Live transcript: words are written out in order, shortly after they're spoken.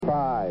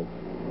5,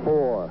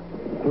 4,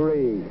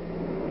 3,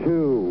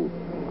 2,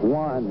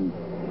 1,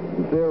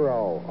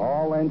 0.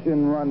 All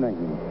engine running.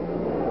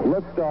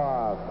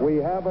 Liftoff. We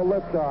have a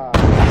liftoff.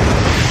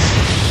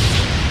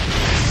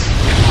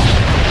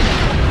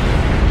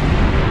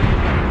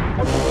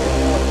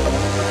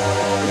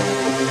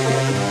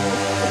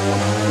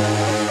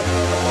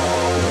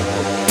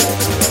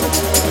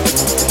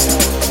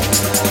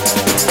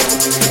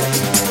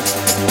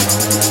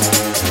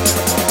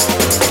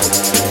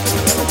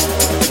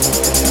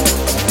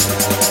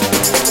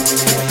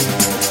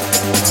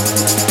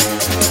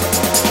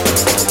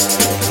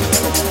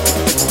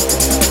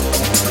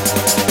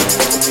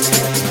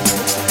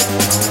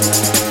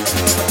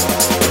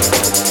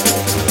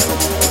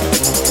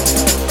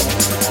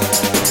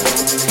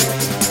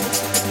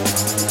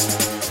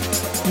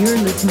 You're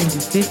listening to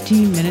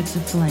 15 Minutes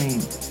of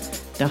Flame,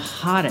 the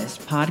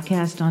hottest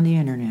podcast on the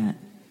internet.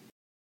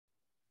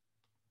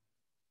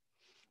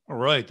 All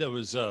right, that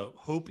was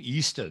Hope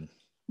Easton.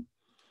 Let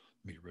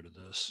me get rid of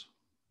this.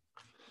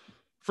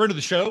 Friend of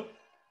the show.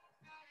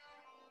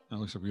 It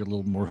looks like we got a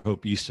little more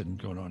Hope Easton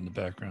going on in the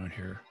background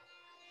here.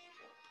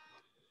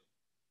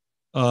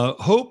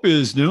 Hope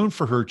is known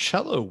for her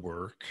cello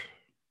work,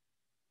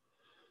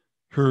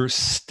 her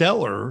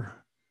stellar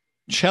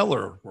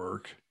cello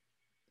work.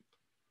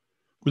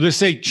 Would they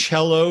say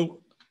cello,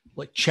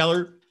 like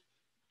cellar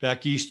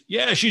back east?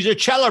 Yeah, she's a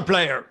cello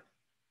player.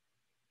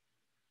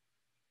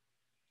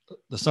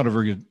 That's not a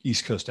very good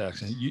East Coast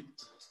accent.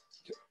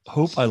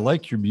 Hope, I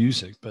like your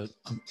music, but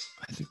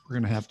I think we're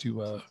going to have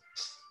to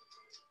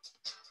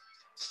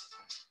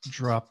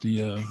drop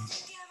the...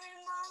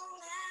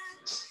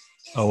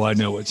 Oh, I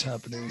know what's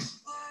happening.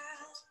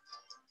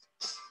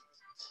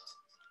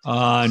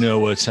 I know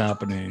what's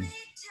happening.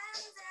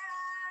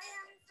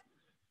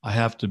 I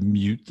have to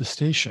mute the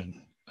station.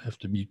 I have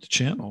to mute the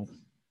channel.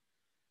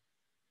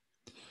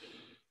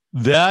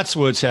 That's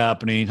what's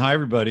happening. Hi,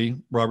 everybody.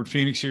 Robert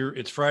Phoenix here.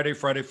 It's Friday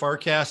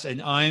Farcast, and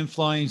I am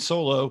flying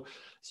solo.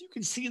 As you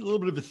can see, a little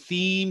bit of a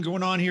theme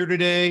going on here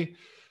today.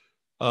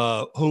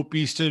 Hope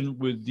Easton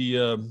with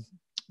the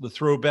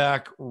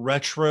throwback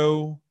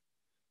retro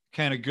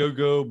kind of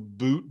go-go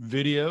boot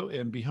video.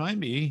 And behind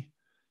me,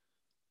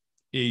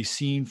 a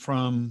scene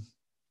from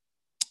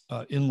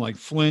In Like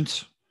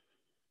Flint,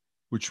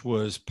 which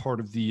was part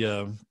of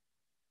the,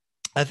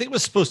 I think it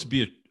was supposed to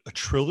be a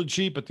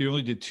trilogy, but they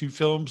only did 2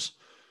 films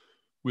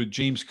with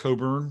James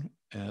Coburn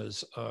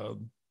as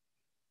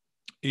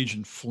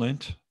Agent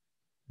Flint,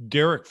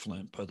 Derek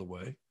Flint, by the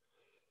way.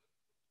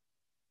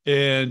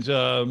 And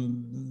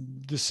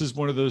this is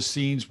one of those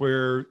scenes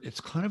where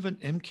it's kind of an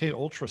MK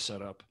Ultra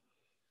setup.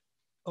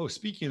 Oh,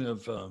 speaking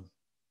of,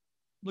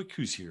 look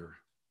who's here.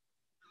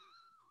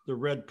 The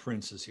Red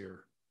Prince is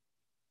here.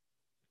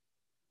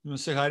 You want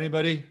to say hi to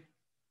anybody?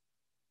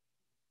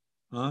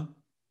 Huh?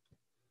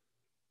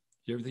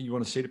 You have everything you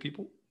want to say to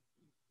people?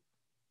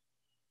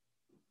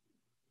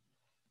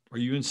 Are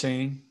you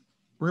insane?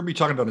 We're going to be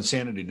talking about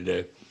insanity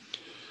today.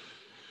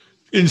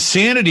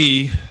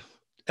 Insanity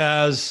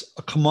as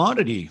a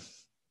commodity.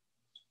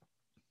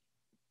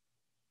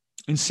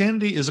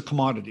 Insanity is a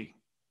commodity.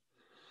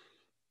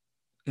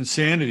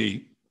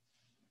 Insanity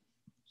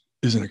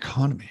is an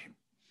economy.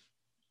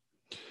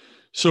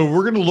 So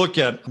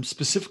I'm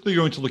specifically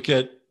going to look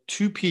at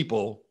 2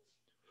 people.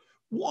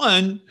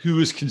 One who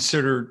is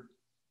considered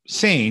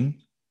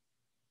sane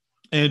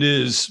and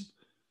is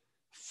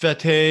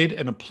feted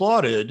and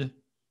applauded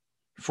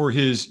for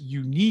his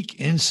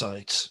unique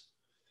insights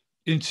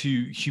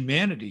into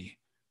humanity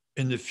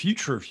and the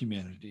future of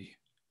humanity.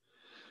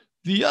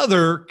 The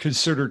other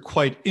considered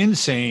quite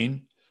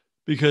insane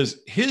because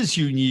his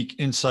unique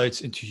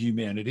insights into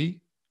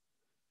humanity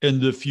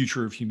and the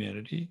future of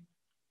humanity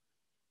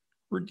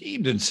were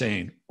deemed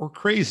insane or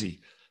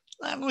crazy.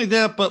 Not only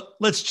that, but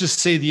let's just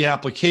say the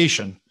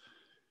application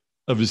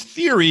of his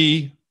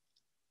theory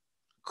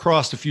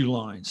crossed a few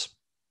lines.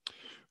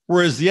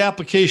 Whereas the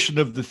application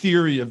of the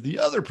theory of the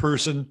other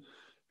person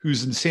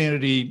whose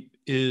insanity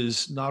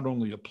is not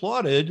only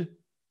applauded,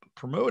 but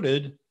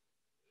promoted,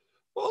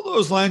 all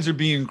those lines are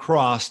being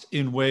crossed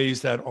in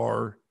ways that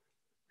are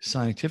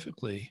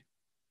scientifically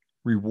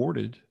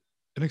rewarded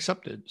and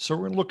accepted. So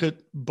we're going to look at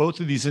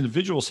both of these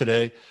individuals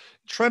today,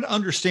 try to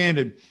understand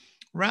and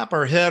wrap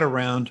our head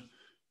around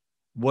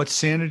what's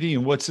sanity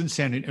and what's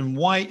insanity, and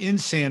why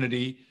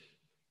insanity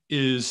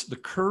is the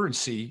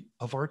currency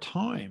of our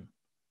time.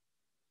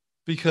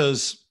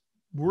 Because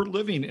we're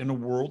living in a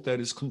world that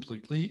is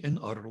completely and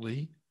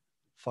utterly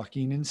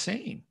fucking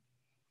insane.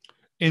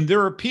 And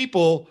there are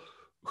people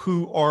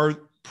who are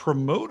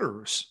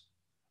promoters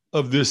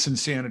of this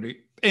insanity.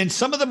 And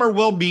some of them are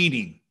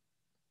well-meaning.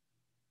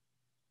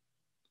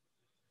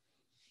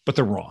 But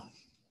they're wrong.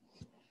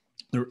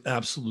 They're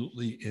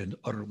absolutely and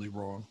utterly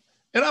wrong.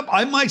 And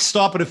I might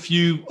stop at a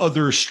few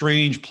other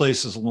strange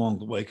places along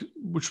the way,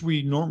 which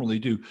we normally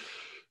do.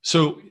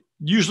 So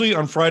usually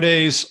on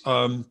Fridays,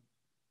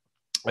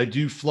 I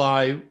do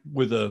fly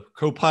with a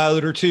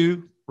co-pilot or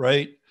two,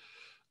 right?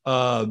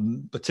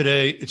 But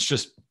today it's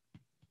just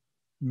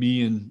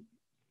me and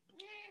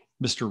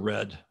Mr.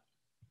 Red.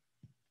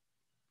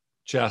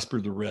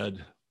 Jasper the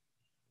Red.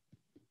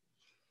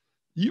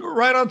 You were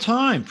right on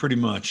time, pretty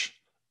much.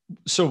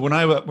 So when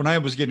I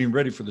was getting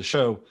ready for the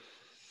show,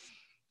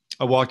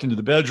 I walked into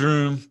the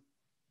bedroom,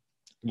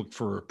 looked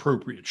for an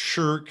appropriate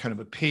shirt, kind of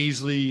a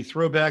paisley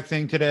throwback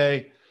thing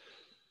today.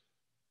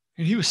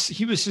 And he was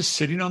just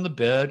sitting on the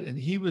bed, and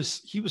he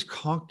was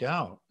conked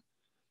out.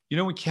 You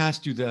know when cats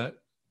do that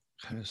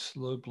kind of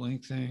slow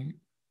blink thing?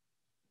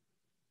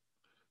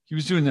 He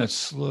was doing that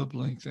slow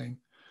blink thing.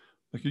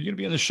 Like, are you going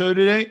to be on the show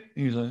today?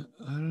 And he's like,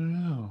 I don't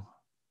know.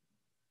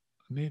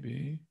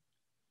 Maybe.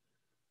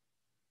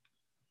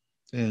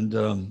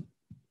 And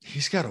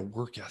he's got a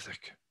work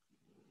ethic.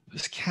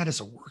 This cat is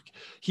a work.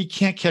 He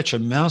can't catch a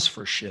mouse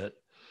for shit.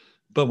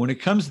 But when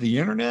it comes to the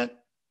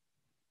internet,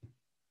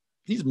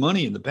 he's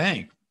money in the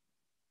bank.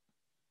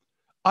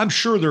 I'm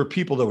sure there are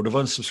people that would have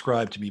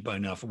unsubscribed to me by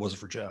now if it wasn't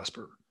for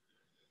Jasper.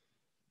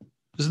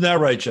 Isn't that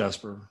right,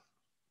 Jasper?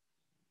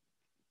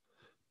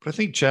 But I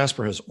think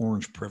Jasper has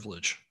orange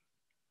privilege.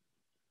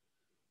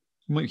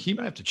 He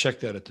might have to check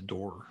that at the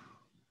door.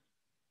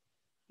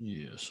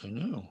 Yes, I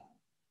know.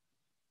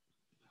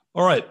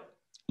 All right.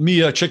 Let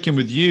me check in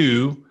with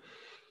you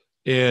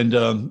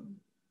and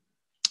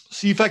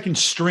see if I can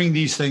string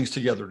these things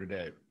together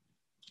today.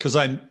 Because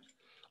I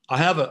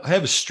have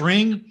a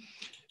string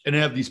and I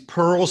have these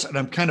pearls, and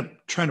I'm kind of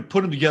trying to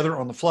put them together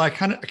on the fly. I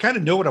kind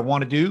of know what I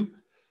want to do.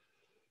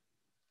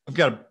 I've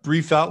got a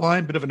brief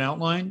outline, bit of an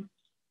outline,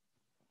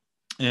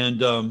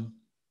 and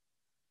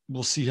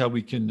we'll see how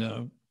we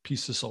can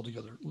piece this all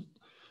together.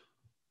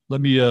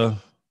 Let me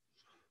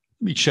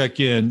check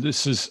in.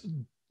 This is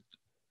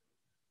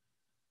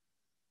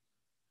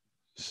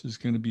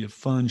going to be a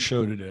fun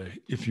show today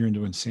if you're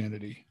into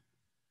insanity.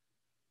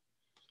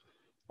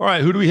 All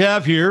right, who do we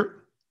have here?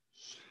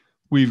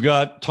 We've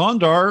got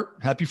Tondar.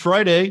 Happy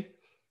Friday.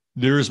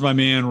 There's my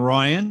man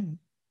Ryan.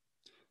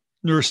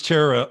 Nurse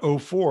Tara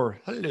 04.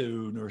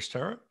 Hello, Nurse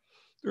Tara.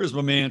 There's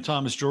my man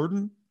Thomas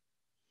Jordan.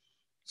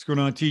 What's going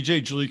on,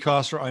 TJ? Julie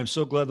Coster. I am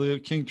so glad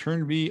that King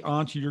turned me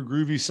onto your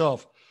groovy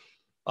self.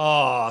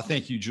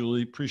 Thank you,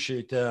 Julie.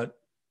 Appreciate that.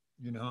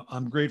 You know,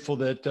 I'm grateful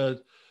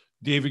that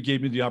David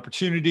gave me the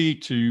opportunity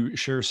to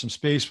share some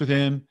space with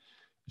him,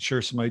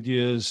 share some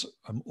ideas.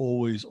 I'm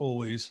always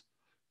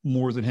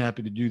more than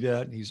happy to do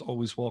that. And he's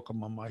always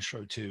welcome on my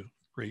show too.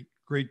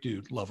 Great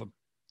dude. Love him.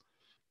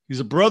 He's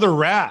a brother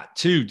rat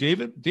too.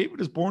 David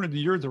is born in the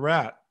year of the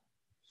rat.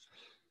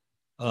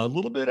 A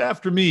little bit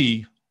after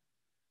me,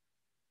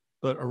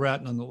 but a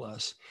rat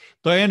nonetheless.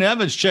 Diane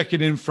Evans checking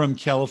in from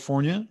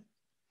California.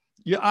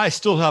 Yeah, I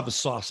still have a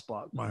soft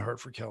spot in my heart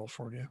for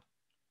California.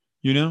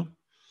 You know,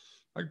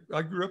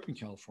 I grew up in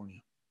California.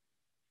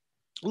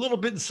 A little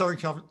bit in Southern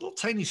California, a little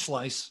tiny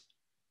slice,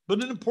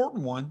 but an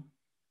important one.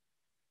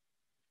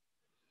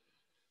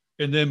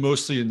 And then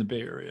mostly in the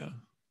Bay Area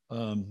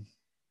and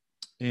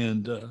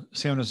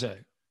San Jose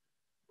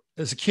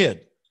as a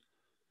kid,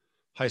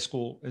 high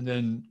school, and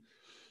then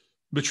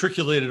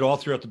matriculated all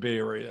throughout the Bay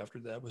Area after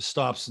that with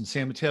stops in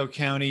San Mateo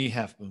County,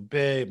 Half Moon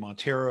Bay,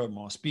 Montero,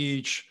 Moss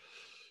Beach,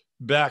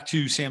 back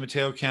to San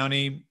Mateo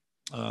County.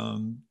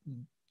 You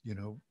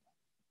know,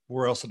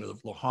 where else did I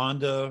live? La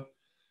Honda.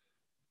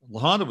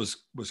 La Honda was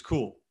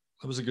cool.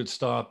 That was a good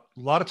stop.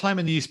 A lot of time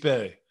in the East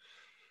Bay.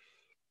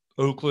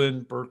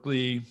 Oakland,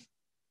 Berkeley,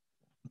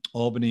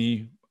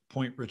 Albany,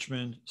 Point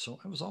Richmond. So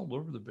I was all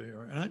over the Bay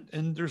Area.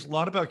 And there's a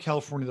lot about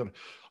California that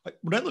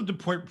when I lived in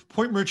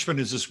Point Richmond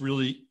is this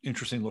really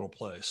interesting little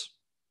place.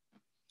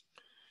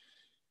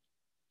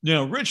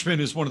 Now,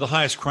 Richmond is one of the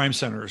highest crime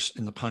centers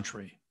in the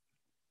country.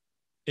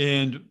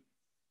 And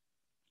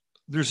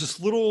there's this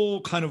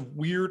little kind of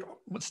weird,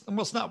 it's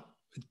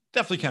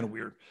definitely kind of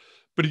weird,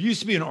 but it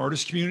used to be an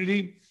artist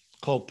community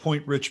called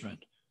Point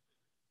Richmond.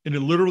 And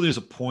it literally is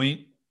a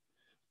point,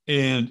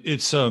 and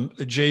it's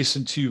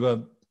adjacent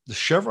to the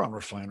Chevron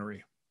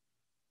refinery.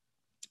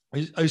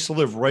 I used to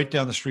live right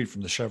down the street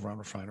from the Chevron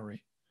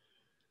refinery.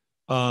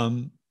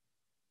 Okay,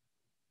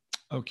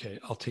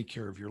 I'll take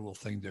care of your little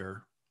thing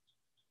there.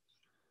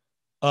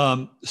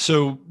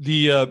 So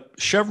the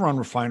Chevron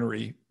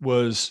refinery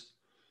was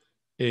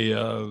a,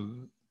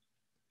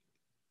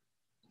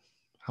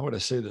 how would I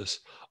say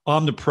this?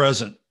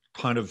 Omnipresent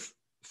kind of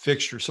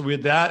fixture. So we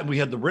had that, and we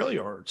had the rail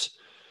yards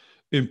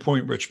in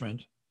Point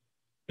Richmond.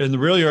 And the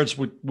rail yards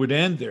would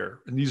end there.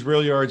 And these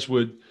rail yards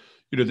would,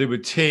 you know, they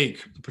would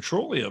take the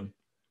petroleum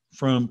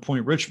from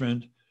Point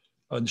Richmond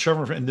and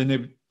Chevron, and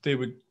then they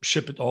would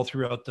ship it all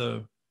throughout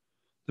the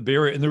Bay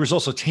Area. And there was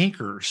also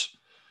tankers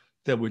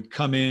that would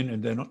come in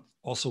and then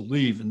also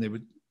leave, and they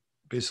would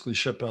basically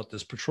ship out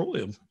this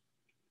petroleum,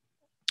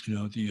 you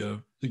know,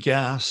 the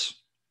gas,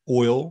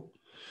 oil,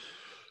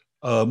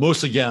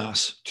 mostly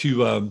gas,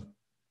 to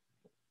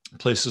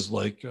places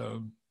like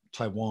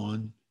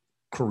Taiwan,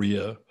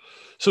 Korea.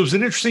 So it was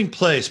an interesting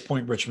place,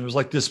 Point Richmond. It was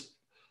like this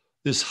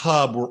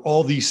hub where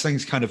all these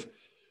things kind of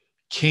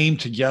came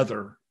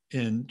together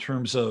in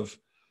terms of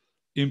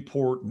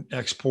import and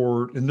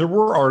export. And there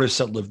were artists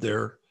that lived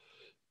there.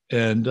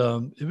 And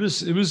it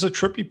was a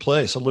trippy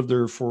place. I lived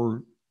there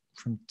from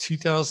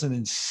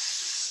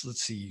 2006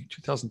 let's see,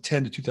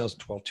 2010 to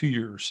 2012, 2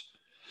 years.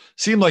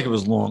 Seemed like it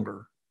was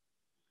longer,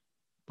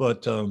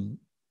 but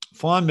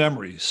fond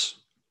memories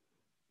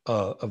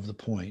of the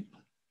point,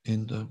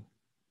 and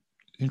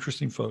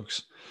interesting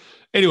folks.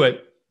 Anyway,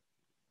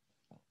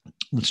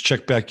 let's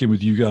check back in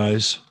with you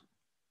guys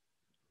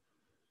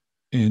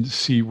and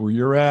see where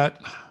you're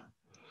at.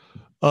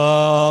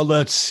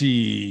 Let's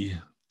see.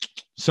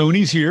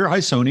 Sony's here. Hi,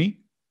 Sony.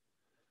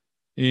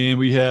 And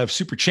we have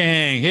Super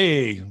Chang.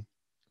 Hey,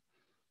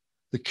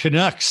 the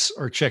Canucks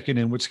are checking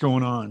in. What's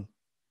going on?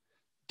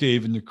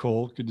 Dave and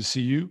Nicole, good to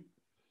see you.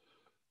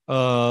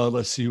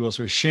 Let's see who else.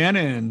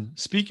 Shannon,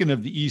 speaking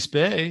of the East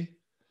Bay,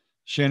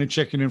 Shannon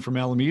checking in from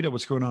Alameda.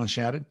 What's going on,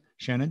 Shannon?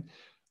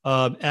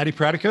 Addie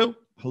Pratico.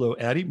 Hello,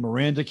 Addie.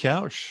 Miranda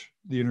Couch,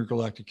 the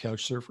intergalactic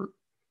couch surfer.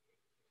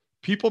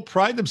 People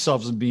pride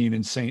themselves in being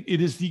insane.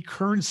 It is the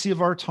currency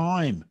of our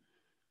time.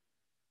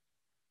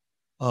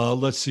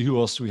 Let's see who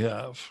else do we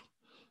have.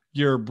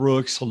 Garrett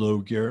Brooks. Hello,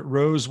 Garrett.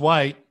 Rose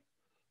White.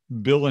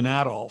 Bill and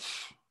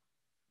Adolf.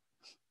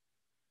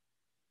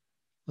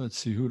 Let's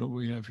see, who do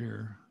we have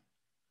here?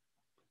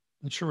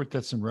 Not sure what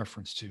that's in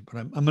reference to, but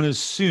I'm going to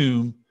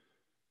assume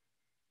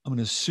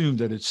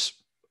that it's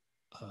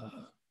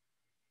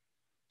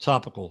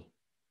topical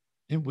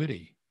and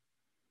witty.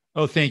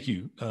 Oh, thank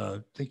you,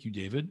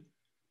 David.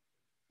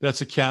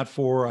 That's a cat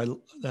for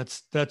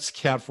that's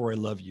cat for I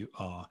love you.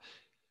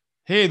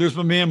 Hey, there's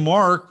my man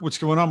Mark. What's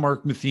going on,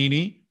 Mark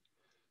Matheny?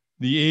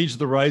 The age of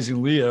the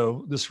rising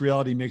Leo. This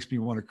reality makes me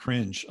want to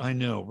cringe. I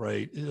know,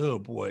 right? Oh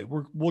boy,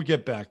 we'll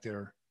get back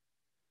there.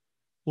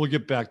 We'll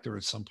get back there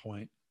at some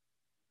point.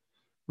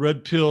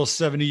 Red Pill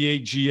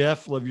 78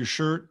 GF. Love your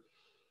shirt.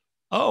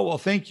 Oh, well,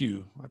 thank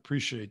you. I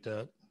appreciate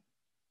that.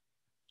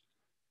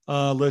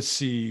 Let's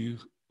see.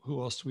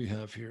 Who else do we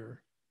have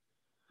here?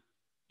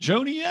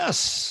 Joni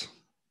S.,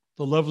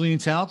 the lovely and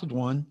talented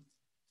one.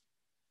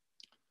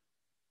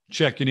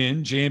 Checking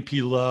in.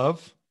 JMP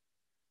Love.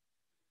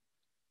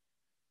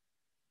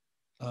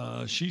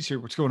 She's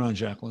here. What's going on,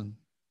 Jacqueline?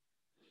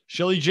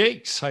 Shelly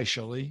Jakes. Hi,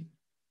 Shelly.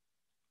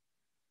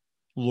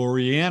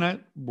 Loriana.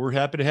 We're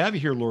happy to have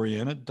you here,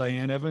 Loriana.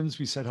 Diane Evans.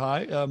 We said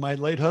hi. My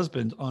late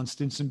husband on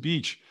Stinson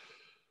Beach.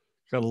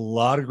 Got a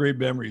lot of great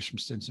memories from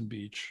Stinson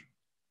Beach.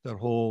 That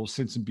whole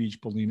Stinson Beach,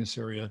 Bolinas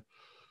area.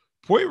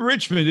 Point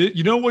Richmond.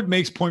 You know what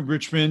makes Point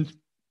Richmond?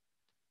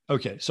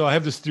 Okay, so I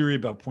have this theory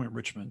about Point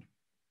Richmond.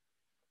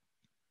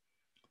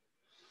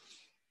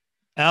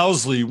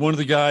 Owsley, one of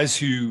the guys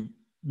who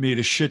made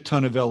a shit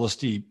ton of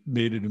LSD,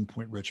 made it in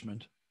Point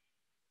Richmond.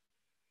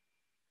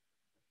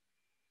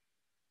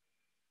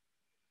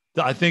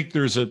 I think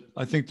there's a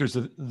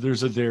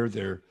there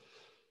there.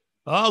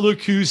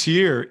 Look who's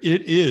here.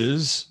 It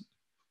is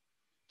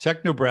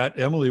Technobrat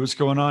Emily. What's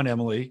going on,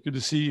 Emily? Good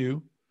to see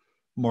you.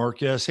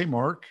 Mark, yes. Hey,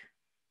 Mark.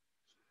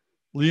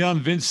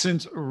 Leon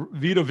Vincent,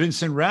 Vito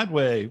Vincent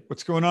Radway.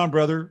 What's going on,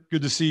 brother?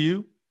 Good to see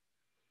you.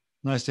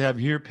 Nice to have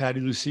you here.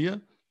 Patty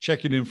Lucia,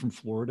 checking in from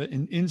Florida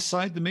and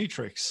inside the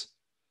Matrix.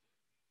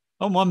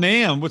 Oh, my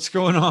man, what's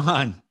going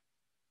on?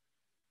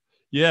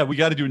 Yeah, we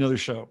got to do another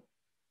show.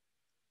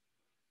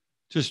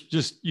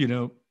 Just, you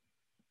know,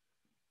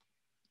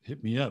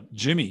 hit me up.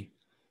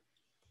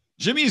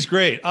 Jimmy's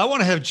great. I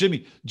want to have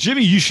Jimmy.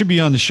 Jimmy, you should be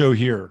on the show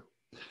here.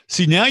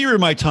 See, now you're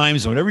in my time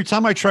zone. Every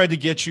time I tried to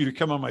get you to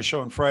come on my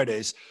show on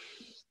Fridays,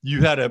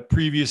 you had a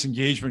previous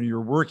engagement, you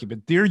were working,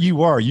 but there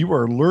you are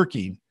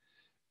lurking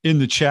in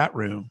the chat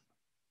room.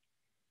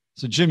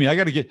 So Jimmy,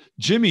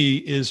 Jimmy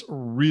is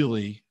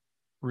really,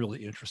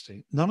 really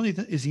interesting. Not only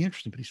is he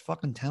interesting, but he's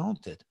fucking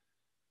talented.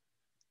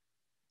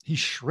 He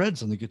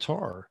shreds on the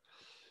guitar.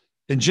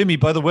 And Jimmy,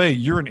 by the way,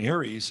 you're an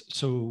Aries,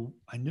 so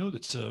I know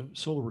that's a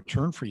solar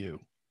return for you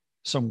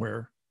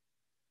somewhere.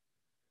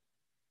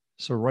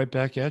 So right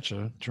back at you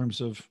in terms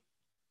of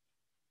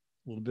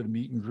a little bit of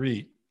meet and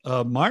greet.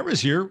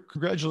 Myra's here.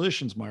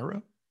 Congratulations,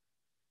 Myra.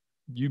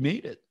 You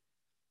made it.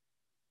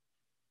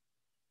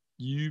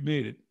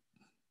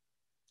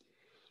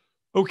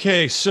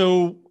 Okay,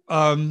 so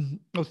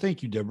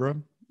thank you, Deborah.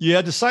 Yeah,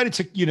 I decided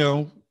to,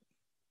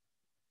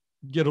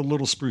 get a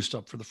little spruced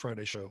up for the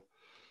Friday show.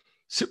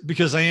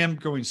 Because I am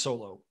going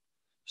solo.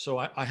 So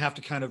I have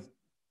to kind of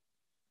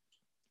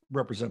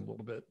represent a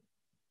little bit.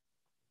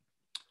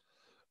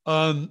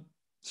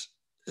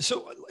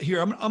 So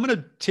here, I'm going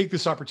to take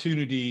this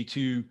opportunity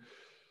to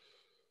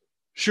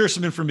share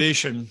some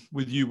information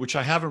with you, which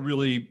I haven't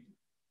really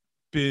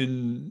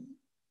been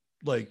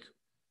like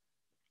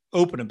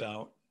open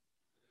about.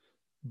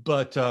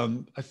 But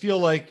I feel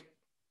like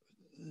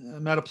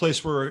I'm at a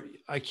place where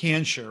I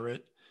can share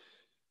it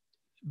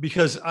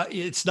because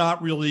it's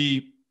not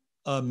really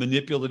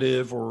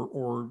manipulative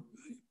or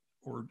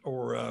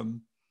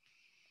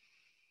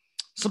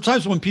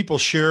sometimes when people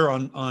share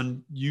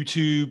on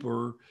YouTube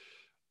or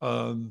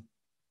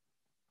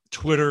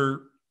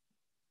Twitter,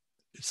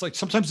 it's like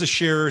sometimes the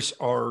shares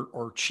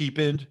are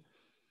cheapened.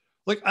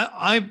 Like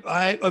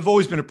I've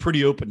always been a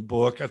pretty open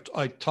book.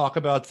 I talk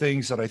about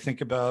things that I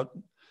think about,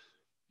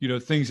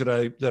 things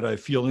that I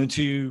feel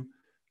into.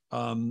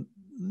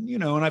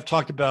 and I've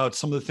talked about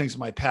some of the things in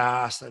my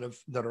past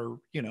that are,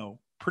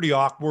 pretty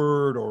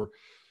awkward, or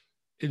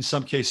in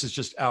some cases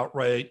just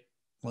outright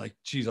like,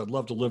 geez, I'd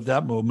love to live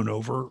that moment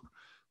over.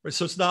 Right.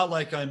 So it's not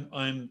like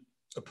I'm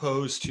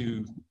opposed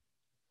to,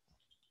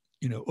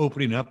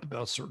 opening up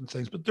about certain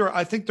things, but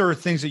I think there are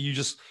things that you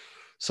just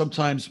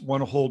sometimes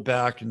want to hold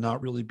back and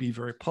not really be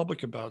very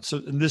public about. So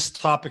in this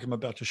topic I'm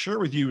about to share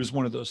with you is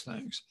one of those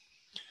things.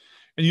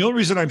 And the only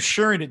reason I'm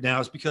sharing it now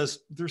is because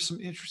there's some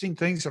interesting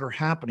things that are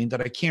happening that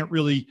I can't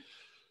really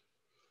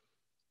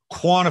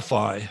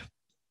quantify,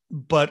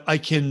 but I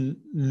can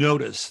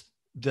notice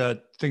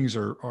that things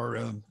are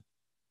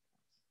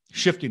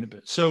shifting a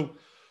bit. So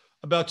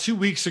about 2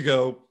 weeks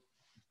ago,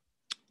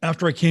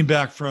 after I came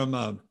back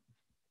from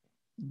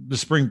the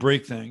spring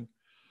break thing,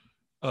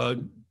 I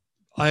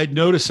had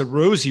noticed that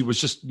Rosie was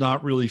just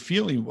not really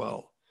feeling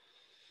well.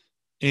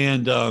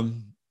 And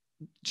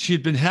she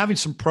had been having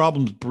some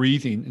problems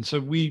breathing. And so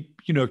we,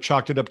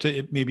 chalked it up to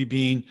it maybe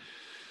being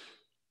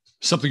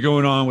something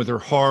going on with her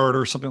heart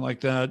or something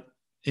like that.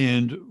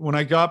 And when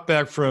I got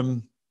back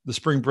from the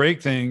spring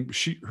break thing,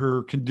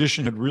 her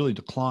condition had really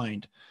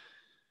declined.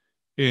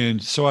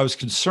 And so I was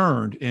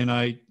concerned, and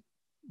I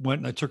went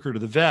and I took her to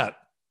the vet.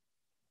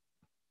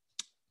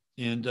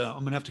 And I'm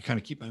going to have to kind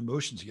of keep my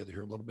emotions together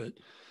here a little bit.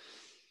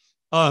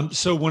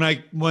 So when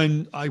I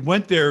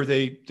went there,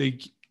 they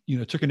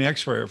took an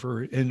X-ray of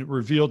her, and it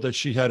revealed that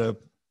she had a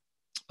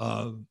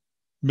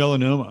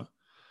melanoma.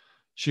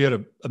 She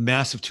had a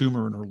massive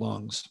tumor in her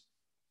lungs.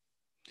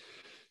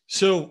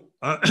 So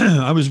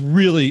I was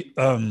really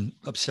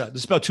upset.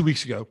 This is about 2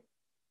 weeks ago.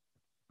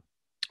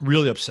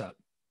 Really upset.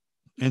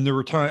 And there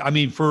were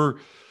times, for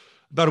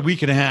about a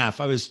week and a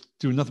half, I was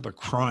doing nothing but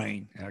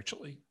crying,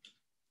 actually.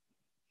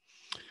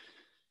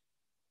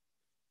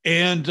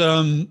 And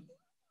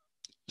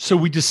so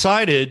we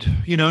decided,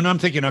 and I'm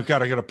thinking, oh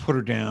God, I got to put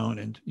her down.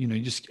 And,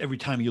 just every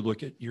time you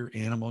look at your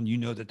animal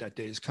and that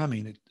day is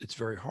coming, it's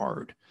very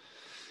hard.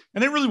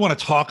 And I didn't really want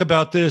to talk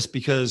about this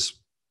because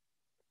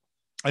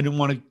I didn't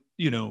want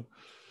to,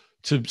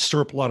 to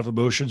stir up a lot of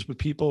emotions with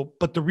people.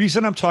 But the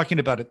reason I'm talking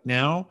about it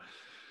now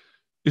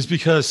is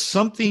because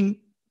something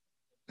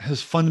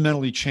has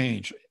fundamentally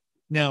changed.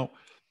 Now,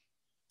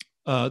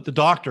 the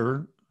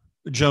doctor,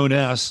 Joan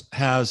S.,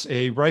 has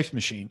a Rife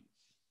machine.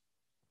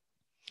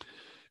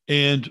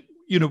 And,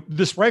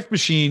 this Rife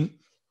machine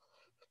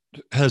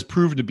has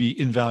proven to be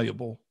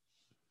invaluable.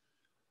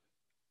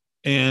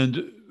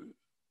 And,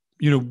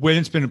 when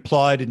it's been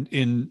applied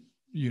in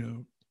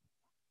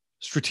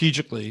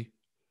strategically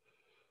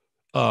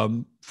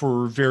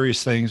for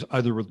various things,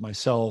 either with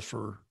myself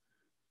or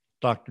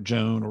Dr.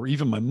 Joan or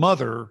even my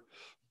mother,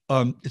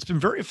 it's been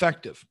very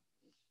effective.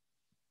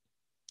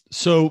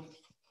 So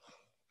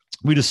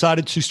we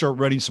decided to start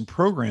running some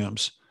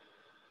programs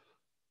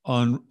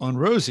on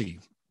Rosie.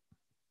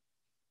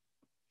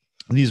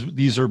 And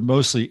these are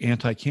mostly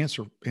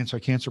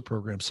anti-cancer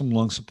programs, some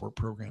lung support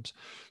programs.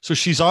 So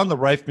she's on the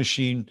Rife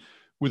machine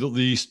with at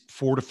least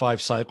 4 to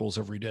 5 cycles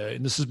every day.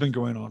 And this has been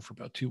going on for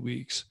about 2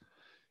 weeks.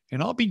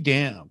 And I'll be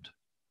damned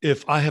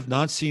if I have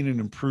not seen an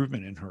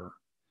improvement in her.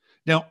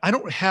 Now, I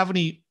don't have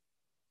any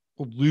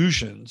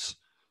illusions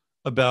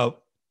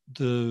about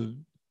the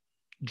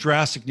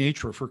drastic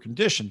nature of her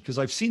condition because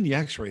I've seen the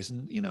x-rays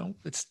and,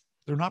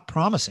 they're not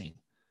promising.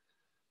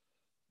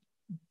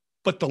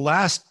 But the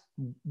last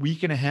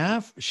week and a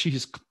half, she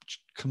has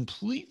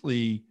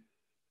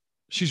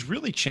she's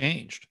really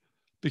changed,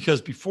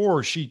 because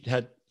before she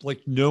had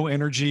like no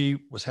energy,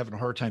 was having a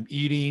hard time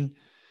eating.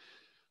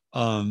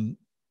 And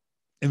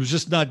was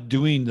just not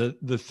doing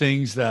the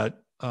things that,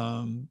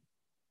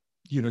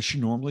 she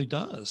normally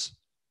does.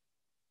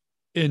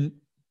 And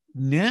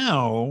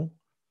now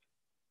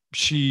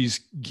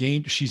she's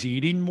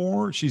eating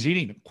more. She's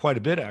eating quite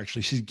a bit,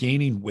 actually. She's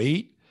gaining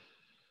weight.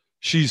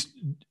 She's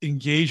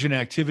engaged in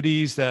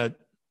activities that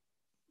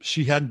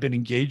she hadn't been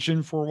engaged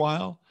in for a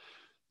while.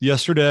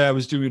 Yesterday, I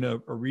was doing a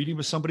reading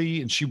with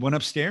somebody, and she went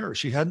upstairs.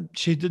 She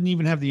didn't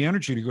even have the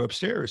energy to go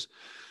upstairs.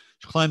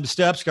 She climbed the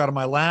steps, got on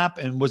my lap,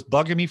 and was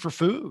bugging me for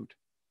food.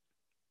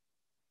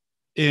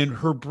 And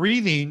her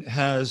breathing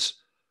has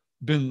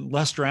been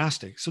less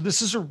drastic. So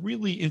this is a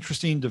really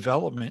interesting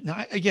development.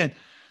 Now,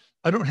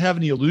 I don't have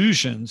any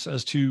illusions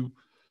as to,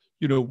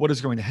 what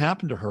is going to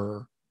happen to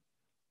her.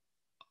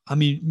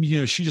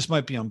 She just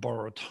might be on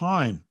borrowed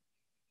time.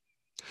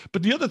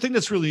 But the other thing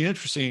that's really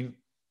interesting,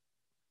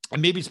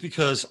 and maybe it's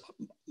because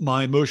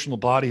my emotional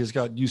body has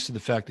gotten used to the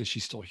fact that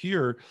she's still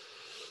here,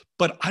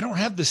 but I don't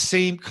have the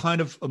same kind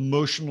of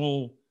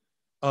emotional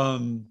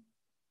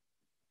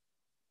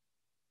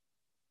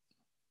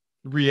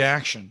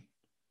reaction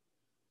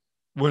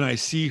when I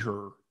see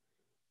her.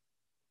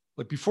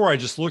 Like before, I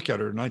just look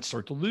at her and I'd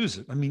start to lose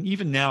it.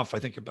 Even now, if I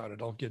think about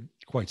it, I'll get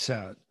quite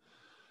sad.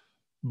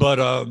 But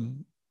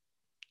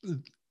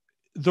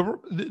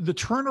the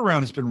turnaround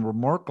has been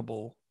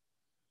remarkable.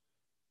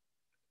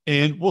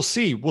 And we'll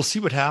see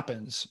what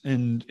happens.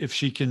 And if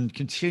she can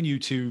continue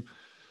to,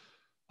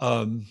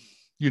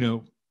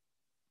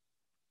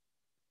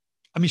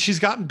 she's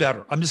gotten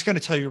better. I'm just going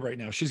to tell you right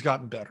now, she's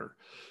gotten better.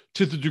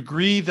 To the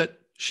degree that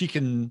she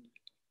can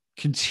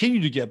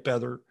continue to get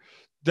better,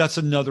 that's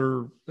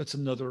another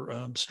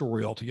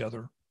story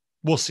altogether.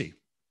 We'll see.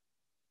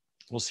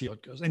 We'll see how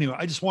it goes. Anyway,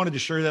 I just wanted to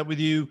share that with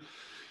you,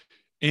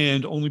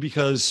 and only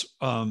because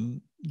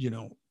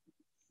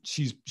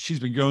she's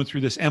been going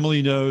through this.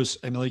 Emily knows.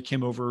 Emily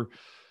came over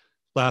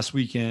last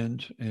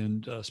weekend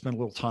and spent a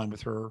little time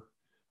with her.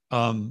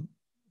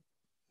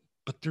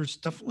 But there's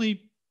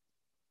definitely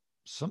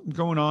something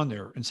going on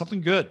there, and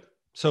something good.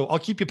 So I'll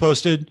keep you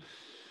posted.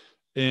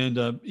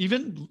 And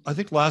even I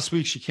think last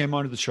week she came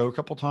onto the show a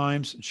couple of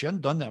times, and she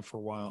hadn't done that for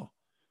a while.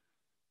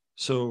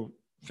 So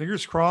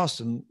fingers crossed,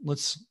 and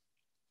let's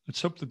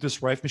hope that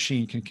this Rife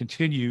machine can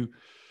continue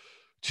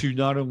to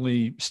not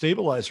only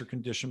stabilize her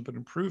condition but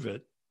improve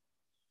it.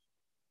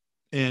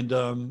 And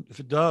if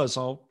it does,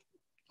 I'll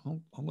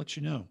let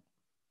you know.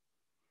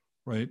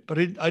 Right, but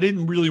I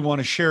didn't really want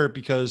to share it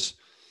because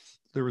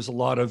there was a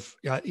lot of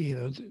I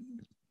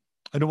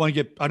don't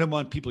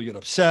want people to get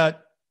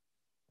upset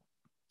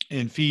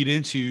and feed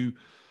into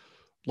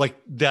like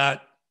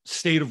that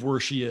state of where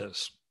she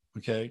is.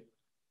 Okay.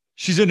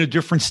 She's in a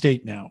different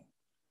state now.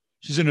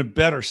 She's in a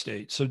better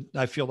state. So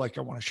I feel like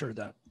I want to share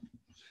that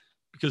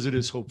because it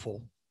is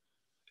hopeful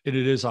and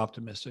it is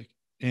optimistic,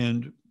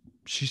 and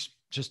she's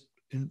just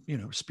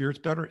spirit's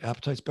better,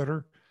 appetite's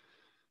better.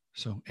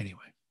 So anyway,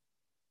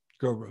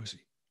 go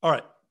Rosie. All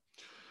right.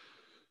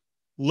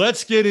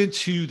 Let's get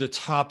into the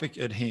topic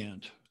at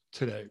hand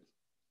today.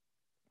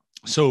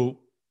 So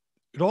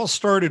it all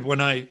started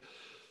when I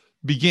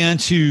began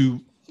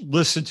to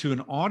listen to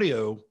an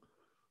audio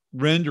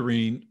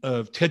rendering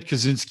of Ted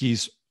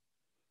Kacynski's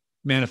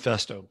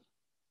manifesto.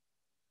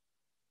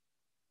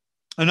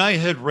 And I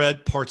had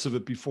read parts of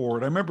it before.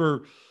 And I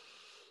remember,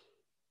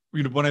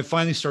 when I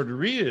finally started to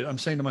read it, I'm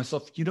saying to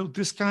myself,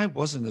 this guy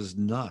wasn't as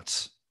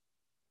nuts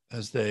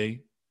as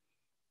they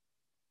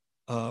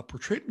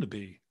portrayed him to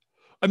be.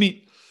 I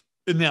mean,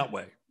 in that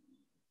way.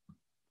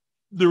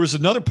 There was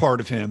another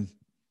part of him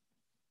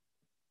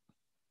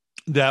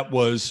that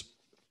was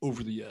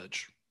over the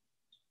edge,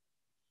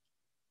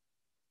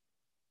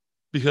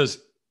 because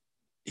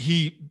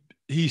he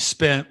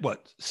spent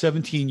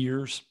 17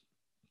 years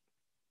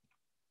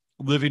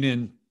living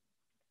in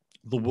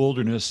the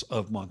wilderness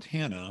of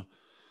Montana,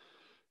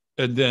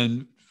 and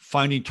then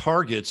finding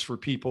targets for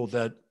people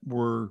that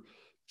were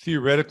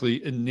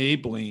theoretically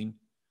enabling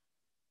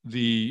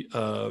the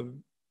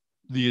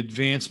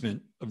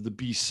advancement of the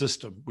beast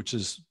system, which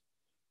is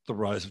the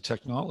rise of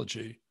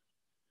technology.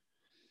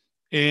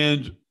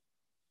 And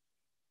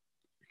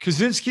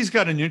Kacynski's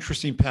got an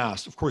interesting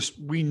past. Of course,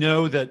 we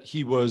know that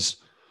he was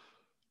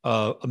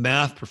a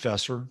math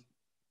professor.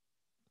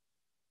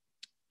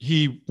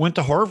 He went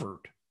to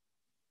Harvard.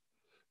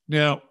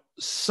 Now,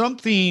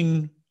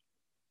 something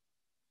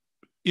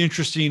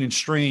interesting and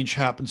strange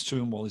happens to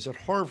him while he's at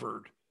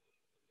Harvard.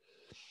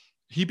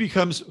 He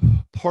becomes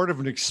part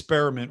of an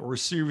experiment, or a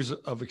series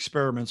of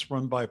experiments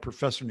run by a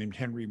professor named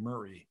Henry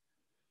Murray,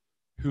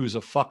 who is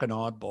a fucking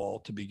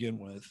oddball to begin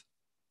with.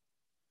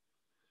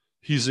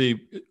 He's a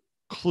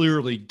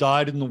clearly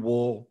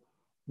dyed-in-the-wool,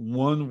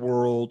 one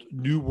world,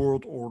 new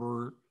world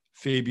order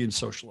Fabian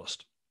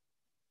socialist.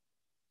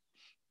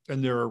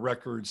 And there are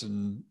records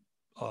and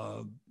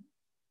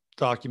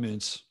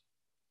documents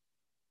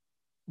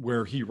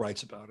where he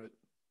writes about it.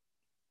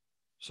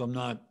 So I'm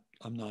not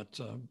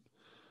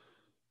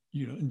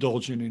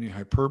indulging in any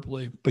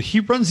hyperbole, but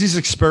he runs these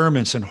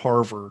experiments in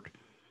Harvard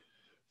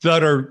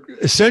that are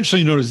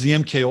essentially known as the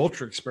MK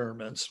Ultra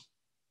experiments.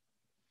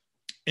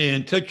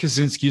 And Ted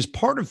Kacynski is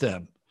part of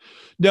them.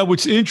 Now,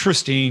 what's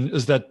interesting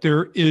is that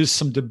there is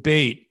some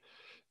debate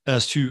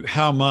as to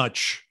how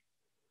much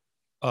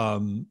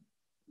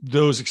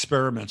those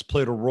experiments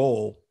played a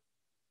role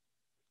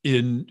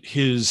in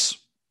his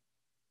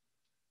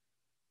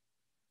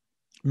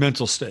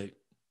mental state,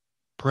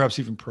 perhaps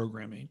even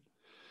programming.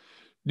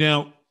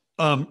 Now,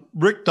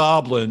 Rick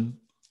Doblin,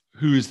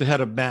 who is the head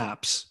of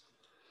MAPS,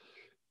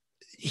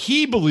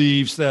 he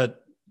believes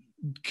that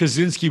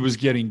Kacynski was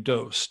getting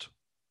dosed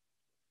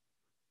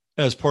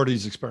as part of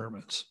these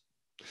experiments.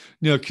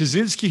 Now,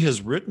 Kacynski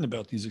has written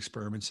about these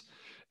experiments,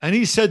 and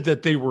he said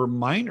that they were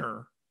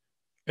minor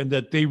and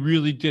that they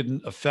really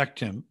didn't affect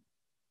him.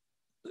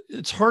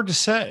 It's hard to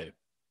say.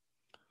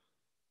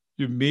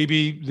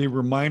 Maybe they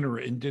were minor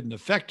and didn't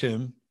affect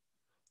him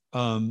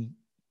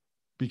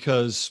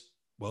because,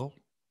 well,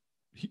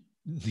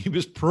 he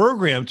was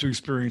programmed to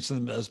experience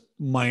them as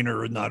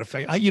minor and not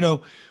affect.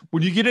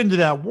 When you get into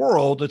that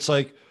world, it's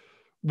like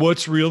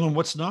what's real and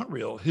what's not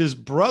real. His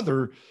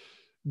brother,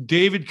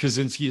 David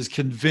Kacynski, is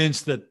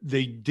convinced that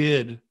they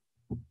did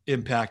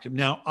impact him.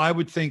 Now, I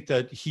would think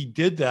that he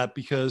did that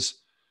because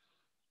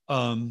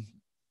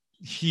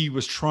he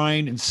was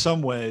trying in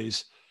some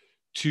ways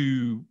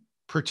to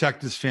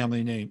protect his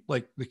family name.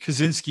 Like the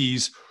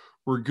Kacynskis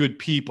were good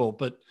people,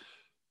 but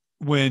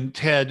when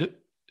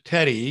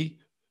Teddy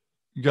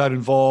got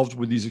involved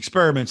with these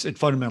experiments, it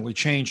fundamentally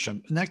changed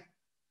him. And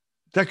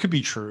that could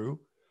be true.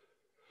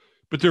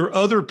 But there are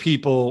other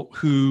people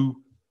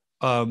who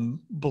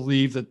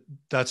believe that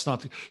that's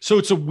not so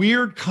it's a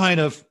weird kind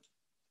of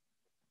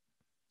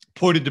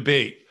point of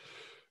debate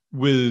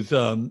with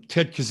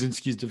Ted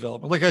Kaczynski's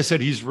development. Like I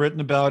said, he's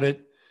written about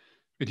it,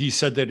 but he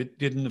said that it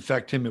didn't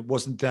affect him. It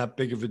wasn't that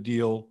big of a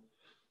deal.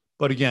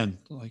 But again,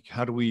 like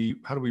how do we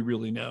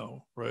really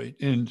know, right?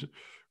 And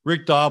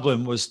Rick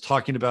Doblin was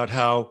talking about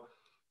how,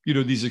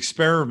 these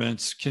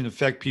experiments can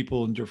affect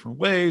people in different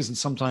ways, and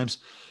sometimes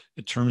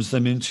it turns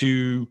them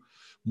into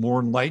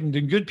more enlightened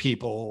and good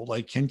people,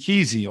 like Ken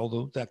Kesey,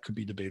 although that could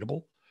be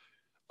debatable.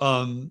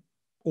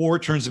 Or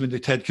it turns them into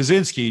Ted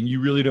Kaczynski, and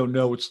you really don't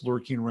know what's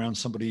lurking around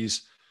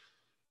somebody's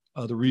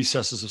the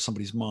recesses of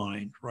somebody's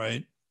mind,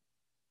 right?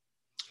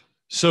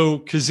 So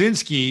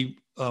Kaczynski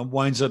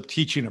winds up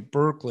teaching at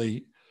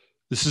Berkeley.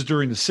 This is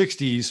during the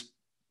 60s,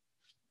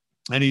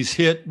 and he's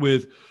hit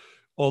with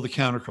all the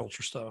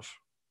counterculture stuff.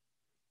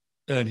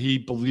 And he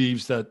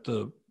believes that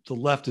the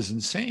left is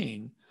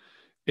insane.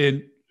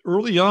 And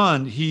early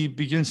on, he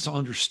begins to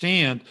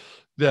understand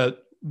that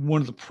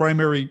one of the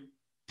primary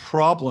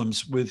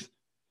problems with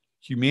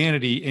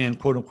humanity and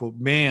quote unquote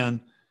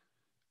man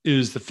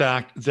is the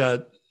fact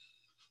that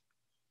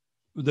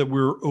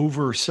we're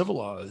over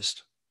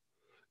civilized.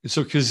 And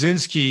so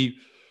Kaczynski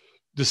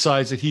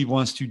decides that he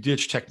wants to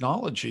ditch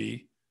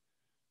technology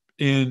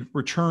and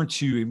return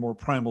to a more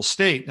primal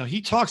state. Now,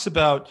 he talks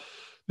about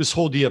this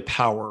whole idea of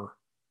power.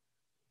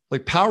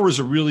 Like power is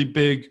a really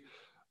big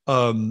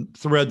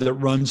thread that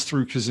runs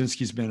through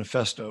Kaczynski's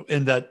manifesto,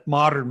 and that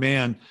modern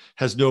man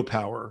has no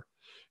power,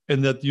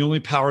 and that the only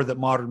power that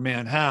modern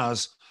man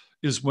has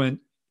is when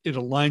it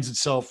aligns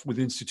itself with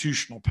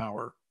institutional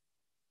power,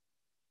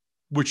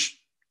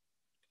 which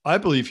I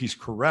believe he's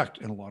correct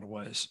in a lot of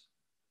ways.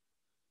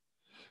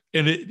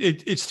 And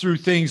it's through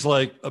things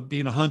like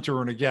being a hunter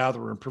and a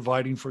gatherer and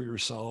providing for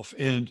yourself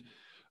and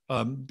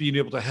being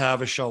able to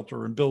have a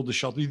shelter and build a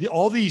shelter.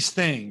 All these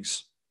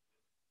things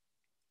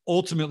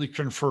ultimately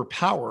confer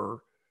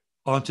power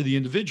onto the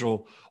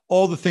individual.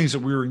 All the things that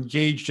we're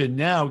engaged in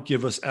now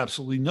give us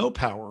absolutely no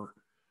power,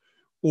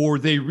 or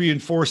they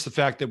reinforce the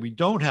fact that we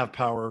don't have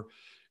power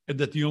and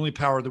that the only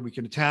power that we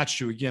can attach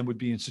to, again, would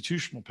be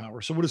institutional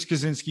power. So what does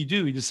Kaczynski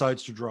do? He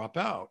decides to drop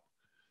out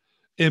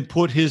and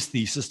put his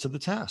thesis to the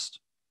test.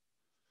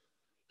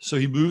 So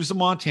he moves to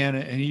Montana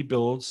and he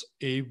builds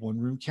a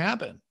one-room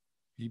cabin.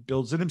 He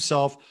builds it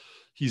himself.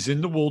 He's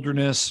in the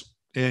wilderness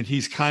and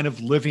he's kind of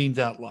living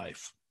that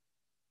life.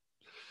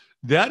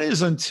 That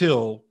is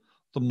until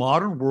the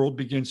modern world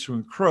begins to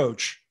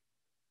encroach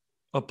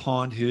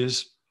upon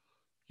his,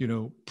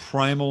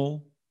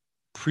 primal,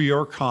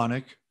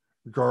 pre-archonic,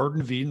 Garden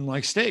of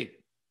Eden-like state.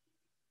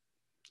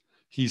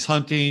 He's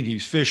hunting,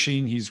 he's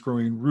fishing, he's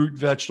growing root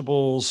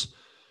vegetables.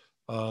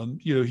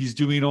 He's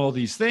doing all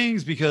these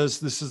things because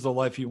this is the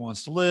life he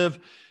wants to live.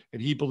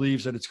 And he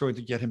believes that it's going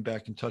to get him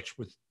back in touch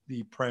with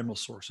the primal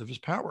source of his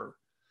power.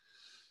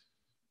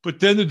 But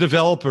then the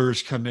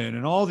developers come in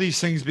and all these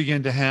things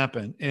begin to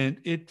happen and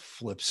it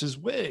flips his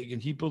wig.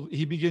 And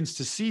he begins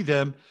to see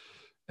them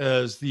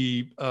as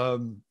the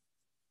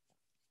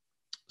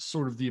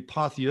sort of the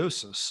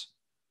apotheosis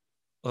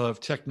of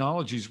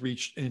technologies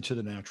reached into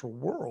the natural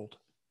world.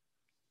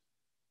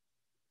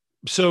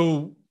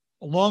 So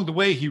along the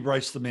way, he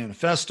writes the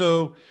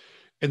manifesto,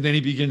 and then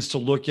he begins to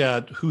look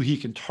at who he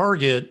can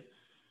target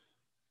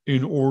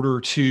in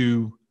order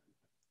to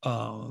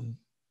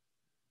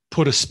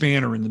put a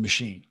spanner in the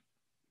machine.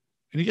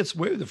 And he gets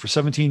away with it for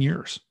 17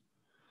 years.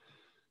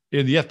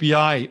 And the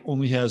FBI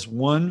only has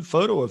one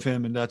photo of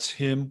him, and that's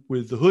him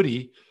with the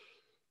hoodie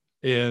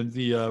and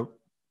the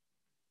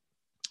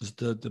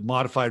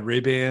modified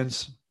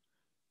Ray-Bans,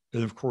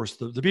 and of course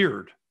the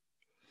beard.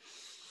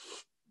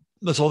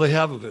 That's all they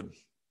have of him.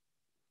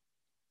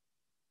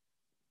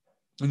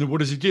 And then what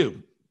does he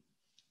do?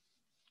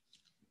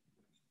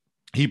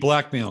 He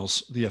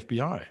blackmails the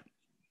FBI.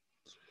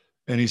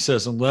 And he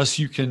says, unless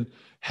you can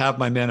have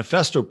my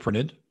manifesto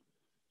printed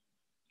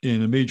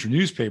in a major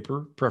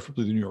newspaper,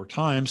 preferably the New York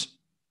Times,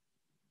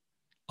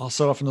 I'll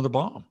set off another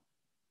bomb.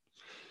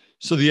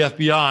 So the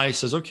FBI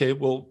says, okay,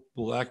 we'll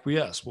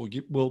acquiesce. We'll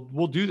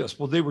do this.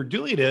 Well, they were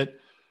doing it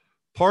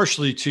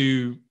partially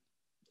to,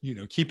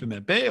 keep him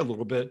at bay a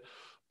little bit,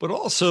 but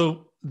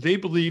also they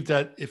believed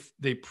that if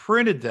they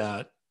printed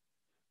that,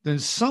 then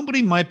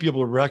somebody might be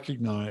able to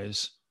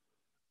recognize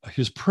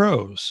his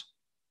prose.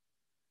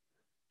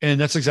 And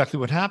that's exactly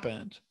what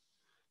happened.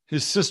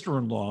 His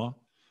sister-in-law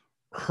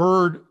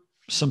heard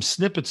some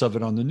snippets of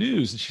it on the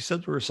news, and she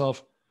said to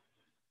herself,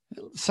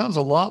 it sounds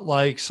a lot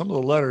like some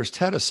of the letters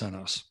Ted has sent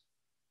us.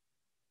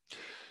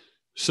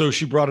 So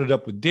she brought it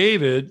up with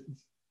David,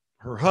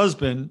 her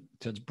husband,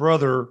 Ted's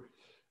brother,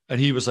 and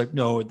he was like,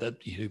 no, that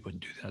he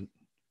wouldn't do that.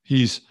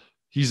 He's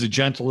the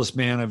gentlest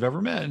man I've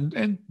ever met.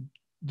 And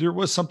there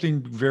was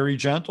something very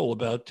gentle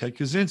about Ted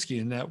Kaczynski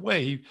in that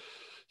way.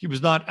 He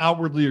was not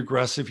outwardly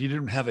aggressive. He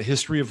didn't have a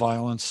history of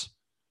violence.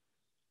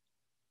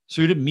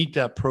 So he didn't meet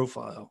that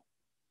profile.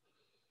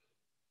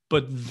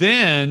 But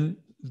then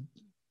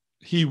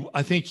he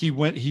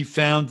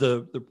found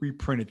the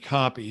reprinted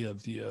copy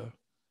of the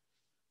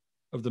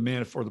of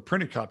the or the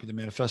printed copy of the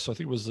manifesto. I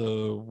think it was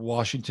the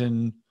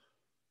Washington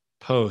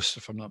Post,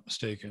 if I'm not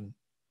mistaken.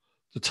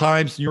 The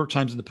Times, New York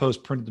Times, and the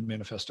Post printed the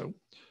manifesto.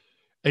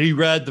 And he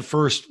read the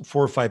first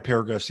 4 or 5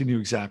 paragraphs. He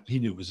knew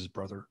it was his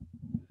brother.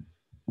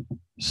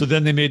 So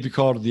then they made the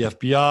call to the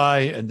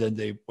FBI, and then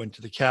they went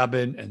to the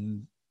cabin,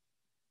 and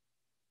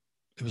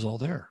it was all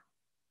there.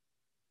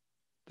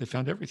 They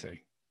found everything.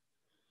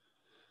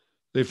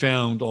 They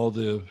found all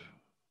the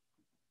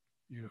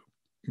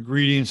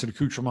ingredients and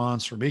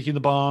accoutrements for making the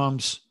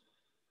bombs,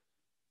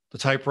 the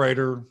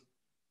typewriter.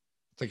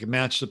 They could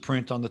match the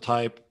print on the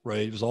type,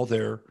 right? It was all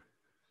there.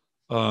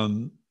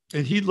 And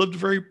he lived a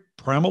very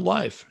primal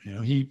life.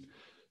 He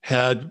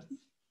had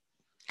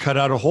cut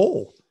out a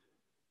hole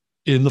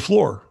in the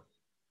floor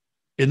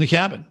in the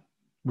cabin,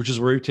 which is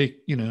where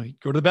he'd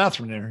go to the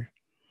bathroom there.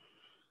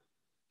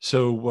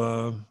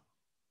 So,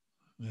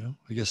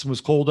 I guess it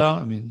was cold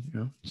out. I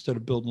mean, instead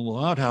of building a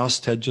little outhouse,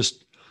 Ted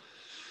just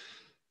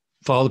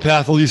followed the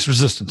path of least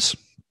resistance,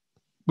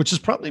 which is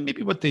probably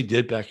maybe what they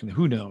did back in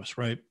who knows,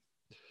 right?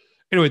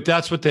 Anyway,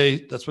 that's what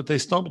they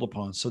stumbled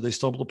upon. So they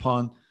stumbled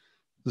upon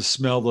the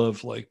smell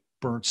of like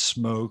burnt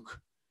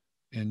smoke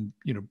and,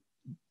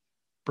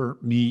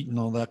 burnt meat and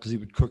all that, because he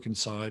would cook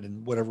inside,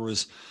 and whatever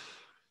was,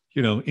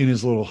 in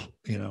his little,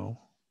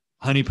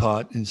 honey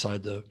pot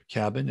inside the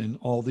cabin, and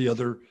all the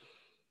other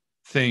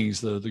things,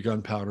 the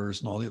gunpowders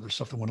and all the other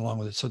stuff that went along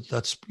with it. So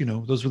that's,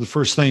 those were the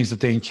first things that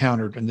they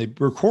encountered, and they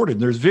recorded.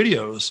 There's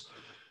videos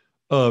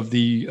of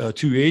the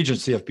 2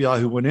 agents, the FBI,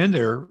 who went in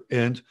there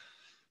and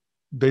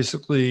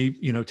basically,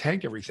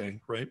 tagged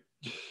everything, right?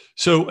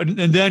 So, and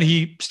then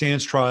he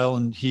stands trial,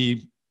 and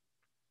he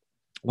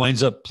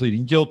winds up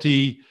pleading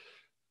guilty.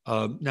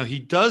 Now he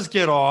does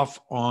get off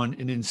on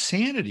an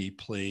insanity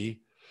plea,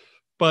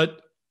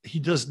 but he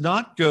does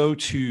not go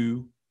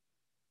to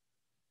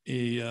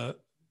a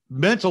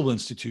mental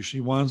institution.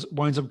 He winds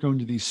up going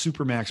to these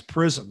supermax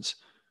prisons,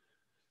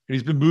 and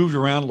he's been moved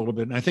around a little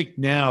bit. And I think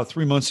now,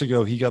 3 months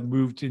ago, he got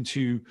moved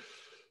into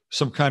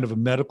some kind of a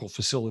medical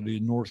facility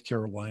in North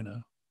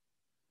Carolina.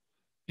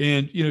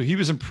 And, he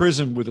was in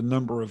prison with a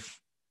number of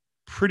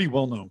pretty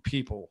well-known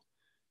people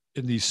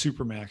in these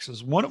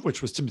supermaxes, one of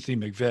which was Timothy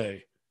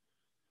McVeigh.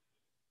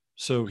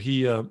 So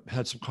he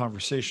had some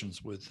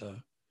conversations with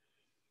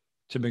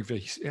Tim McVeigh.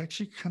 He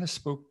actually kind of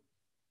spoke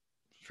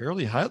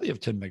fairly highly of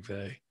Tim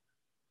McVeigh,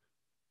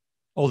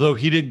 although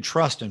he didn't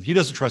trust him. He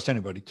doesn't trust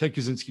anybody. Ted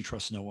Kacynski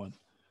trusts no one.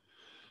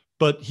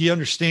 But he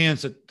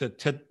understands that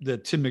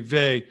Tim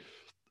McVeigh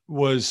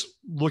was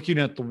looking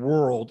at the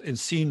world and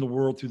seeing the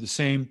world through the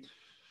same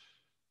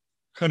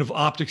kind of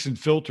optics and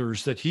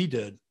filters that he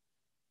did.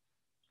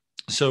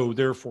 So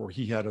therefore,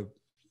 he had a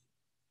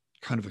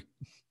kind of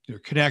a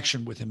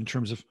connection with him in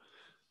terms of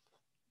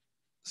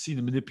seeing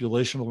the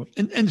manipulation of it.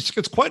 And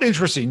it's quite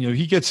interesting.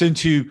 He gets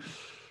into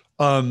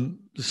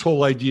this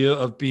whole idea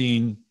of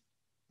being,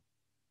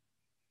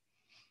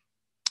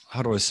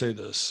 how do I say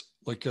this?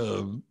 Like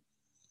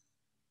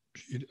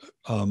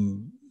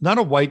not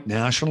a white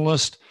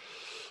nationalist,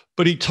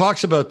 but he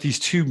talks about these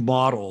 2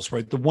 models,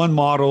 right? The one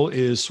model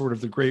is sort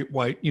of the great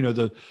white,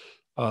 the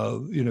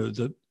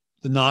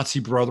Nazi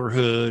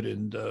brotherhood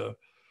and the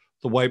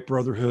white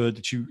brotherhood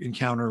that you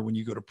encounter when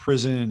you go to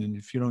prison. And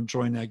if you don't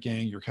join that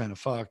gang, you're kind of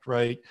fucked,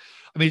 right?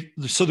 I mean,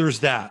 so there's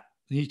that.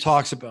 And he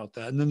talks about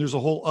that. And then there's a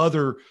whole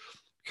other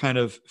kind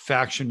of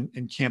faction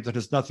and camp that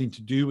has nothing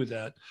to do with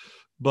that,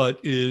 but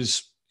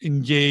is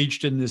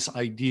engaged in this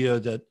idea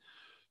that,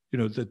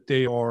 that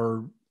they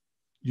are,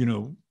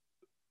 they're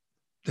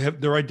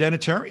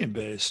identitarian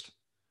based,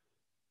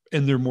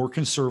 and they're more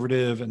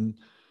conservative,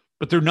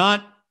 but they're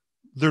not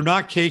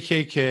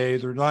KKK,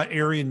 they're not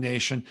Aryan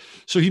Nation.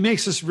 So he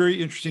makes this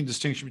very interesting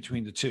distinction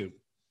between the 2.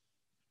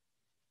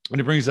 And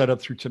he brings that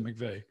up through Tim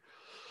McVeigh.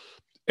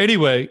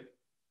 Anyway,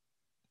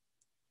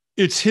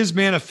 it's his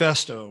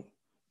manifesto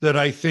that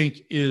I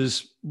think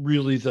is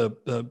really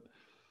the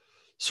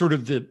sort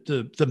of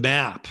the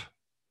map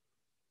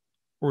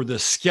or the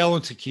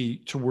skeleton key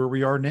to where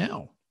we are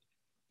now.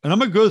 And I'm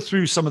going to go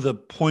through some of the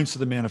points of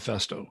the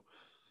manifesto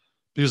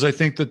because I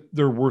think that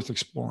they're worth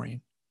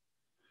exploring.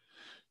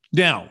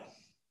 Now,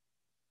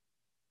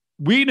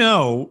 we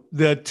know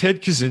that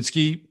Ted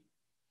Kacynski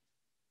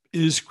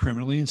is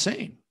criminally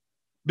insane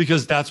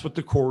because that's what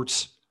the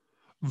courts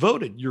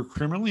voted. You're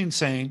criminally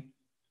insane.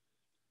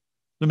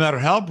 No matter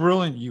how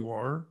brilliant you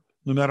are,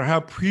 no matter how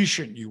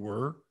prescient you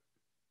were,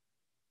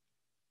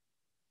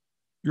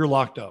 you're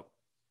locked up.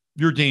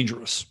 You're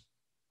dangerous,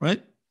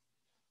 right?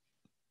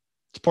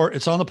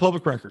 It's on the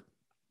public record.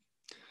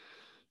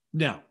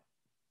 Now,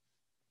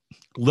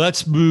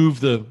 let's move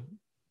the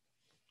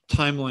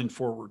timeline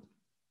forward.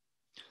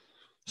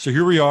 So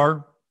here we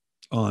are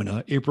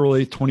on April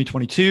 8th,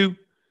 2022,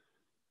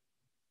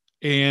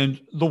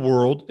 and the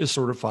world is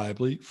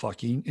certifiably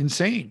fucking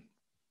insane.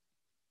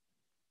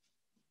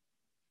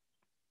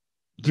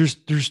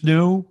 There's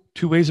no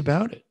 2 ways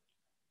about it.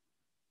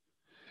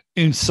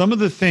 And some of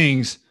the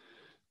things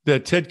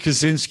that Ted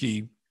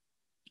Kacynski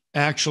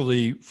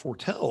actually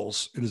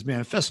foretells in his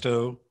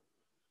manifesto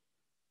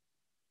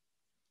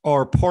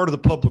are part of the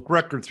public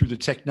record through the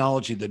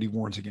technology that he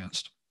warns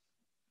against.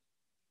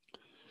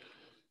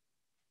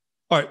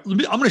 All right, I'm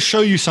going to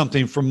show you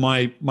something from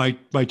my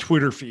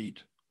Twitter feed.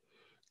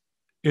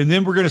 And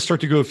then we're going to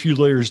start to go a few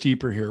layers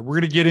deeper here. We're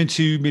going to get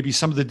into maybe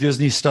some of the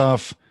Disney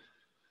stuff.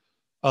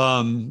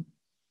 Roy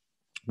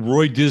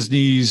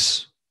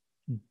Disney's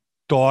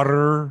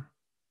daughter,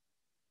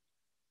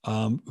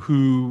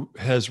 who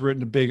has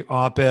written a big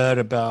op-ed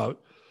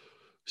about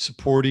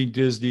supporting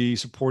Disney,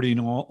 supporting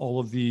all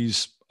of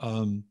these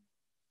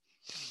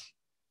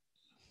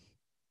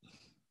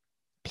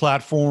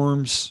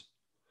platforms,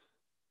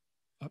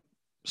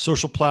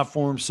 social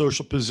platforms,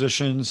 social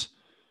positions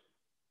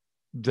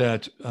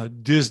that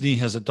Disney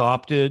has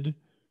adopted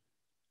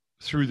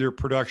through their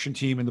production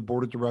team and the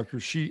board of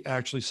directors. She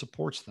actually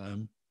supports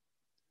them.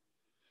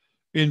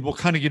 And we'll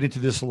kind of get into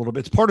this a little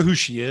bit. It's part of who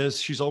she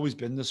is. She's always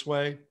been this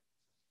way.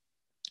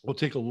 We'll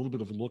take a little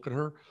bit of a look at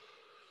her.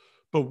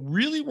 But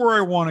really where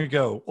I want to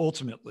go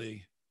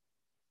ultimately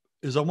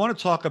is I want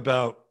to talk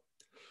about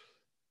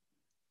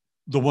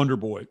the Wonder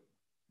Boy,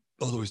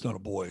 although he's not a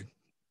boy.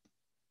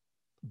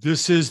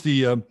 This is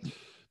the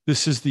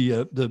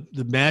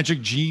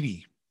magic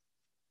genie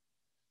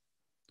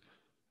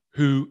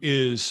who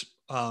is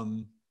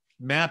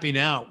mapping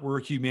out where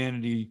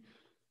humanity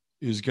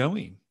is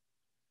going.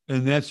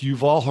 And that's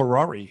Yuval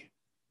Harari,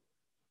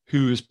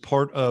 who is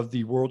part of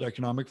the World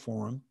Economic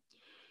Forum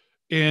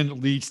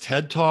and leads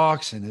TED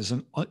Talks and is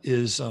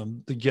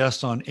the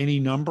guest on any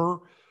number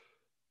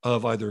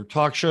of either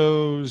talk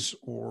shows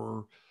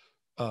or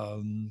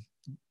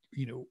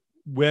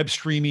web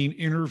streaming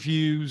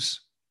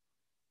interviews.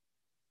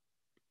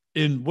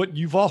 And what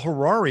Yuval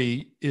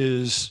Harari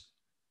is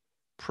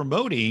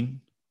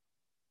promoting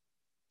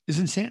is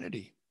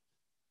insanity.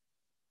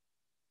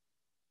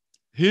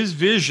 His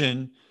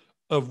vision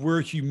of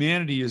where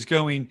humanity is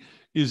going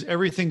is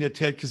everything that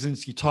Ted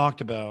Kacynski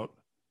talked about,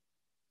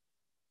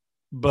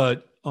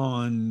 but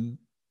on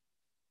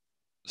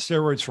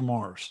steroids from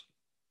Mars.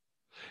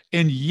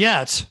 And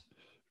yet,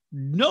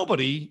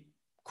 nobody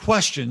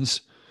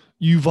questions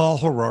Yuval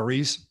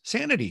Harari's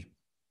sanity,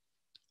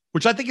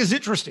 which I think is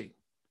interesting.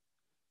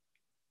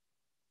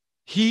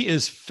 He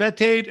is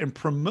feted and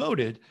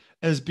promoted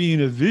as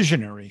being a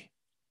visionary.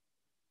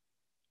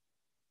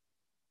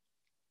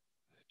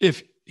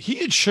 If he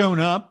had shown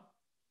up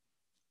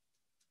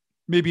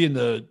maybe in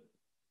the,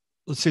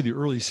 let's say, the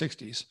early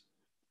 60s,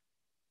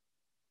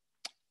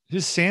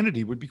 his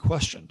sanity would be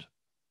questioned.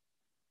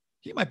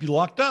 He might be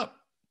locked up.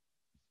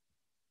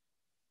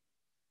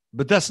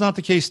 But that's not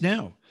the case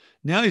now.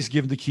 Now he's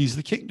given the keys of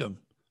the kingdom.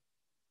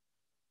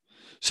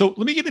 So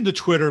let me get into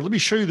Twitter. Let me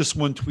show you this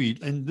one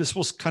tweet, and this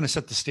will kind of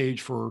set the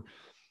stage for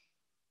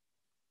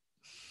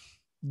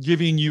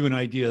giving you an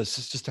idea as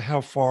just to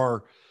how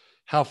far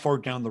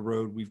down the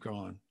road we've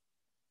gone.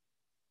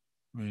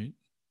 Right?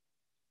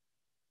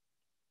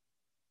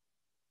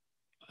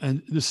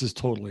 And this is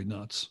totally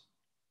nuts.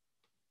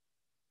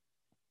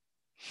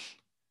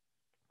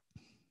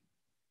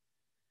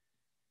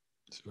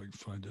 Let's see if I can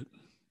find it.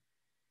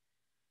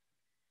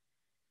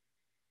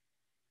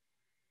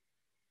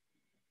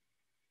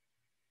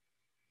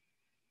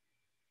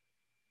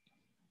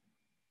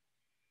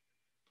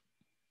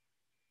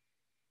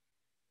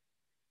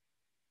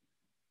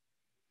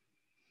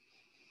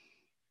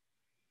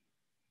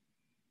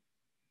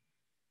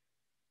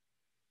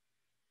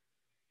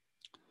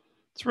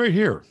 It's right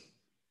here.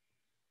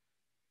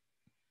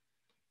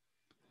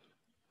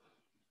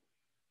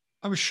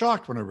 I was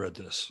shocked when I read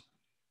this.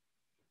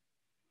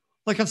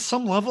 Like on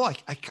some level,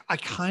 I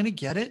kind of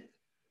get it,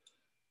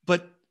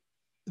 but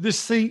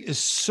this thing is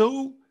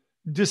so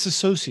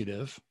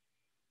disassociative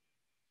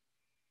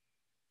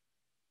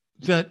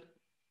that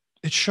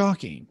it's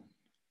shocking.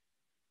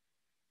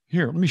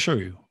 Here, let me show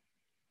you.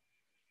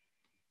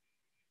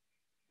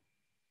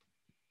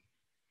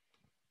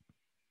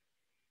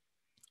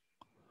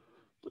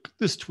 Look at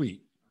this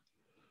tweet.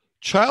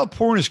 Child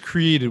porn is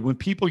created when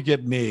people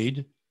get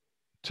paid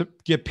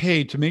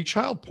to make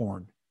child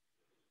porn.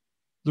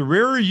 The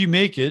rarer you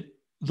make it,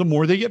 the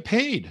more they get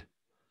paid.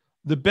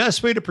 The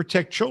best way to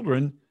protect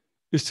children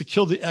is to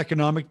kill the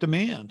economic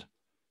demand.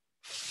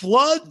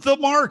 Flood the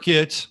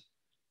market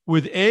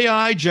with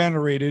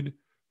AI-generated,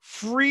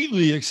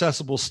 freely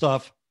accessible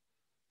stuff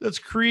that's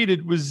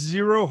created with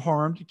zero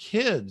harm to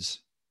kids.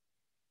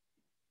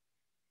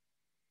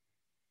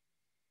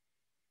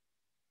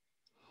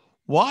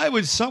 Why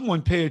would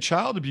someone pay a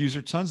child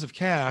abuser tons of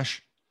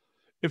cash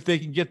if they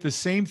can get the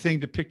same thing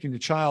depicting a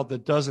child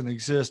that doesn't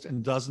exist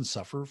and doesn't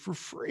suffer for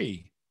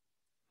free?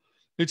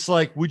 It's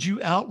like, would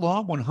you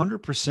outlaw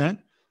 100%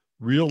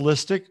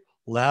 realistic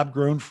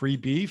lab-grown free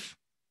beef?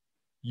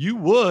 You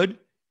would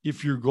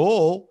if your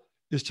goal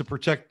is to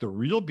protect the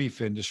real beef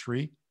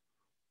industry.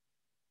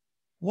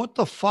 What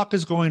the fuck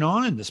is going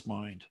on in this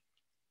mind?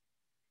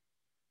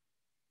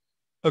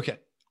 Okay,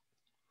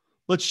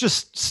 let's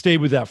just stay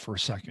with that for a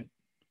second.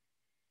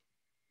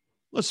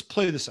 Let's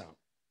play this out.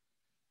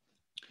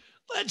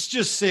 Let's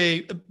just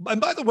say,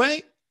 and by the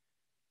way,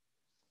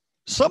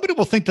 somebody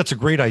will think that's a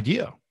great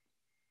idea.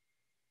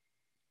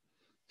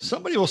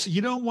 Somebody will say,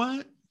 you know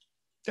what?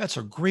 That's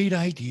a great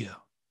idea.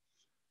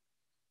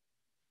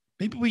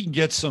 Maybe we can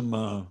get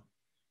some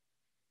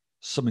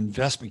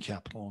investment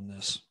capital on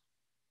this.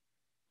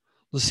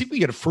 Let's see if we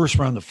get a first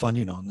round of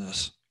funding on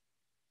this.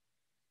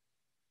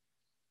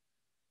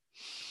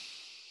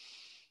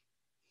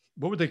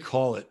 What would they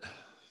call it?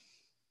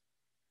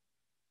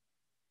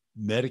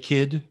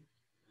 Medicaid,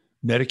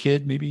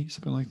 maybe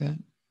something like that.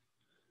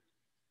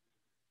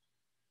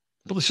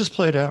 But let's just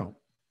play it out.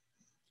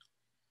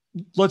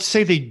 Let's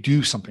say they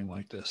do something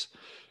like this,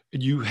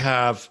 and you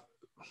have,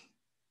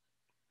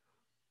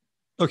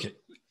 okay,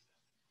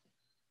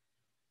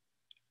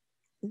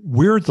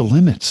 where are the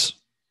limits?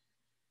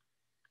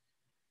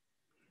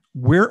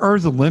 Where are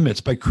the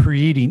limits by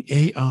creating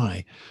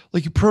AI?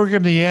 Like you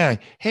program the AI.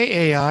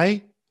 Hey,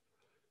 AI,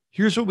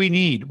 here's what we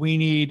need. We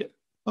need,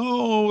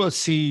 let's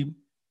see,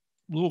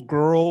 little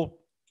girl,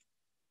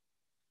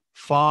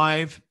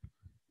 5.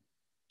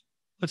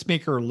 Let's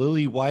make her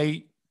lily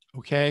white,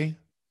 okay?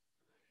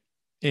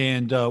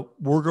 And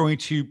we're going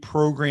to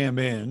program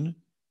in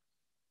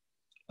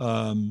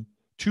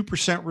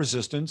 2%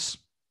 resistance,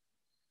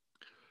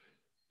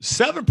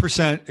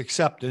 7%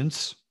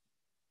 acceptance,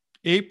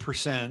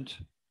 8%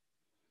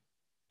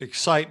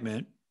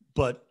 excitement,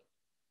 but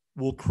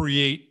we'll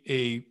create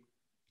a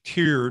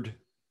tiered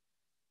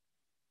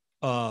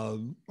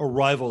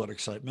arrival at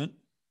excitement,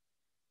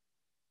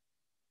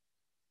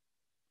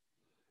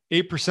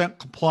 8%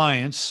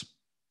 compliance,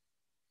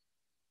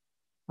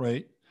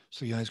 right?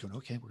 So the guy's going,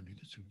 okay, we're going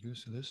to do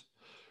this.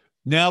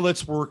 Now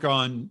let's work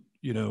on,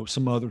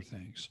 some other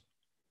things.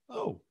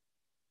 Oh,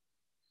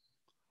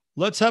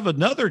 let's have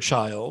another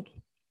child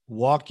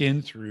walk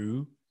in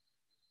through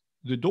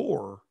the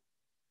door.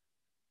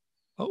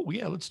 Oh,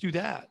 yeah, let's do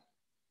that.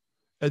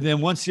 And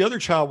then once the other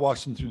child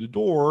walks in through the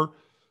door,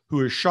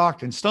 who is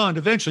shocked and stunned,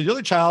 eventually the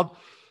other child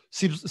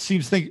seems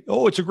to think,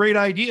 oh, it's a great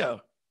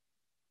idea.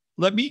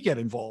 Let me get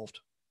involved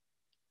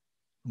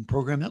and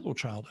program that little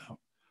child out.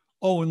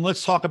 Oh, and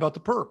let's talk about the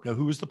perp. Now,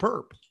 who is the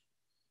perp?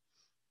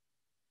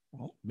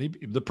 Well, maybe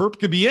the perp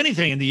could be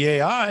anything in the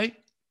AI.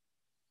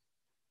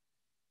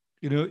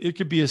 It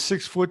could be a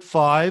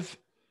 6'5",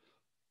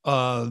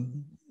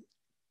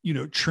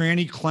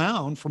 tranny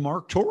clown from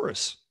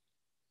Arcturus,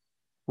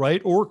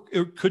 right? Or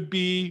it could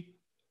be,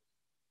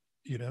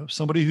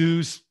 somebody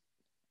who's,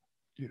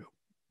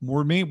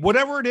 more mean,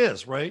 whatever it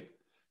is, right?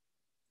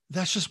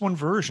 That's just one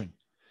version.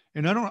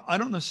 And I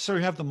don't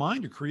necessarily have the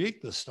mind to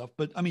create this stuff,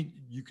 but I mean,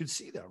 you could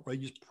see that, right?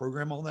 You just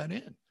program all that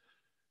in. And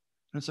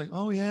it's like,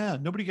 oh yeah,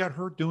 nobody got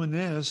hurt doing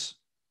this.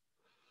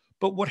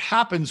 But what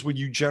happens when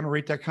you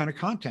generate that kind of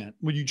content?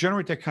 When you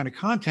generate that kind of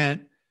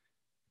content,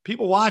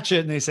 people watch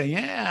it and they say,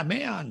 yeah,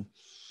 man,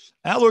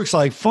 that looks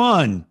like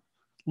fun.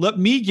 Let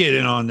me get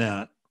in on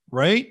that,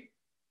 right?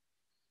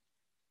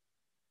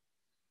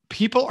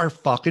 People are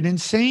fucking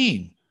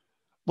insane.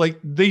 Like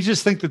they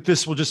just think that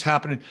this will just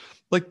happen.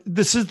 Like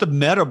this is the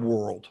meta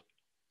world.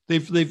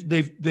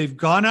 They've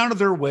gone out of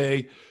their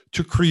way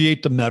to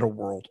create the meta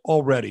world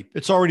already.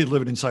 It's already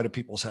living inside of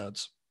people's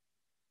heads.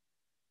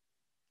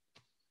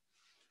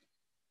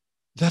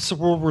 That's the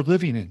world we're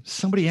living in.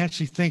 Somebody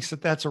actually thinks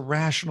that that's a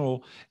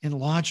rational and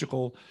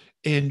logical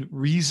and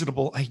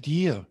reasonable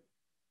idea.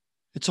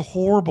 It's a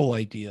horrible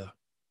idea.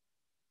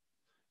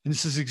 And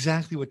this is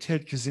exactly what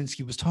Ted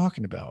Kacynski was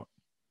talking about.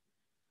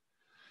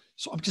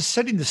 So I'm just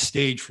setting the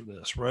stage for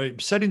this, right? I'm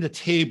setting the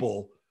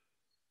table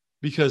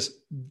because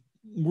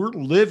we're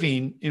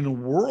living in a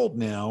world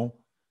now.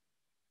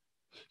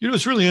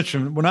 It's really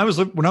interesting. When I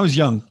was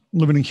young,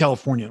 living in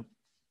California,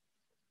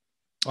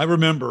 I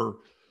remember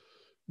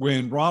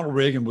when Ronald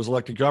Reagan was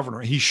elected governor,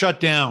 he shut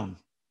down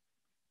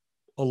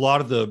a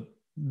lot of the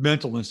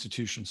mental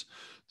institutions.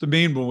 The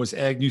main one was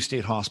Agnew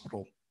State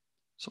Hospital.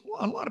 So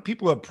a lot of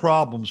people who had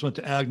problems went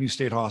to Agnew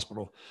State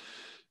Hospital.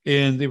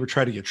 And they were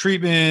trying to get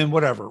treatment,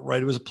 whatever,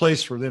 right? It was a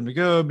place for them to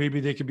go. Maybe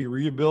they could be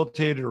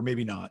rehabilitated or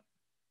maybe not.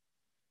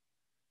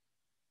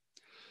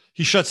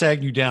 He shuts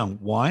Agnew down.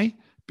 Why?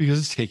 Because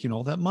it's taking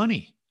all that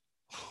money.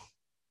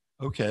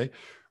 Okay.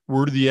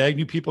 Where do the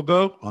Agnew people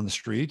go? On the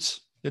streets.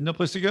 They had no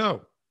place to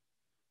go.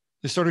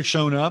 They started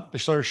showing up. They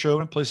started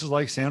showing up places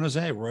like San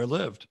Jose, where I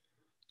lived.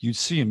 You'd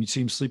see them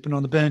sleeping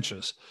on the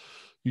benches.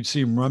 You'd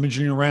see them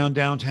rummaging around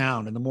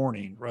downtown in the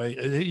morning, right?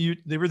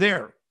 They were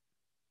there.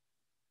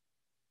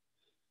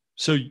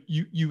 So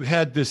you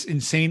had this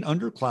insane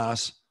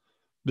underclass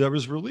that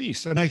was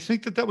released. And I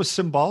think that was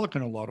symbolic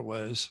in a lot of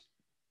ways.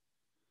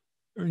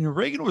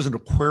 Reagan was an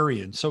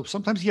Aquarian, so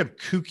sometimes he had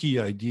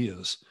kooky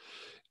ideas.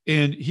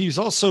 And he's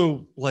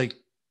also like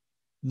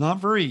not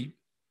very,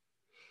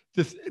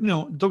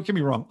 don't get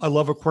me wrong. I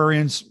love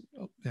Aquarians.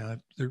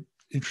 They're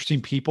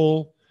interesting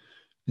people.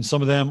 And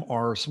some of them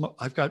are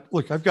I've got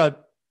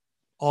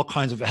all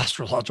kinds of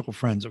astrological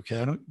friends.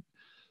 Okay.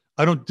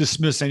 I don't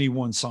dismiss any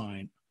one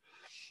sign.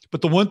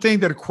 But the one thing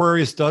that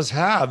Aquarius does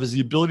have is the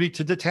ability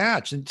to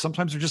detach. And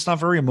sometimes they're just not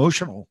very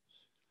emotional.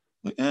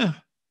 Like,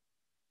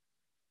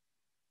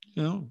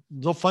 they'll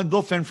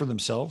fend for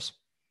themselves.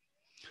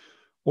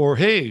 Or,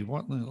 hey,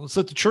 let's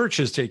let the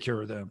churches take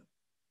care of them.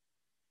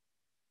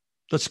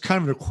 That's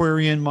kind of an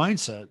Aquarian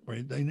mindset,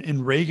 right?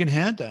 And Reagan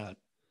had that.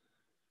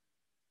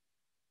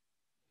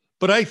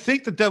 But I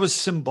think that was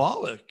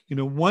symbolic. You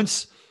know,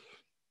 once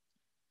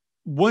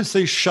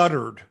they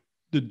shuttered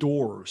the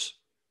doors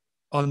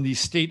on these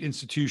state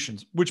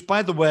institutions, which,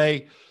 by the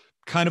way,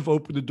 kind of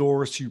opened the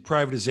doors to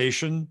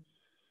privatization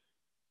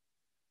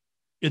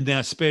in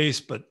that space.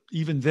 But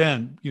even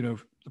then, you know,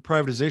 the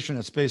privatization in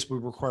that space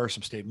would require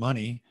some state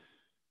money.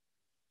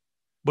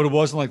 But it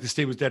wasn't like the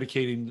state was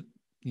dedicating,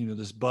 you know,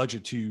 this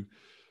budget to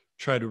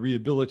try to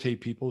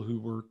rehabilitate people who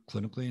were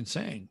clinically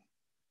insane.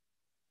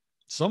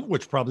 Some of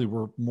which probably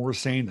were more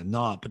sane than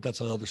not, but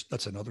that's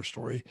another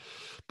story.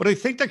 But I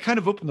think that kind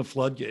of opened the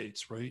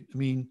floodgates, right? I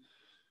mean,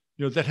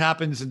 you know, that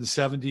happens in the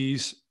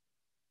 70s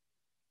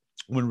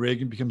when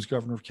Reagan becomes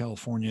governor of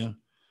California.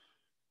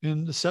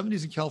 And the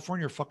 70s in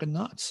California are fucking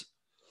nuts.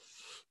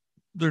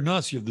 They're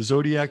nuts. You have the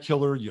Zodiac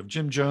killer, you have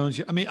Jim Jones.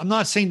 I mean, I'm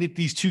not saying that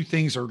these two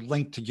things are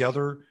linked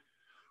together,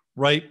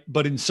 right?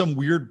 But in some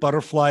weird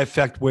butterfly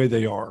effect way,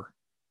 they are.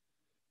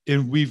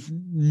 And we've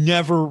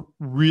never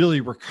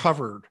really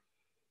recovered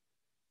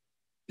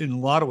in a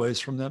lot of ways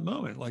from that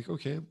moment. Like,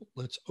 okay,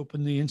 let's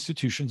open the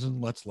institutions and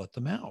let's let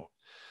them out.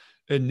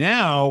 And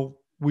now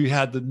we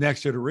had the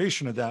next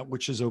iteration of that,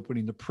 which is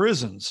opening the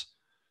prisons.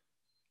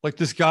 Like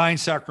this guy in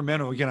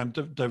Sacramento, again, I'm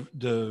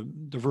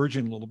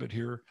diverging a little bit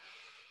here,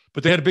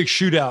 but they had a big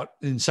shootout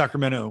in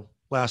Sacramento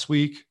last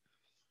week.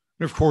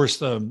 And of course,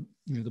 the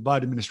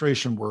Biden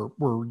administration were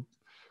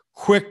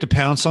quick to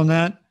pounce on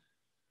that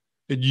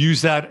and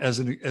use that as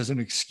an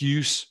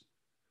excuse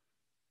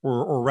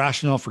or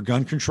rationale for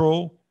gun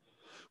control.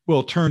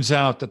 Well, it turns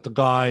out that the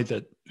guy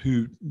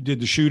who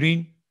did the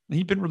shooting,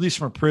 he'd been released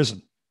from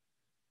prison.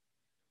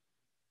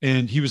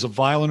 And he was a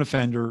violent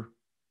offender.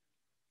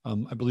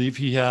 I believe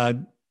he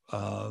had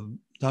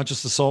not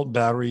just assault and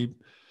battery,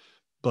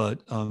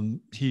 but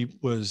he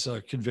was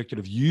convicted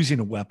of using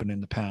a weapon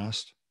in the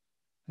past.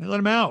 They let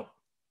him out.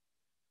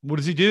 What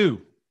does he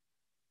do?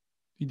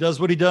 He does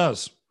what he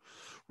does,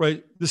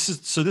 right? This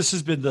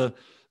has been the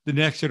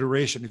next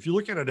iteration. If you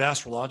look at it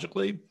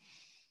astrologically,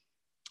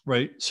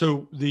 right?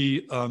 So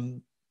these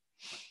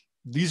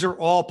are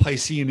all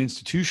Piscean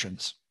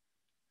institutions.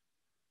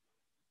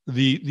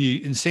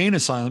 The insane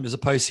asylum is a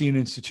Piscean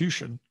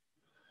institution.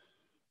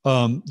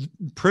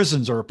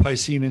 Prisons are a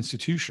Piscean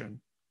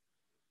institution.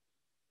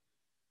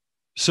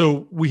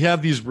 So we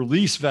have these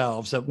release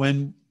valves that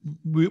when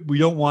we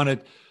don't want to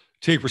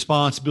take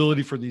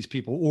responsibility for these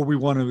people, or we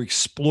want to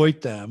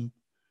exploit them,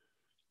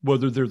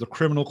 whether they're the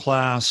criminal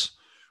class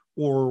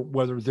or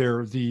whether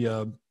they're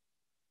the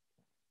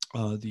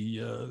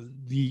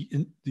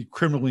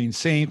criminally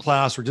insane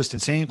class or just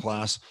insane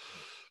class,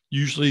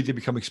 usually they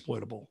become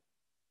exploitable.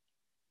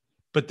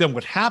 But then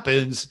what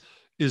happens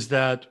is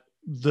that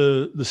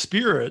the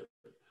spirit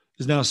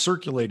is now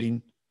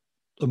circulating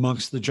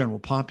amongst the general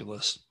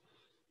populace,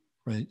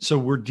 right? So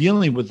we're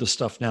dealing with this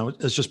stuff now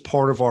as just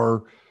part of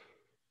our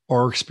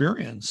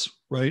experience,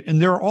 right?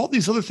 And there are all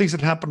these other things that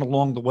happen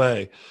along the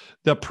way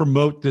that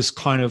promote this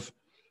kind of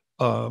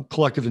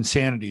collective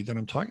insanity that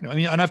I'm talking about. I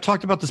mean, and I've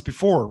talked about this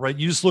before, right?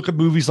 You just look at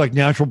movies like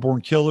Natural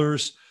Born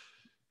Killers,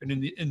 and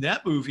in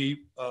that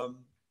movie,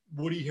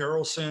 Woody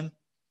Harrelson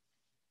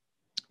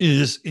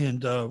is,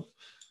 and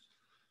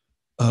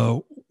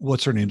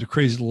what's her name? The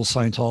crazy little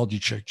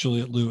Scientology chick,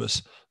 Juliette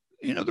Lewis.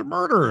 You know, they're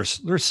murderers,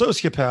 they're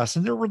sociopaths,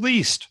 and they're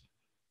released.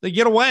 They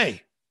get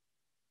away,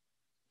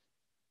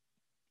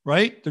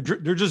 right?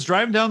 They're just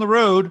driving down the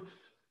road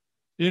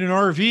in an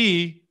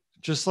RV,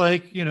 just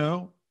like, you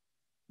know,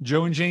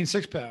 Joe and Jane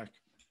Sixpack.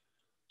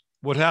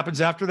 What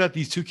happens after that?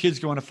 These two kids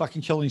go on a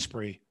fucking killing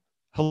spree.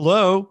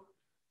 Hello?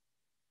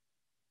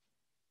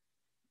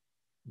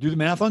 Do the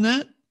math on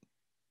that?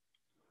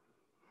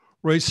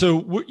 Right. So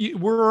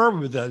where are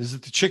we with that? Is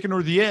it the chicken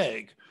or the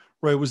egg?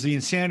 Right. Was the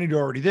insanity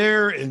already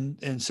there and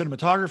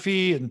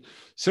cinematography and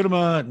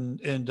cinema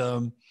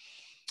and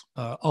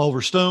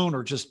Oliver Stone,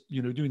 or just,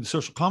 you know, doing the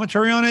social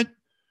commentary on it?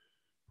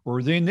 Or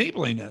are they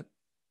enabling it?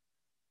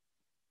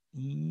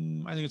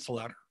 I think it's the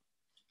latter.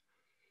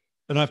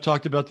 And I've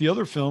talked about the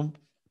other film,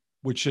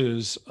 which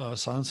is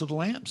Silence of the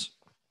Lambs.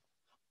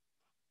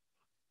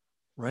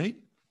 Right?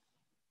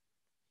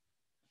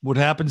 What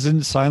happens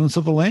in Silence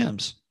of the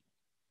Lambs?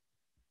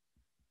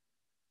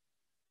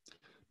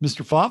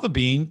 Mr. Fava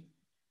Bean,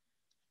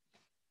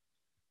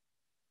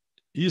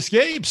 he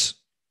escapes.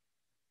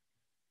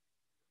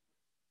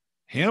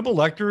 Hannibal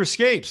Lecter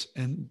escapes,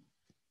 and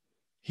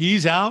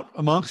he's out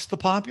amongst the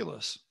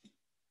populace.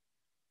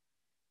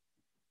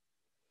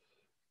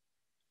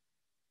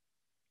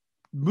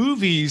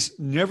 Movies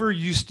never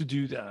used to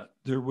do that.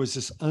 There was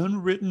this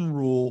unwritten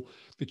rule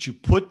that you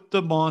put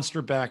the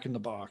monster back in the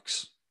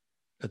box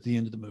at the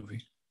end of the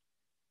movie.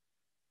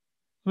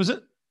 That was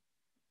it.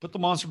 Put the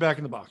monster back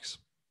in the box.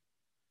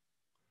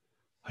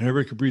 And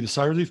everybody could breathe a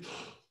sigh of relief.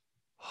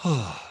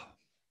 Do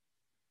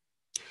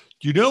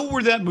you know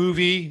where that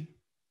movie,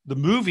 the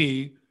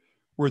movie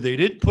where they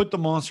didn't put the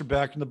monster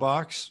back in the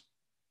box?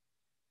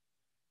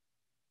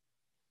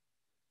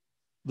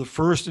 The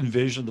first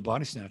Invasion of the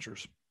Body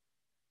Snatchers.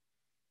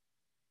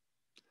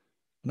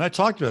 And I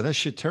talked about it, that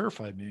shit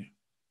terrified me.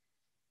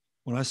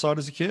 When I saw it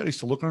as a kid, I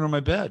used to look under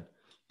my bed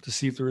to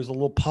see if there was a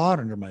little pod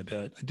under my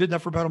bed. I did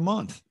that for about a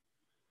month.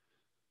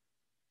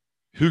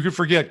 Who could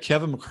forget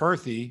Kevin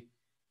McCarthy,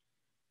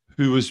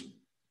 who was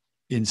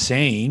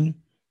insane,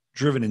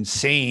 driven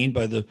insane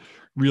by the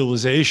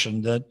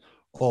realization that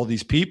all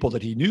these people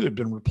that he knew had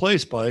been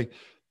replaced by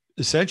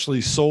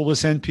essentially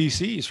soulless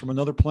NPCs from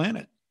another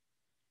planet.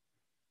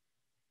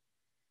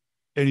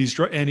 And he's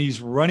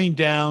running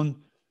down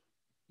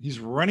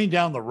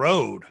the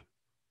road,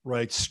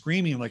 right,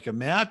 screaming like a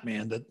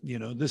madman that, you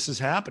know, this is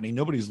happening.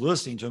 Nobody's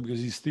listening to him because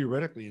he's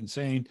theoretically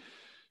insane.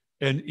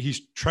 And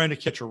he's trying to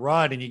catch a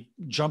ride, and he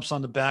jumps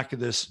on the back of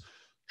this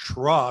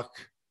truck.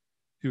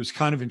 He was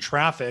kind of in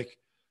traffic,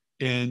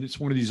 and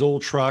it's one of these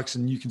old trucks,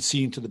 and you can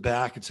see into the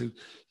back. It's a,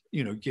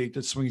 you know, gate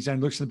that swings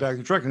down, looks in the back of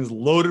the truck, and it's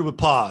loaded with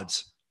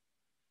pods,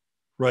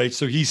 right?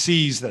 So he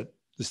sees that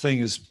this thing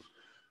is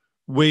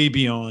way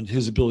beyond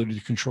his ability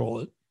to control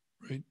it,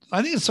 right?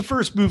 I think it's the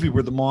first movie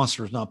where the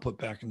monster is not put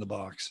back in the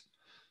box.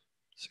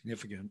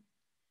 Significant.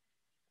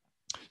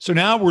 So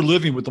now we're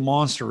living with the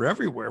monster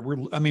everywhere.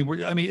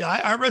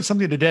 I read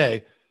something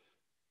today.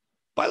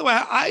 By the way,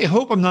 I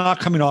hope I'm not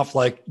coming off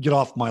like get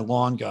off my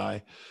lawn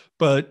guy,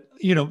 but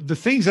you know, the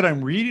things that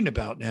I'm reading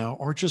about now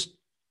are just,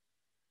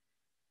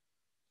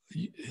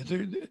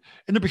 they're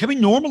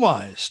becoming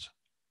normalized.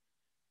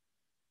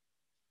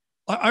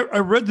 I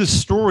read this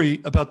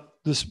story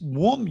about this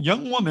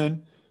young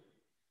woman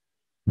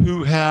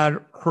who had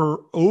her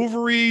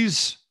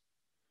ovaries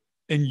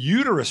and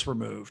uterus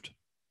removed.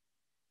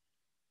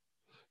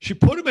 She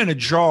put them in a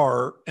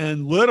jar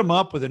and lit them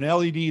up with an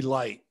LED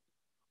light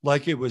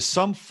like it was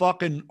some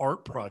fucking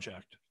art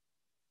project.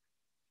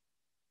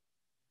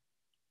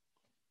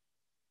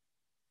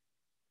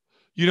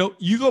 You know,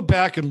 you go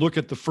back and look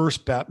at the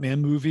first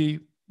Batman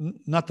movie,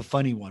 not the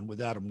funny one with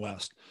Adam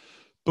West,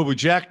 but with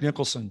Jack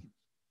Nicholson.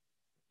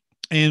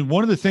 And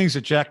one of the things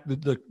that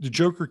the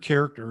Joker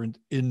character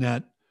in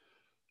that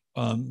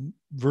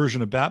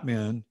version of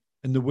Batman,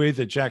 and the way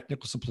that Jack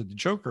Nicholson played the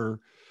Joker,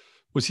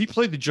 was he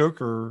played the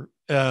Joker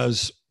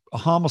as a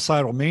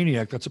homicidal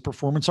maniac that's a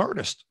performance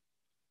artist.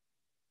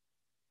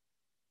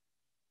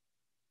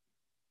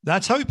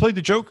 That's how he played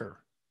the Joker.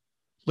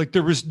 Like,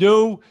 there was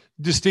no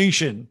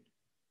distinction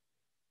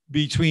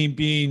between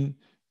being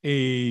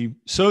a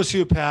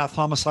sociopath,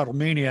 homicidal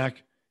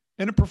maniac,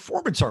 and a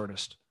performance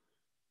artist.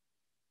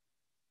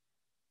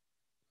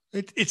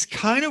 It's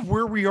kind of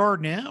where we are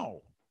now.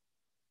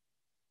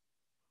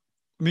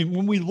 I mean,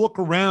 when we look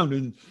around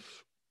and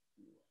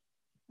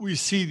we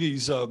see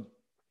these,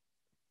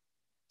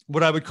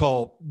 what I would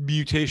call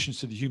mutations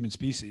to the human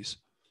species,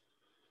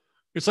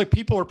 it's like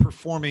people are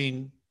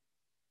performing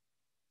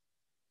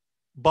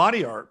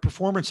body art,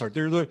 performance art.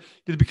 They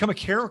become a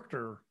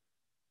character.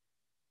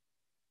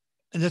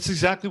 And that's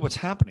exactly what's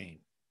happening.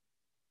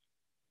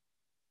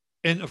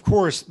 And of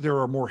course, there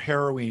are more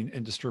harrowing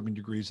and disturbing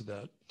degrees of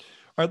that.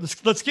 All right,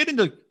 let's get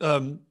into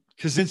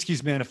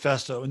Kacynski's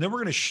manifesto, and then we're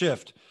going to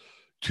shift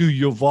to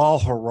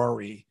Yuval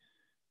Harari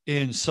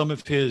in some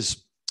of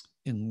his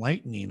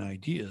enlightening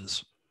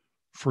ideas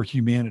for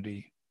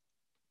humanity.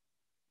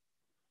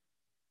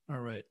 All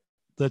right,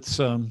 let's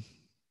and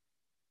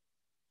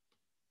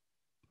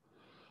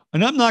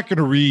I'm not going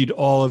to read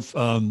all of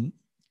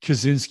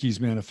Kacynski's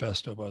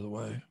manifesto, by the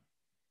way.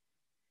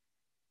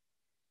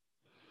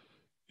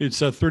 It's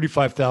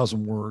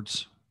 35,000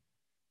 words.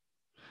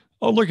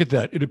 Oh, look at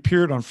that. It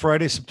appeared on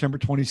Friday, September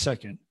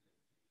 22nd,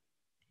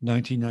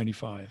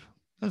 1995.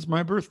 That's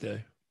my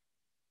birthday.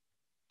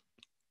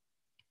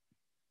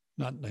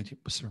 Not 19,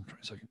 but September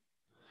 22nd.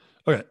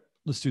 Okay,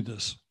 let's do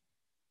this.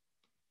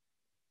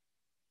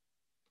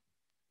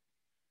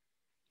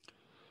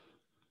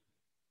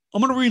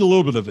 I'm going to read a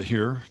little bit of it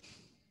here.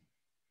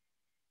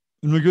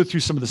 And we'll go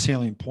through some of the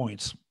salient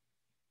points.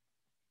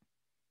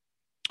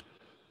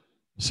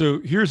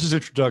 So here's his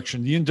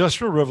introduction. The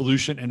Industrial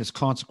Revolution and its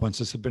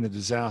consequences have been a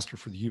disaster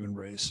for the human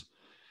race.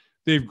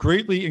 They've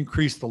greatly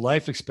increased the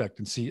life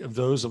expectancy of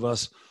those of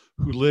us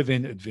who live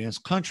in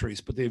advanced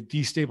countries, but they've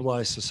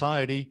destabilized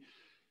society,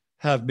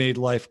 have made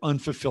life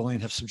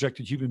unfulfilling, have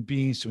subjected human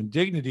beings to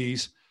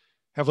indignities,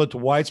 have led to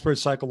widespread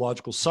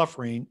psychological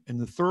suffering in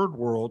the third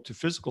world, to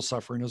physical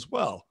suffering as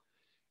well,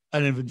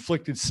 and have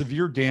inflicted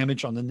severe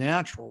damage on the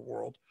natural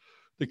world.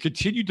 The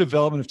continued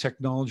development of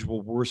technology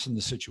will worsen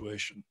the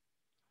situation.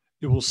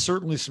 It will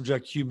certainly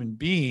subject human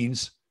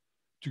beings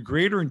to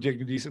greater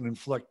indignities and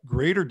inflict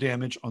greater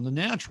damage on the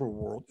natural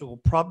world. It will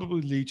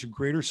probably lead to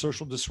greater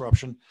social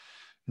disruption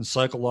and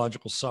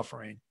psychological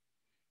suffering,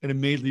 and it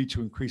may lead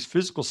to increased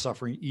physical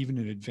suffering even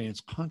in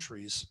advanced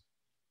countries.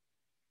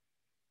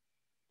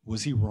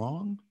 Was he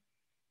wrong?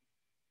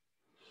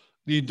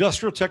 The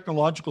industrial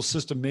technological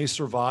system may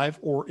survive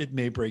or it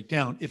may break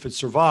down. If it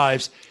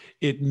survives,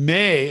 it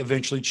may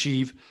eventually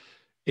achieve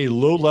a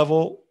low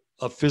level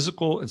of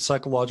physical and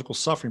psychological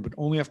suffering, but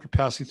only after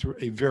passing through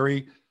a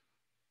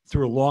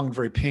long and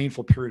very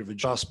painful period of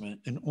adjustment,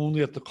 and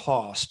only at the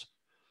cost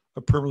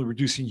of permanently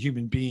reducing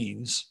human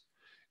beings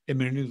and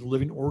many of the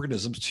living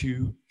organisms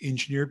to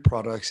engineered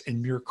products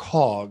and mere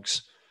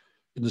cogs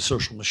in the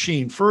social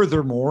machine.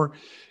 Furthermore,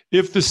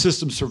 if the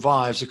system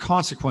survives, the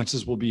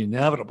consequences will be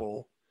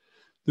inevitable.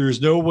 There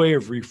is no way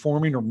of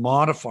reforming or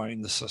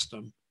modifying the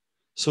system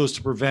so as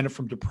to prevent it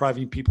from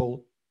depriving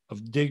people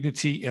of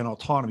dignity and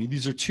autonomy.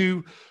 These are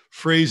two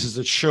phrases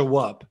that show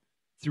up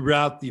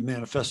throughout the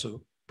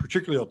manifesto,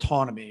 particularly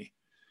autonomy.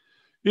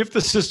 If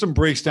the system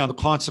breaks down, the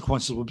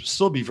consequences will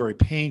still be very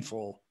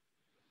painful.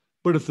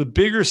 But the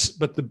bigger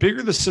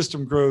the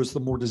system grows, the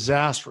more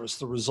disastrous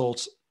the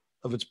results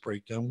of its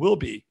breakdown will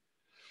be.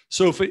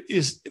 So if it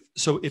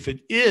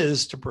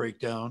is to break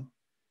down,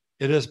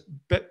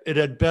 it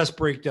had best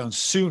break down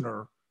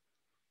sooner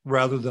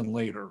rather than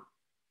later.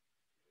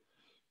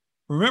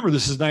 Remember,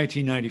 this is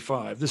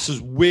 1995. This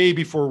is way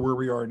before where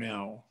we are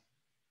now.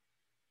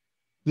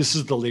 This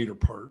is the later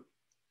part.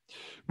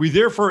 We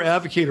therefore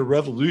advocate a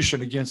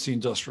revolution against the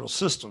industrial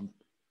system.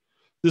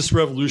 This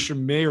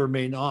revolution may or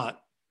may not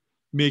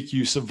make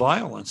use of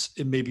violence.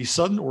 It may be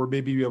sudden or it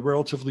may be a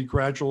relatively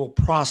gradual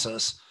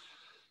process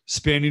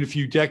spanning a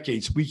few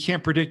decades. We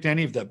can't predict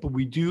any of that, but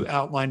we do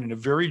outline in a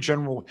very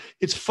general.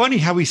 It's funny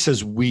how he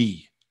says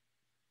we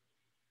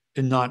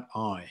and not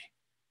I.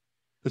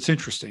 That's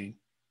interesting,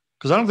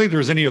 because I don't think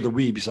there's any other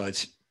we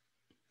besides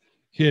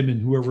him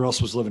and whoever else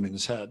was living in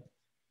his head.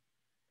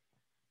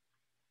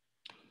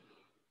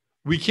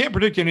 We can't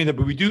predict any of that,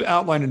 but we do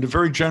outline in a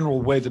very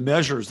general way the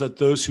measures that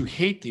those who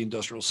hate the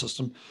industrial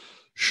system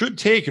should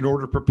take in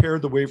order to prepare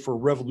the way for a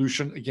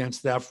revolution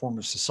against that form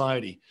of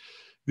society.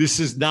 This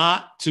is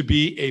not to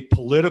be a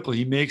political,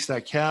 he makes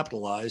that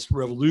capitalized,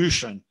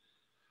 revolution.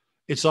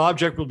 Its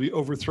object will be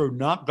overthrow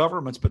not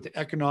governments, but the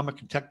economic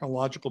and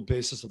technological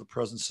basis of the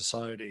present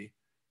society.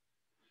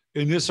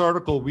 In this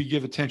article, we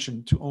give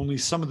attention to only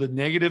some of the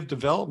negative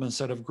developments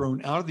that have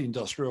grown out of the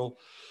industrial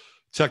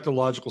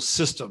technological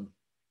system.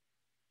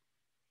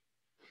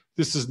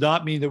 This does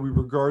not mean that we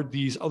regard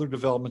these other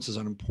developments as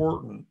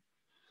unimportant.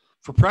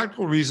 For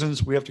practical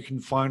reasons, we have to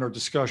confine our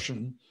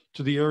discussion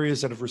to the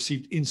areas that have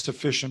received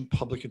insufficient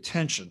public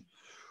attention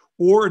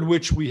or in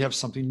which we have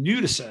something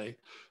new to say.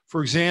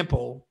 For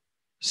example,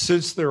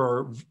 since there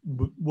are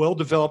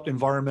well-developed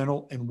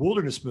environmental and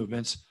wilderness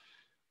movements,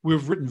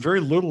 we've written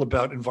very little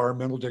about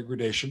environmental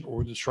degradation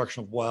or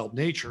destruction of wild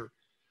nature,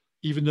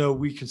 even though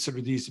we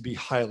consider these to be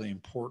highly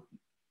important.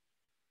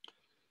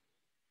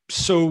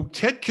 So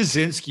Ted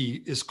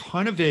Kacynski is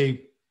kind of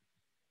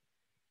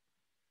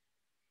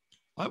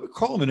I would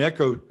call him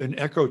an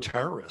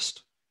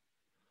eco-terrorist,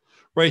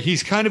 right?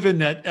 He's kind of in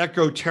that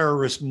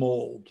eco-terrorist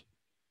mold.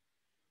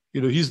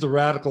 You know, he's the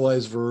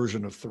radicalized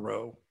version of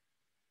Thoreau.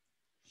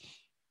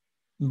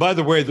 And by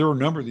the way, there were a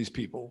number of these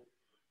people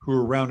who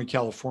were around in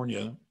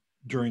California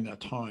during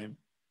that time.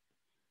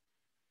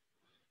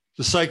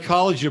 The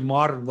psychology of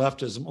modern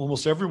leftism,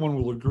 almost everyone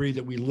will agree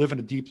that we live in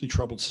a deeply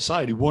troubled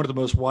society. One of the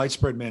most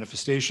widespread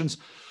manifestations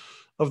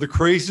of the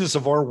craziness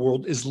of our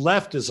world is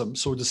leftism.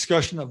 So a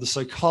discussion of the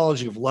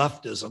psychology of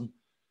leftism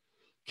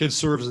can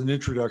serve as an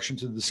introduction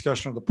to the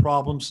discussion of the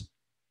problems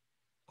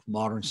of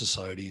modern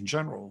society in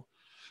general.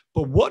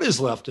 But what is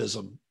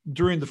leftism?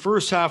 During the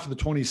first half of the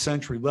 20th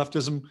century,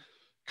 leftism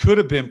could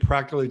have been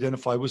practically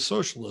identified with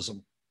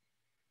socialism.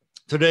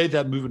 Today,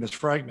 that movement is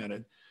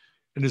fragmented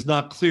and is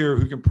not clear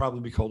who can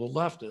probably be called a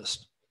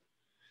leftist.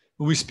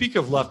 When we speak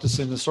of leftists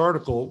in this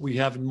article, we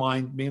have in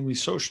mind mainly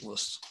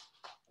socialists,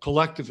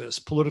 collectivists,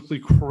 politically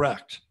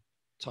correct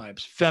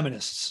types,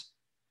 feminists,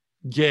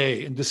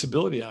 gay and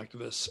disability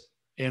activists,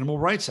 animal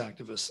rights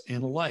activists,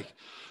 and the like.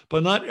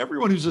 But not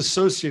everyone who's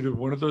associated with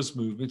one of those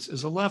movements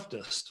is a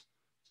leftist.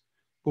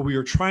 What we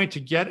are trying to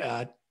get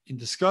at in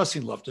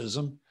discussing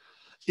leftism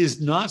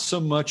is not so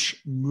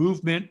much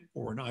movement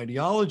or an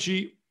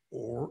ideology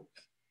or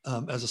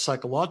as a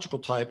psychological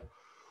type,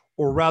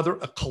 or rather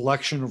a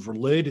collection of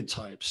related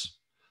types.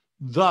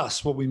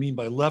 Thus, what we mean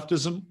by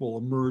leftism will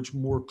emerge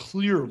more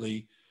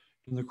clearly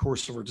in the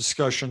course of our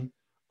discussion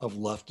of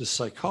leftist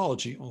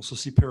psychology. Also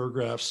see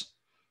paragraphs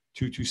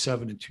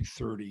 227 and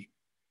 230.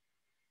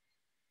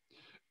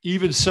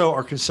 Even so,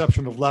 our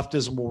conception of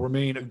leftism will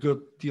remain a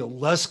good deal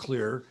less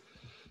clear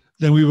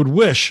than we would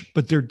wish,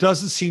 but there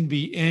doesn't seem to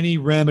be any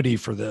remedy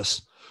for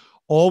this.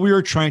 All we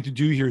are trying to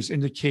do here is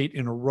indicate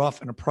in a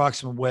rough and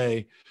approximate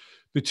way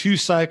the two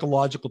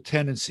psychological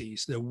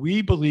tendencies that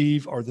we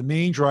believe are the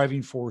main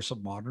driving force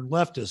of modern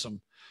leftism.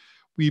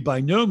 We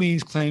by no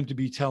means claim to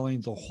be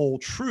telling the whole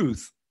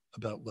truth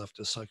about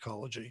leftist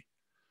psychology.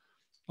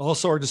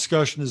 Also, our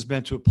discussion is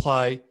meant to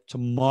apply to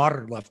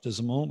modern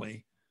leftism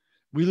only.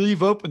 We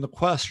leave open the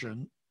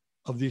question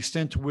of the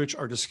extent to which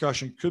our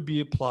discussion could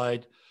be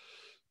applied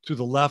to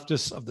the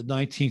leftists of the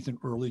 19th and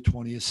early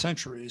 20th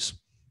centuries.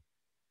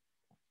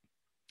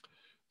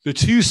 The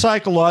two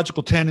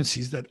psychological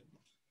tendencies that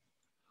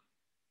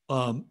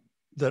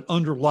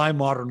underlie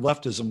modern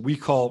leftism we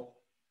call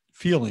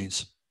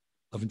feelings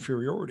of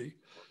inferiority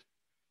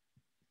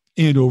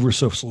and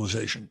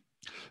over-socialization.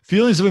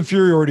 Feelings of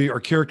inferiority are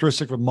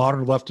characteristic of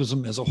modern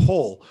leftism as a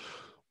whole,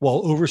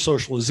 while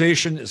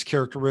over-socialization is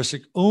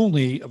characteristic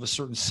only of a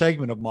certain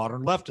segment of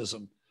modern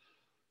leftism.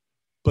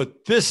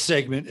 but this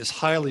segment is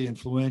highly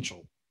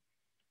influential.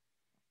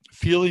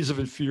 Feelings of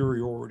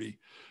inferiority.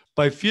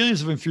 By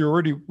feelings of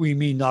inferiority, we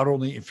mean not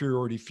only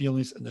inferiority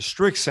feelings in the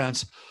strict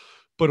sense,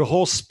 but a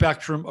whole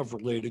spectrum of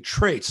related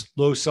traits: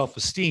 low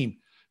self-esteem,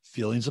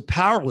 feelings of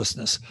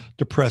powerlessness,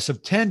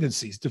 depressive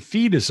tendencies,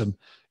 defeatism,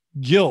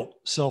 guilt,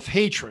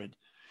 self-hatred.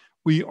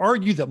 We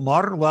argue that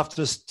modern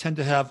leftists tend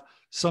to have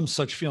some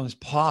such feelings,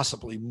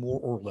 possibly more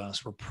or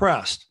less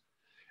repressed,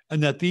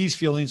 and that these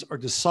feelings are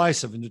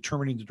decisive in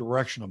determining the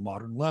direction of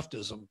modern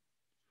leftism.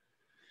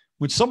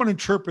 When someone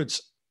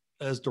interprets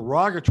as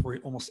derogatory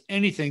almost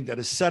anything that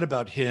is said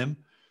about him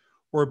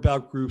or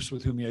about groups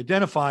with whom he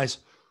identifies,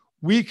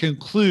 we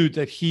conclude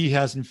that he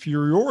has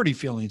inferiority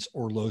feelings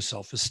or low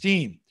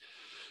self-esteem.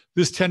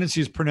 This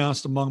tendency is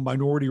pronounced among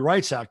minority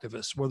rights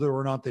activists, whether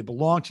or not they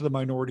belong to the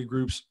minority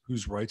groups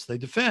whose rights they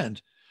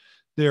defend.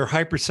 They are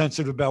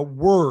hypersensitive about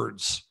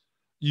words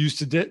used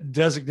to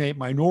designate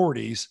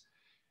minorities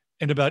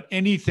and about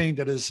anything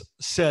that is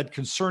said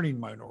concerning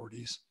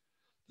minorities.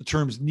 The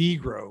terms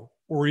Negro,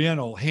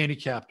 Oriental,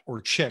 handicapped,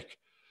 or chick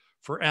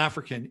for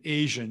African,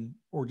 Asian,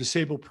 or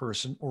disabled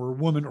person or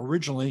woman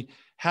originally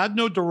had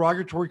no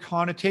derogatory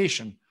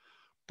connotation.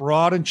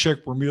 Broad and chick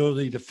were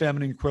merely the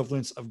feminine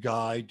equivalents of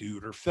guy,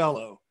 dude, or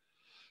fellow.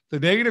 The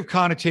negative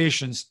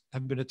connotations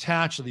have been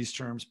attached to these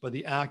terms by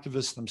the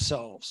activists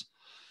themselves.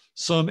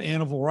 Some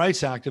animal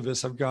rights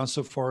activists have gone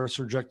so far as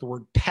to reject the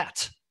word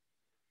pet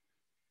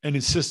and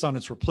insist on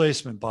its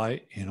replacement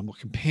by animal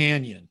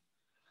companion.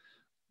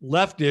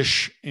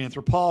 Leftish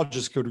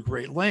anthropologists go to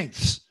great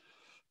lengths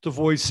to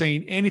avoid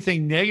saying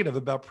anything negative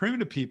about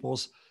primitive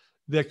peoples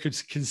that could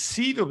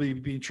conceivably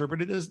be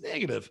interpreted as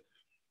negative.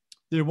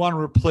 They want to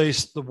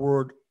replace the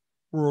word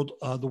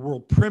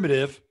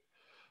primitive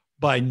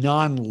by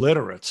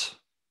non-literate.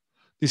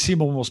 They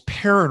seem almost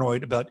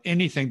paranoid about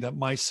anything that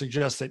might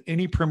suggest that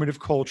any primitive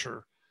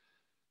culture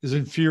is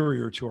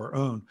inferior to our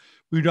own.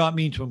 We do not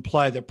mean to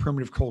imply that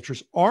primitive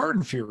cultures are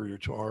inferior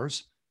to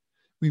ours.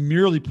 We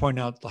merely point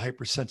out the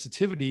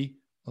hypersensitivity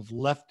of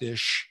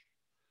leftish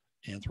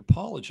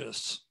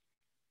anthropologists.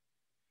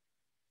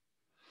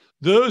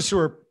 Those who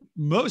are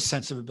most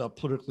sensitive about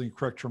politically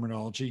incorrect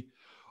terminology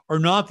are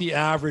not the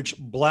average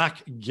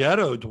Black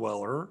ghetto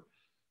dweller,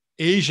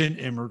 Asian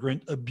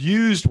immigrant,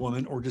 abused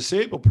woman, or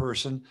disabled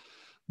person,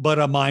 but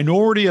a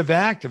minority of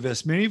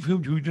activists, many of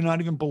whom do not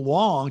even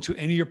belong to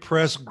any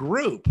oppressed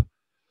group,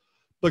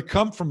 but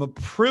come from a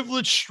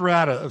privileged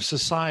strata of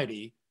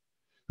society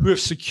who have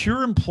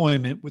secure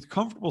employment with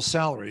comfortable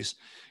salaries,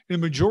 and a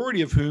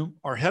majority of whom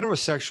are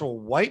heterosexual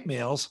white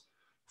males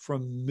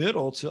from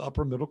middle to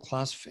upper middle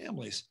class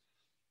families.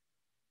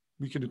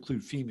 We can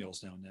include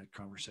females now in that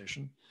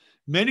conversation.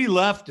 Many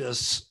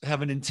leftists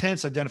have an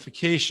intense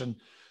identification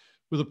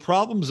with the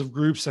problems of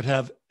groups that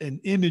have an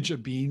image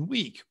of being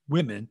weak: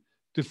 women,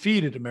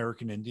 defeated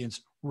American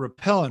Indians,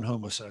 repellent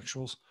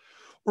homosexuals,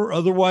 or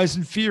otherwise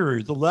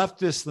inferior. The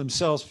leftists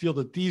themselves feel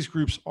that these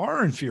groups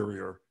are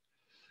inferior.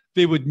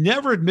 They would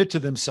never admit to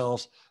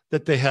themselves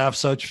that they have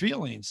such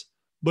feelings,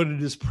 but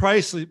it is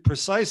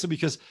precisely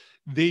because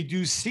they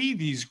do see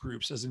these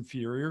groups as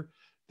inferior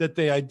that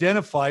they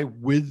identify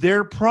with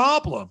their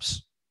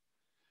problems.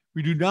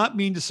 We do not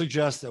mean to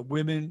suggest that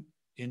women,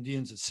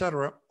 Indians,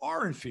 etc.,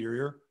 are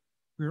inferior.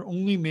 We are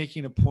only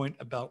making a point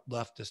about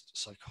leftist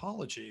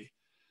psychology.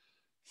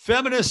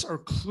 Feminists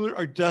are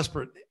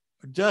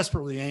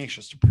desperately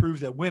anxious to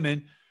prove that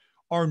women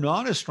are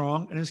not as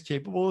strong and as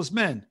capable as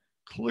men.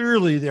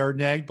 Clearly, they are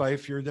nagged by a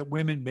fear that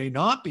women may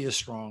not be as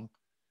strong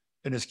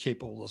and as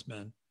capable as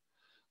men.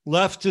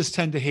 Leftists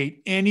tend to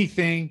hate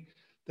anything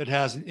that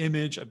has an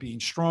image of being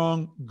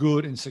strong,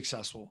 good, and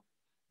successful.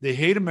 They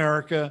hate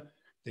America.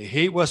 They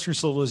hate Western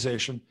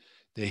civilization.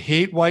 They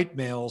hate white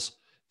males.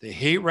 They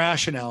hate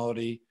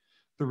rationality.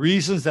 The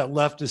reasons that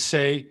leftists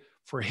say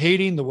for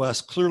hating the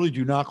West clearly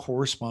do not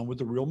correspond with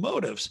the real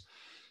motives.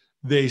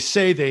 They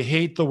say they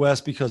hate the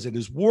West because it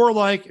is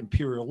warlike,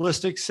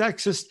 imperialistic,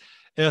 sexist,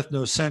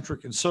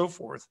 ethnocentric, and so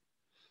forth.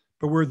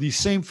 But where these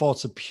same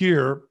faults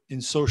appear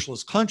in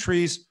socialist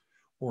countries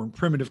or in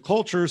primitive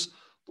cultures,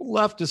 the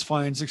leftist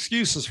finds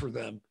excuses for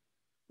them,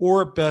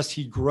 or at best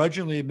he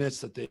grudgingly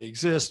admits that they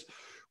exist,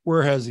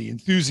 whereas he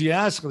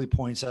enthusiastically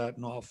points out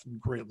and often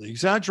greatly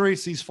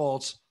exaggerates these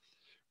faults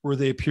where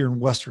they appear in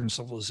Western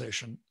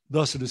civilization.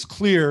 Thus, it is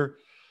clear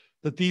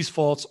that these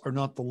faults are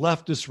not the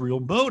leftist's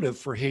real motive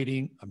for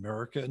hating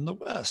America and the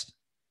West.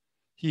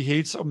 He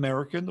hates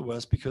America and the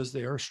West because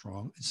they are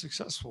strong and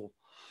successful.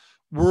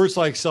 Words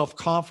like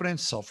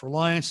self-confidence,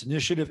 self-reliance,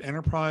 initiative,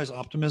 enterprise,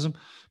 optimism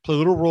play a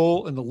little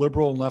role in the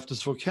liberal and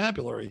leftist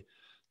vocabulary.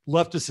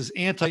 Leftist is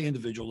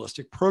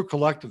anti-individualistic,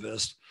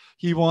 pro-collectivist.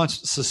 He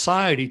wants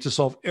society to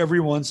solve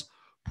everyone's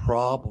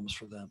problems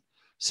for them,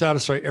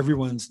 satisfy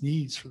everyone's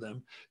needs for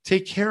them,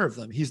 take care of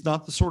them. He's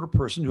not the sort of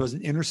person who has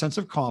an inner sense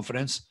of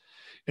confidence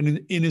and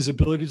in his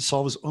ability to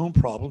solve his own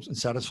problems and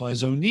satisfy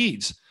his own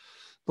needs.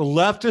 The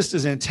leftist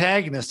is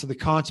antagonist to the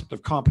concept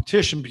of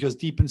competition because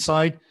deep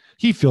inside,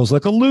 he feels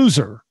like a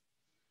loser.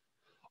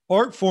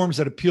 Art forms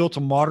that appeal to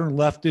modern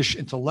leftish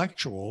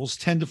intellectuals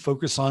tend to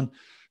focus on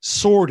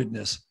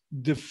sordidness,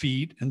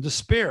 defeat, and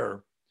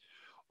despair.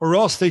 Or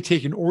else they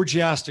take an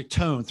orgiastic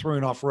tone,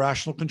 throwing off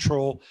rational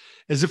control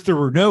as if there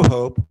were no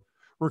hope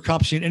or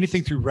accomplishing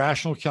anything through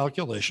rational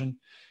calculation,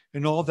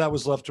 and all of that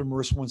was left to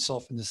immerse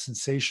oneself in the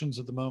sensations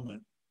of the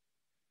moment.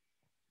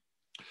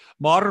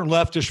 Modern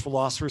leftish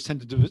philosophers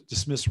tend to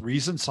dismiss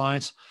reason,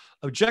 science,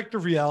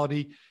 objective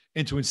reality,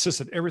 and to insist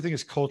that everything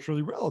is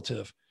culturally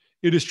relative.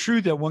 It is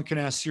true that one can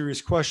ask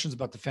serious questions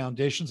about the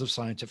foundations of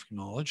scientific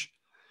knowledge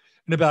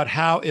and about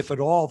how, if at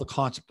all, the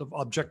concept of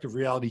objective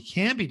reality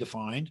can be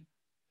defined.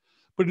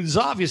 But it is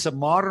obvious that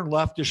modern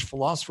leftish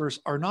philosophers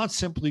are not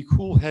simply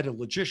cool-headed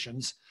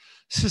logicians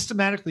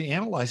systematically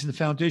analyzing the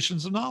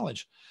foundations of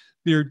knowledge.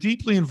 They are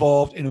deeply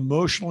involved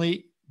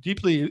emotionally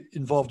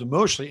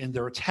in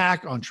their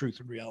attack on truth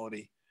and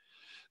reality.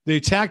 They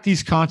attack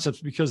these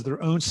concepts because of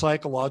their own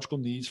psychological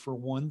needs for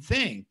one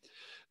thing.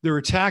 Their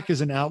attack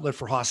is an outlet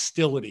for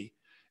hostility,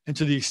 and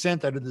to the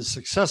extent that it is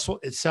successful,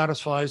 it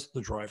satisfies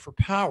the drive for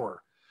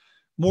power.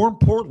 More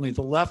importantly,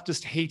 the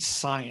leftist hates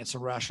science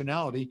and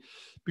rationality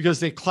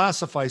because they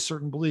classify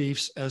certain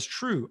beliefs as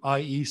true,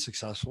 i.e.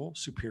 successful,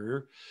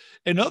 superior,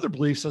 and other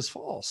beliefs as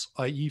false,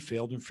 i.e.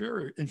 failed,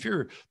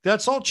 inferior.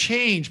 That's all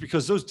changed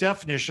because those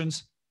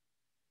definitions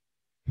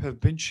have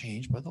been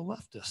changed by the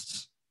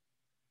leftists.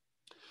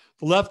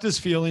 The leftist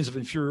feelings of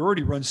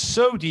inferiority run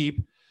so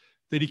deep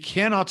that he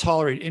cannot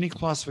tolerate any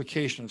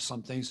classification of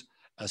some things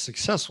as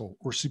successful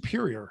or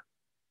superior,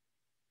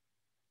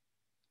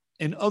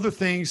 and other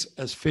things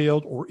as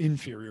failed or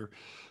inferior.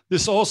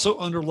 This also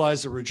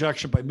underlies the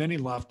rejection by many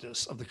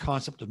leftists of the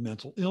concept of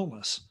mental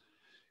illness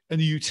and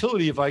the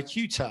utility of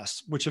IQ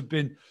tests, which have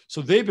been,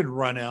 so they've been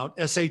run out,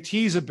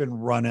 SATs have been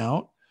run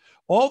out,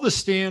 all the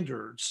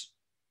standards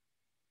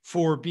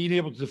for being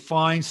able to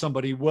define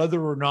somebody,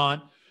 whether or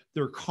not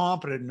they're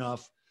competent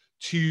enough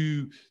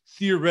to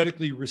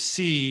theoretically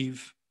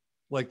receive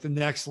like the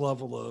next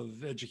level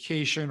of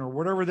education or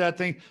whatever that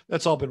thing,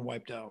 that's all been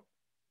wiped out,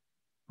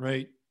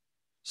 right?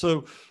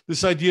 So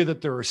this idea that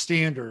there are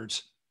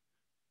standards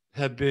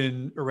have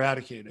been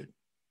eradicated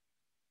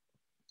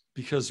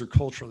because they're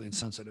culturally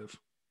insensitive.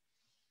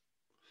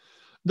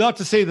 Not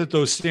to say that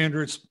those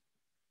standards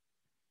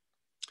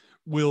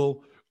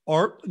will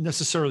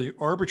necessarily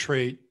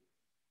arbitrate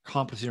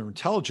competency or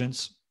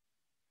intelligence.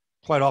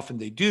 Quite often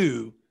they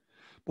do.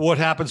 But what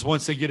happens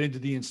once they get into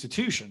the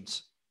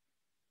institutions?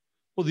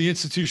 Well, the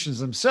institutions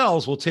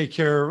themselves will take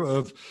care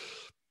of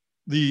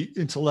the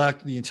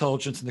intellect, the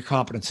intelligence, and the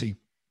competency.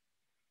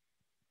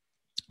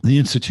 The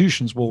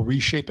institutions will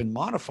reshape and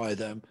modify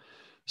them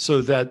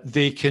so that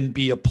they can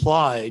be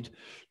applied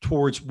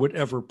towards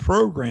whatever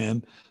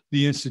program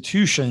the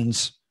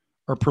institutions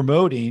are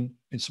promoting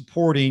and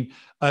supporting,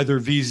 either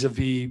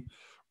vis-a-vis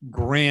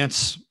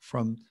grants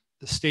from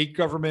the state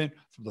government,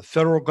 from the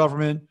federal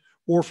government,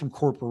 or from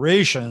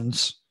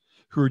corporations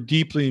who are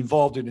deeply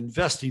involved in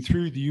investing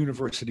through the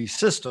university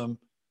system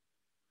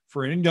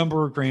for any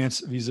number of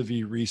grants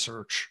vis-a-vis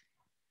research,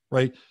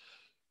 right?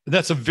 And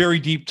that's a very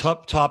deep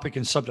topic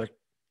and subject.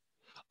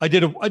 I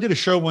did a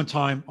show one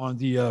time on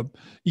the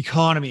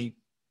economy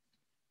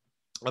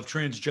of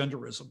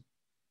transgenderism,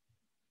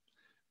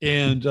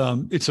 and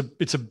it's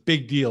a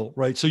big deal,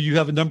 right? So you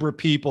have a number of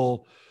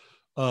people,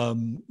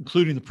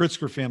 including the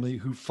Pritzker family,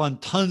 who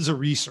fund tons of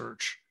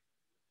research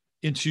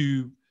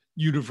into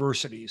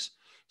universities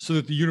so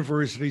that the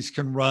universities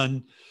can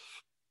run,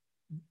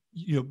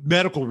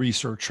 medical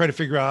research, try to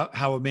figure out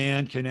how a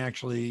man can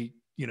actually,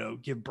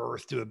 give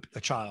birth to a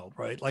child,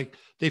 right? Like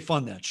they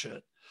fund that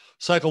shit.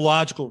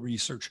 Psychological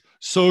research,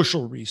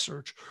 social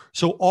research.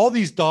 So all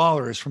these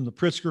dollars from the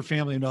Pritzker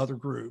family and other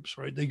groups,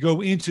 right? They go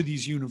into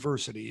these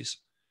universities.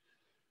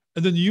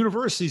 And then the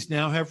universities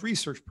now have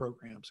research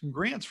programs and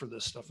grants for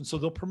this stuff. And so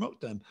they'll promote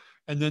them.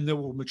 And then they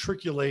will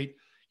matriculate,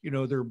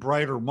 their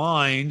brighter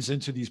minds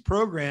into these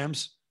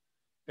programs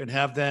and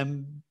have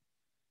them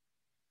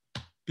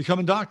become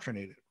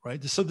indoctrinated,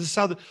 right? So this is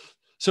how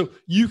so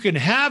you can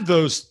have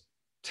those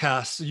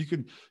tests. You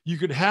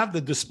could have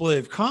the display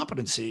of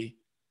competency,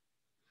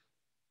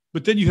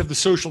 but then you have the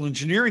social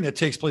engineering that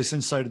takes place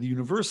inside of the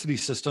university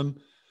system,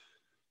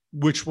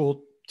 which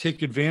will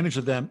take advantage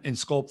of them and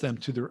sculpt them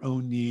to their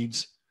own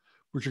needs,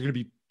 which are going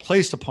to be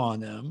placed upon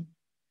them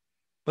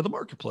by the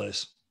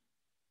marketplace.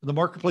 And the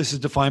marketplace is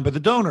defined by the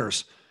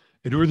donors.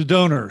 And who are the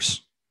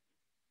donors?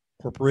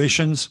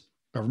 Corporations,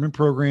 government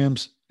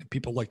programs, and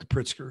people like the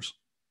Pritzkers.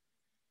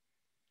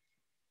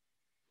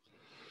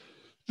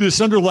 This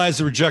underlies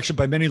the rejection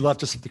by many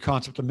leftists of the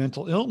concept of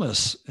mental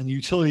illness and the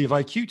utility of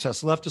IQ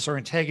tests. Leftists are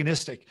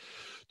antagonistic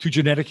to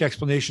genetic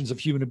explanations of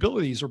human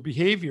abilities or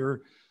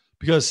behavior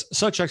because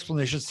such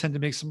explanations tend to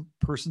make some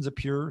persons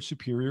appear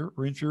superior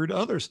or inferior to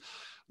others.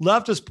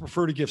 Leftists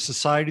prefer to give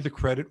society the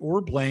credit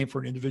or blame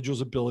for an individual's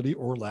ability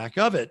or lack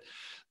of it.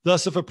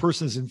 Thus, if a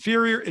person is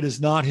inferior, it is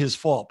not his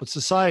fault, but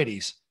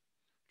society's,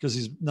 because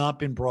he's not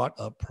been brought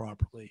up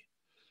properly.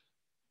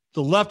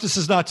 The leftist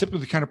is not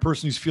typically the kind of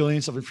person whose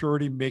feelings of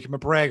inferiority make him a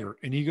braggart,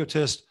 an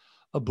egotist,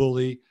 a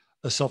bully,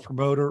 a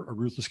self-promoter, a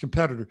ruthless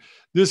competitor.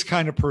 This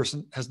kind of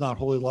person has not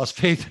wholly lost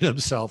faith in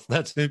himself.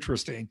 That's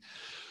interesting.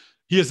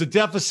 He has a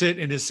deficit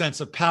in his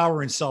sense of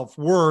power and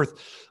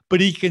self-worth,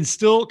 but he can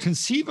still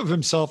conceive of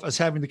himself as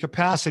having the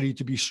capacity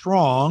to be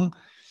strong,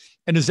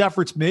 and his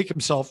efforts to make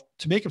himself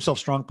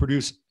strong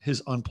produce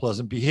his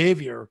unpleasant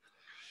behavior.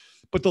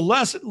 But the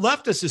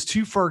leftist is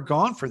too far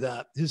gone for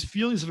that. His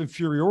feelings of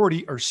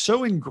inferiority are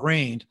so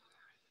ingrained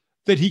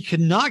that he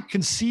cannot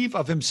conceive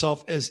of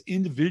himself as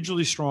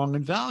individually strong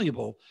and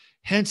valuable.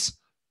 Hence,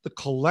 the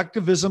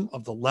collectivism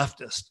of the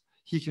leftist.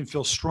 He can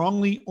feel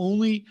strongly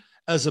only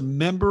as a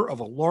member of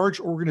a large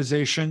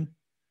organization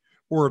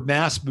or a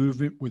mass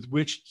movement with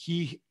which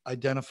he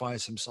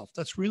identifies himself.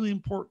 That's really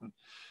important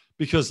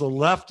because the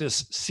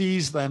leftist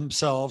sees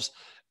themselves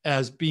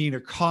as being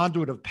a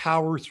conduit of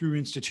power through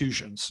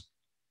institutions.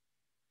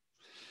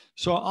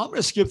 So I'm going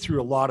to skip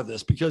through a lot of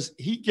this because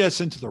he gets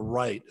into the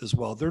right as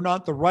well. The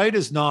right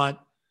is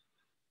not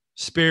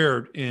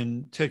spared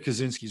in Ted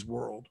Kaczynski's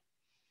world.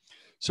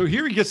 So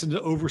here he gets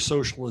into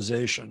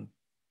over-socialization.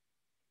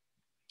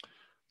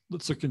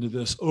 Let's look into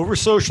this.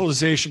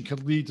 Over-socialization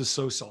can lead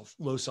to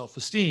low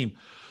self-esteem,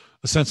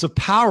 a sense of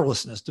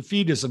powerlessness,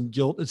 defeatism,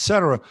 guilt,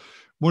 etc.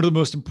 One of the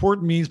most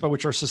important means by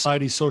which our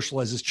society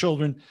socializes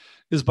children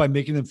is by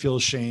making them feel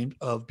ashamed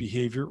of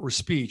behavior or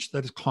speech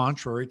that is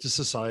contrary to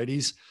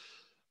society's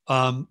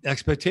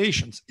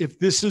expectations. If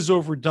this is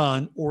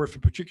overdone, or if a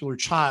particular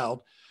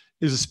child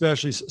is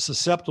especially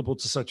susceptible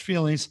to such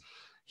feelings,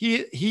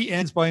 he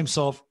ends by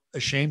himself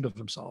ashamed of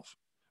himself.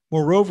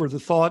 Moreover, the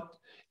thought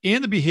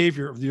and the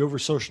behavior of the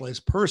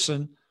over-socialized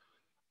person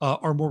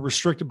are more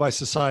restricted by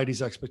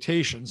society's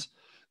expectations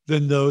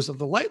than those of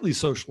the lightly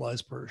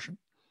socialized person.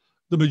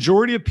 The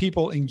majority of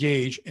people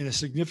engage in a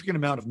significant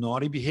amount of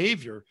naughty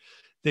behavior.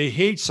 They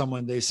hate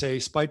someone, they say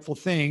spiteful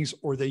things,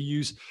 or they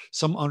use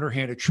some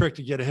underhanded trick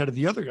to get ahead of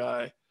the other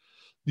guy.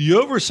 The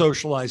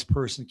over-socialized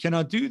person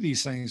cannot do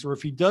these things, or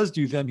if he does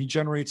do them, he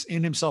generates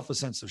in himself a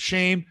sense of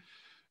shame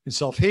and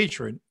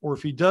self-hatred. Or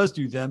if he does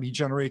do them,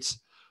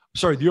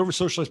 the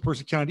over-socialized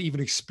person cannot even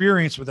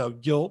experience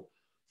without guilt,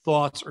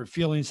 thoughts, or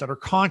feelings that are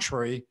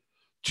contrary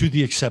to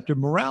the accepted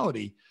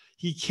morality.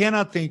 He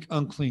cannot think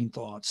unclean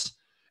thoughts.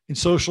 And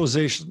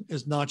socialization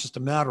is not just a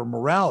matter of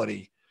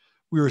morality.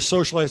 We are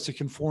socialized to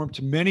conform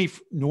to many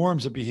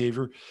norms of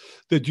behavior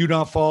that do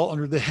not fall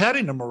under the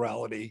heading of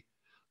morality.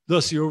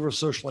 Thus, the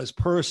over-socialized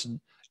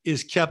person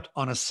is kept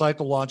on a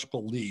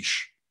psychological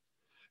leash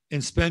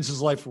and spends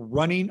his life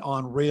running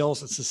on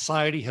rails that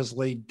society has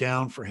laid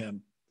down for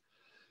him.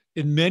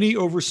 In many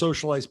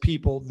over-socialized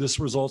people, this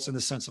results in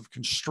a sense of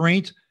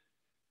constraint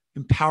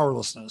and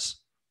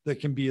powerlessness that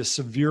can be a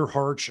severe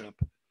hardship.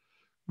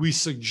 We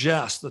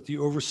suggest that the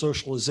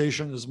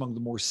over-socialization is among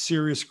the more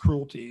serious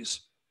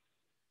cruelties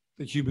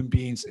that human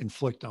beings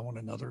inflict on one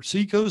another. So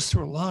he goes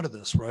through a lot of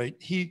this, right?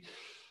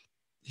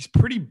 He's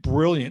pretty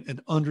brilliant in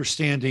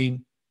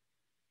understanding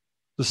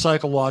the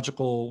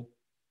psychological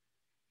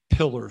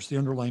pillars, the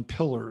underlying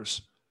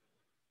pillars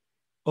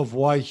of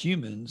why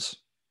humans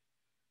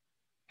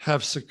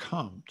have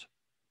succumbed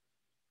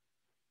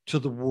to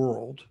the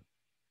world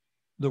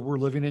that we're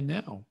living in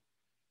now.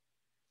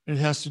 And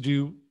it has to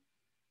do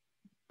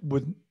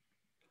with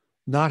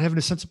not having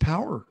a sense of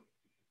power.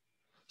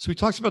 So he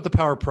talks about the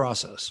power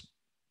process.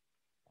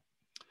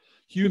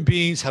 Human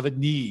beings have a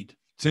need.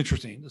 It's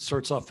interesting. It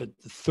starts off at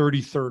the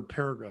 33rd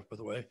paragraph, by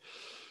the way.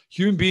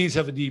 Human beings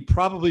have a need,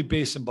 probably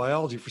based in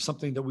biology, for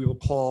something that we will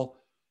call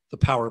the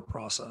power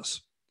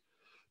process.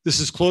 This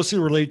is closely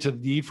related to the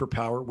need for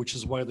power, which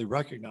is widely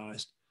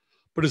recognized,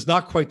 but is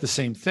not quite the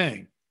same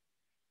thing.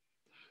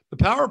 The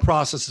power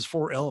process is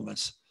 4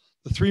 elements.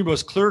 The 3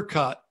 most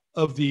clear-cut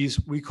of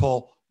these we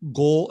call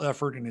goal,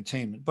 effort, and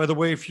attainment. By the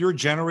way, if you're a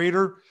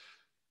generator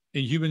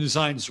in human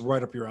design, it's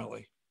right up your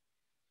alley.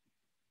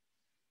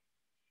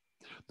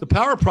 The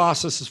power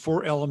process is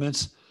 4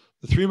 elements.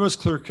 The 3 most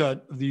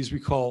clear-cut of these we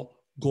call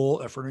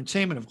goal, effort, and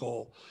attainment of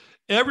goal.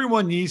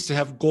 Everyone needs to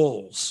have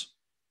goals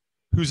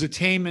whose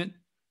attainment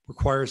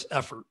requires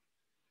effort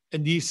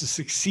and needs to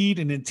succeed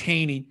in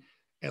attaining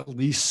at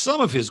least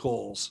some of his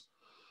goals.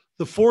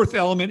 The 4th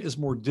element is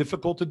more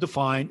difficult to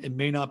define and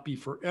may not be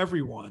for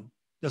everyone.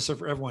 Necessary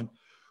for everyone.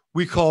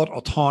 We call it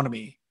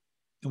autonomy,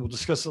 and we'll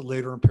discuss it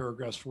later in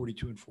paragraphs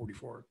 42 and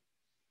 44.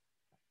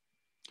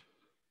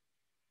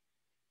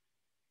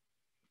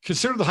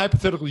 Consider the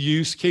hypothetical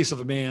case of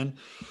a man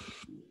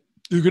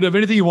who could have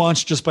anything he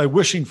wants just by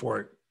wishing for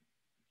it.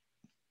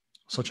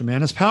 Such a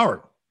man has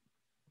power,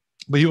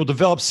 but he will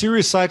develop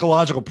serious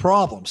psychological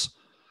problems.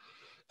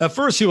 At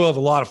first, he will have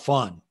a lot of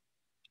fun,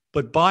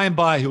 but by and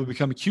by, he will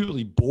become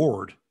acutely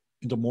bored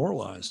and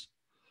demoralized.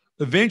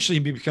 Eventually,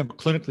 he may become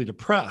clinically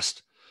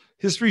depressed.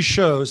 History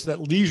shows that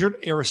leisured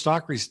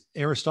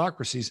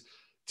aristocracies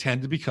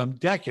tend to become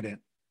decadent.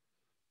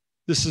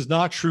 This is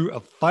not true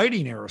of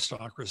fighting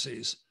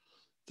aristocracies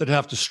that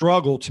have to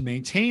struggle to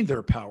maintain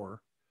their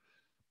power,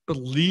 but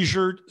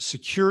leisured,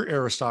 secure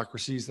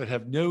aristocracies that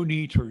have no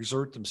need to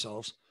exert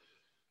themselves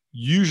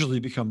usually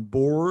become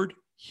bored,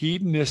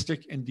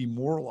 hedonistic, and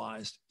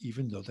demoralized,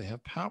 even though they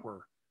have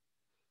power.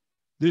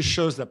 this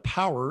shows that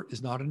power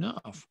is not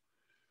enough.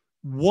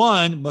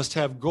 One must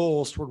have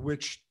goals toward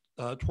which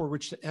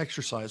to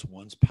exercise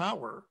one's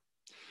power.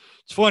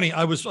 It's funny.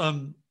 I was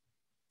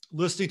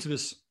listening to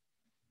this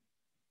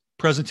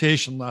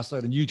presentation last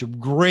night on YouTube.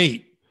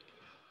 Great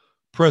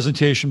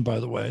presentation,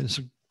 by the way. It's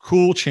a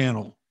cool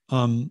channel.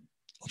 I'll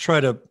try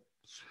to.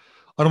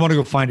 I don't want to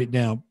go find it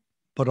now,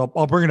 but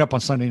I'll bring it up on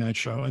Sunday Night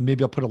Show, and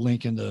maybe I'll put a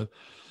link in the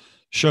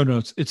show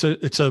notes. It's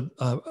an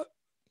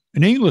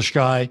English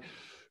guy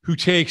who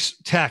takes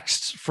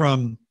texts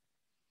from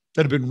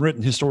that have been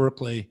written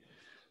historically,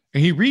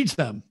 and he reads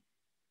them.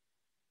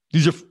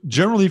 These are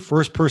generally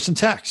first-person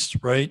texts,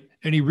 right?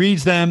 And he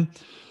reads them.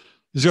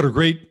 He's got a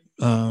great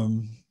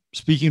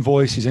speaking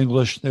voice. He's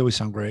English. They always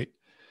sound great.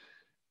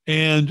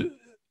 And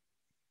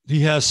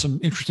he has some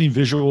interesting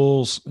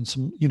visuals and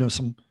some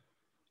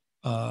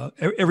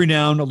every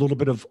now and a little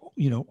bit of,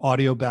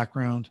 audio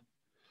background.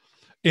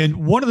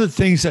 And one of the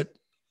things that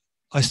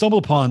I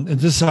stumbled upon, and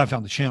this is how I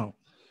found the channel,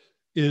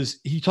 is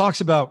he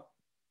talks about,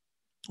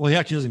 well, he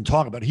actually doesn't even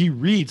talk about it. He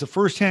reads a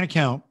firsthand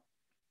account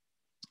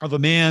of a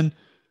man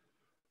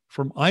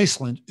from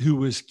Iceland who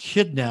was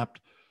kidnapped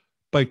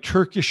by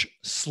Turkish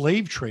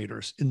slave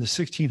traders in the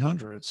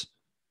 1600s.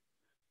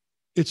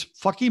 It's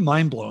fucking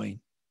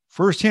mind-blowing.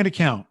 Firsthand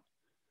account.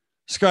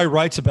 This guy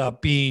writes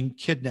about being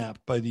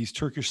kidnapped by these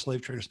Turkish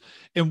slave traders.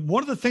 And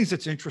one of the things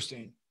that's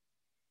interesting,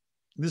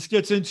 this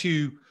gets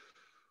into,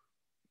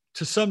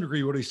 to some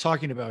degree, what he's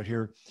talking about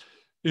here,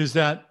 is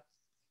that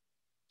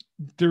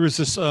there is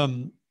this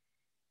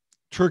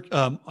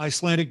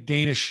Icelandic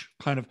Danish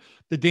kind of,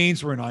 the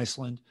Danes were in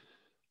Iceland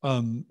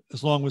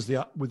as long as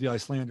with the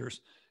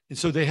Icelanders. And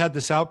so they had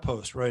this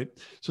outpost, right?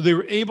 So they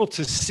were able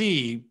to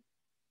see,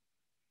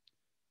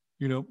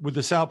 with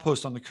this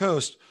outpost on the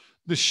coast,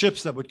 the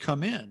ships that would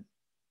come in.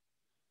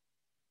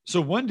 So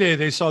one day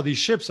they saw these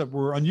ships that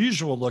were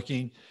unusual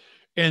looking,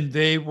 and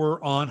they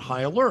were on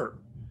high alert.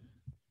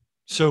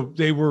 So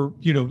they were,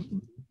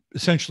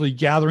 essentially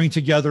gathering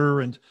together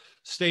and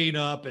staying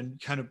up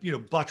and kind of,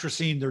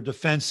 buttressing their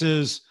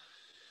defenses.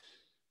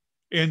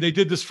 And they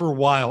did this for a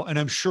while. And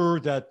I'm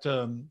sure that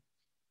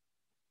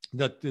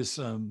that this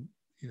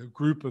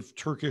group of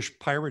Turkish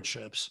pirate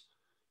ships,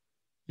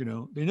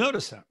 they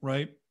noticed that,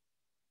 right?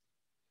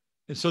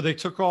 And so they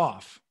took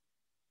off.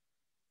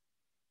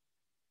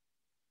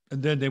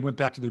 And then they went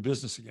back to their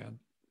business again.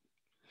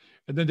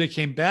 And then they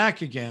came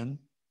back again.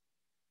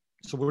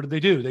 So what did they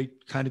do? They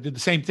kind of did the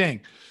same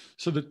thing.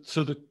 So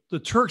the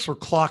Turks were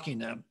clocking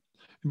them.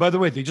 And by the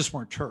way, they just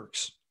weren't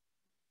Turks.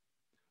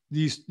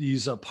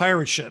 These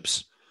pirate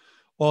ships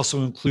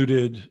also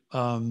included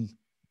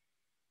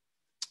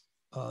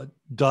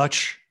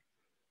Dutch,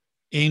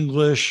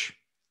 English,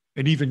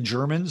 and even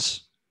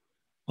Germans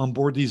on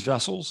board these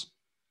vessels.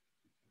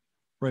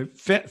 Right?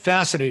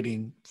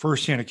 Fascinating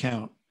firsthand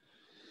account.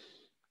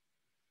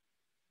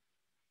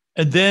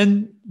 And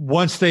then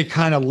once they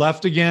kind of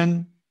left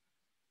again,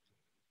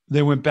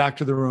 they went back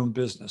to their own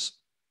business,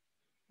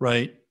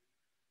 right?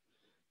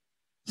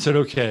 Said,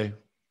 okay,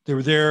 they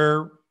were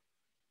there.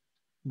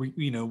 We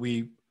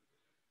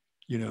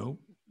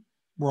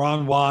were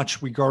on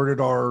watch. We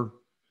guarded our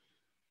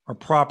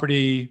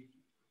property.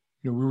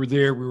 We were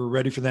there. We were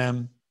ready for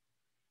them,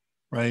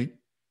 right?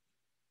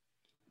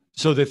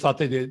 So they thought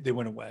they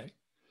went away.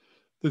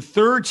 The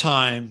third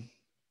time,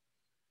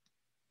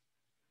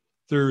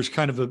 there's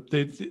kind of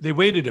they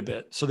waited a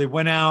bit. So they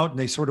went out and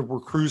they sort of were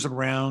cruising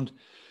around,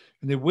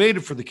 and they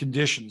waited for the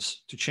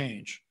conditions to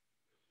change.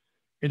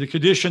 And the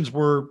conditions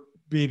were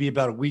maybe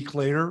about a week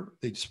later,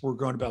 they just were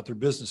going about their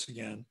business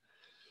again.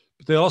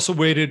 But they also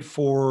waited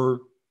for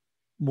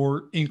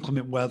more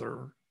inclement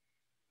weather,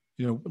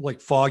 like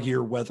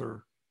foggier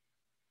weather.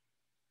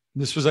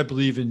 And this was, I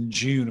believe, in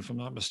June, if I'm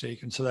not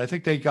mistaken. So I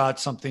think they got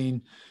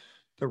something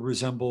that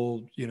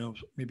resembled,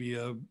 maybe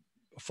a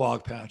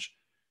fog patch.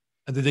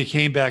 And then they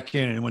came back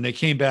in. And when they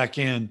came back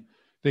in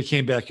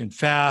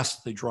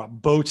fast. They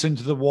dropped boats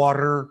into the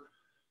water,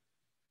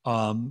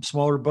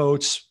 smaller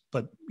boats,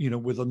 but,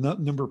 with a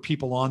number of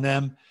people on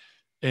them.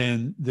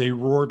 And they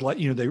roared like,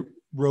 they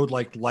rode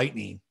like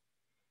lightning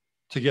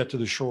to get to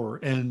the shore.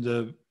 And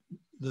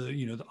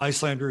the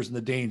Icelanders and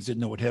the Danes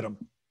didn't know what hit them.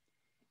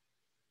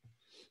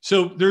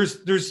 So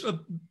there's a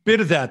bit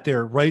of that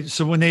there, right?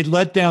 So when they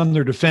let down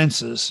their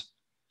defenses,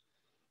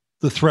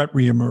 the threat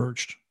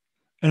reemerged.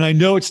 And I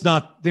know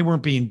they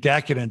weren't being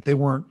decadent. They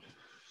weren't,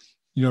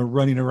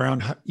 running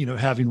around,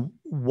 having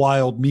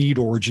wild meat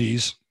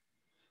orgies,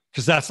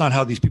 because that's not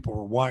how these people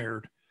were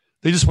wired.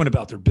 They just went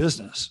about their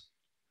business.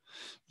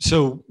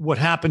 So what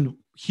happened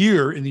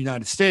here in the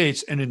United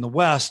States and in the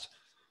West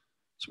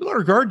is we let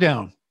our guard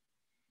down,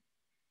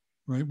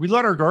 right? We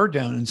let our guard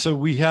down. And so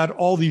we had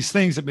all these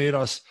things that made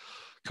us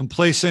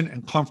complacent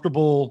and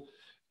comfortable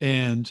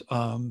and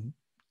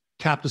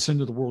tapped us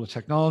into the world of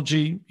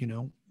technology.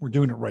 We're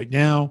doing it right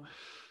now.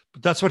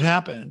 But that's what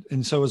happened.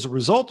 And so as a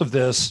result of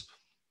this,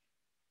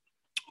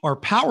 our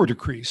power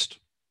decreased.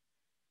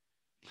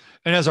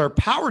 And as our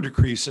power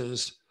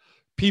decreases,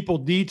 people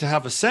need to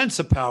have a sense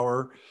of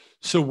power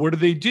So what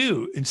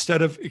do?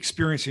 Instead of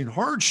experiencing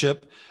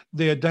hardship,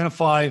 they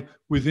identify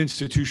with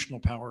institutional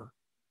power.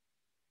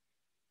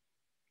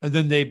 And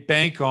then they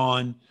bank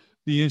on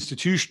the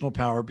institutional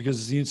power because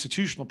it's the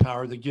institutional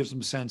power that gives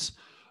them a sense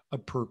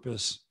of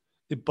purpose.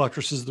 It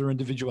buttresses their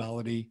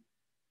individuality,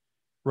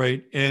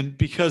 right? And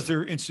because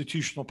their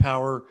institutional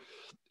power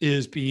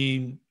is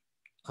being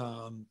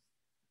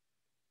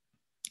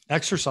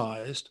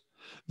exercised,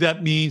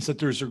 that means that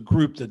there's a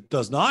group that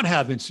does not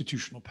have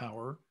institutional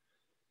power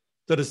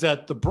that is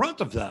at the brunt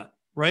of that,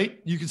 right?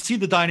 You can see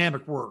the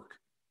dynamic work.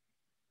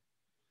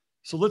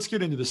 So let's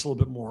get into this a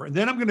little bit more. And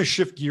then I'm going to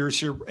shift gears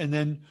here, and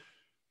then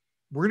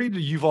we're going to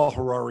do Yuval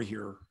Harari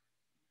here.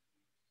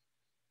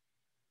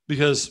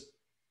 Because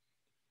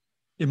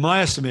in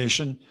my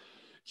estimation,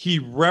 he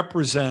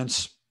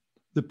represents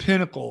the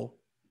pinnacle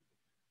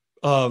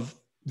of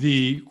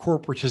the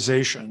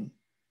corporatization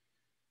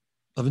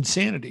of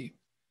insanity.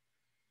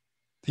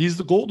 He's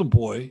the golden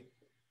boy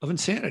of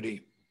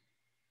insanity.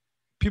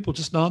 People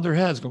just nod their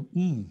heads, go,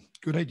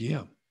 good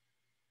idea.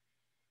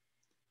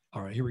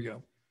 All right, here we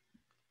go.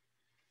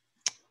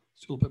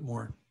 Let's do a little bit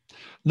more.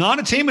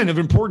 Non-attainment of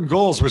important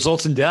goals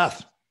results in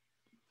death.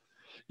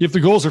 If the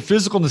goals are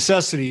physical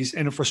necessities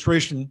and a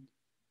frustration,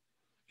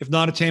 if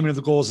non-attainment of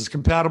the goals is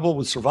compatible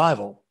with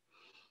survival,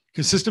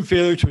 consistent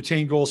failure to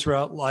attain goals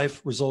throughout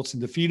life results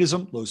in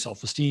defeatism, low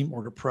self-esteem,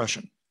 or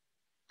depression.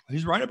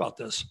 He's right about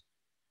this.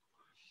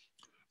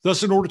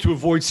 Thus, in order to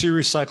avoid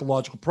serious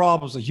psychological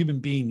problems, a human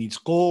being needs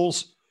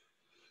goals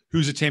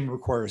whose attainment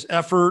requires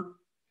effort,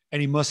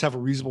 and he must have a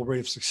reasonable rate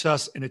of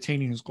success in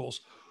attaining his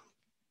goals.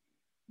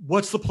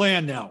 What's the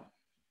plan now?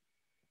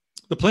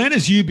 The plan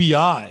is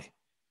UBI.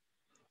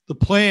 The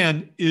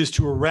plan is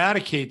to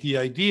eradicate the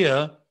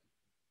idea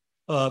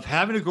of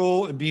having a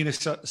goal and being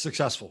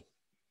successful.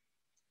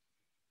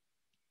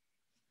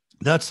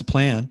 That's the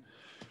plan.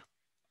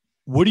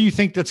 What do you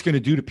think that's going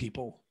to do to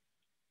people?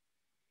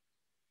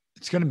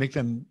 It's going to make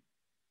them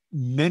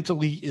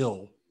mentally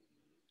ill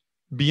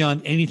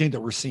beyond anything that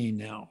we're seeing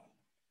now.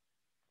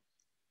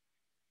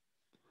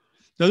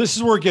 Now, this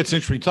is where it gets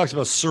interesting. He talks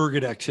about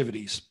surrogate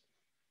activities.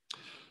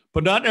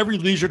 But not every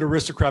leisured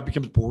aristocrat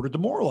becomes bored or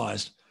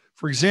demoralized.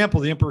 For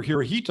example, the Emperor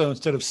Hirohito,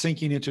 instead of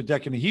sinking into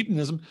decadent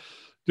hedonism,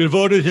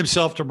 devoted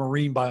himself to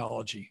marine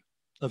biology,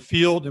 a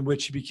field in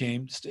which he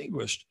became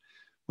distinguished.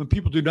 When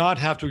people do not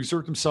have to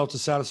exert themselves to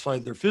satisfy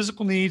their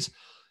physical needs,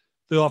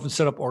 they often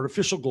set up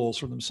artificial goals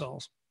for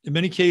themselves. In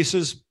many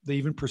cases, they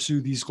even pursue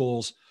these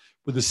goals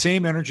with the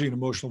same energy and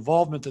emotional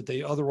involvement that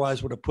they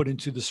otherwise would have put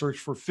into the search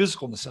for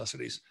physical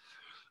necessities.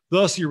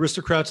 Thus, the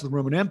aristocrats of the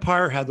Roman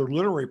Empire had their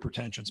literary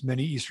pretensions.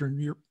 Many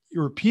Eastern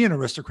European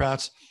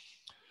aristocrats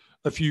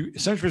a few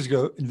centuries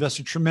ago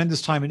invested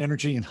tremendous time and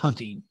energy in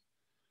hunting,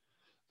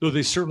 though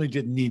they certainly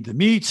didn't need the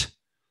meat.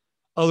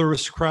 Other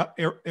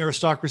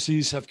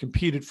aristocracies have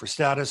competed for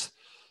status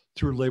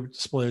through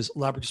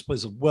elaborate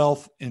displays of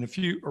wealth, and a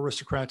few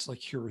aristocrats like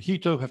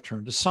Hirohito have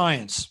turned to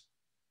science.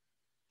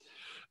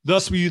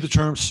 Thus, we use the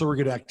term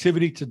surrogate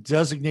activity to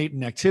designate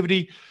an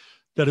activity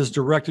that is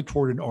directed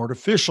toward an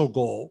artificial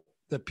goal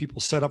that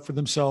people set up for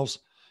themselves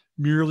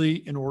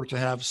merely in order to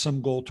have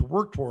some goal to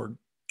work toward,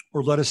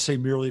 or let us say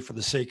merely for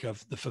the sake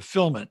of the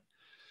fulfillment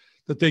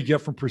that they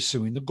get from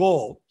pursuing the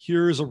goal.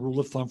 Here is a rule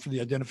of thumb for the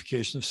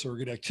identification of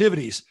surrogate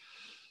activities.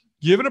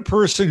 Given a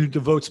person who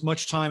devotes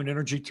much time and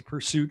energy to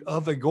pursuit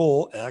of a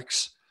goal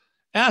X,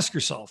 ask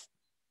yourself,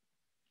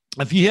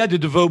 if he had to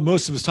devote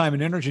most of his time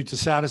and energy to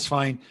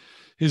satisfying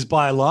his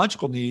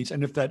biological needs,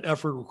 and if that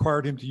effort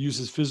required him to use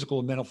his physical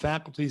and mental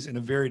faculties in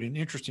a varied and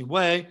interesting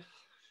way,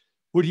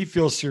 would he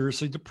feel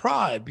seriously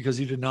deprived because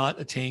he did not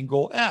attain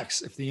goal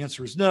X? If the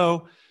answer is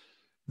no,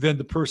 then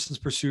the person's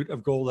pursuit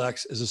of goal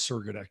X is a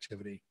surrogate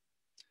activity.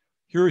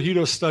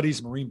 Hirohito's studies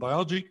in marine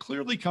biology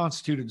clearly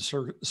constituted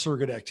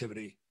surrogate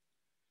activity,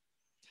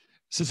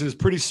 since it is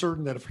pretty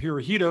certain that if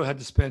Hirohito had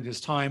to spend his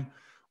time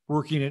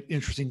working at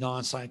interesting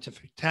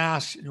non-scientific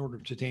tasks in order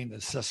to attain the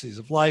necessities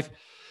of life,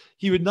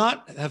 he would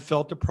not have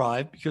felt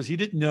deprived because he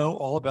didn't know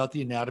all about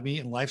the anatomy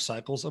and life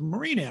cycles of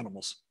marine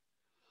animals.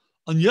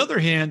 On the other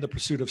hand, the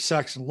pursuit of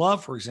sex and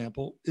love, for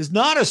example, is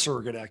not a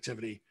surrogate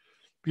activity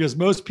because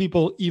most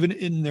people, even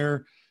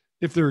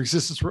if their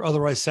existence were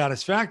otherwise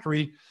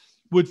satisfactory,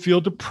 would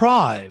feel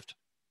deprived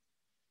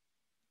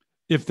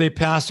if they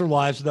passed their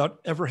lives without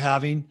ever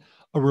having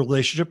a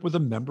relationship with a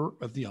member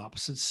of the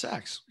opposite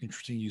sex.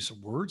 Interesting use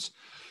of words.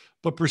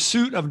 But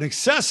pursuit of an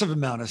excessive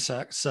amount of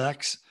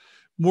sex,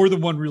 more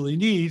than one really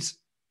needs,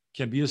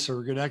 can be a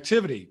surrogate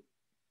activity.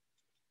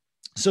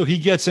 So he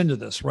gets into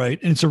this, right?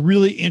 And it's a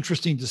really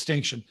interesting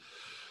distinction.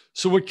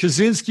 So what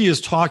Kacynski is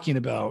talking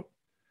about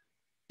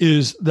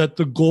is that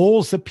the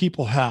goals that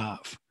people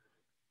have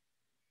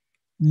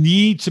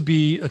need to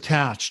be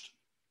attached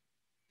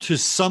to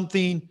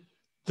something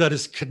that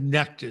is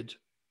connected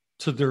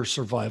to their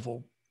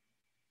survival,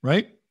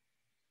 right?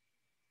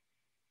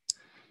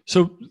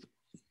 So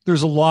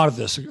there's a lot of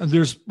this.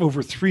 There's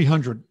over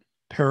 300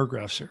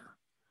 paragraphs here.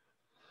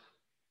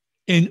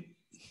 And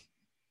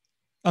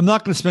I'm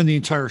not going to spend the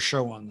entire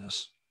show on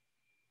this.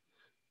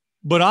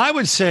 But I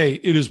would say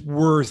it is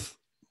worth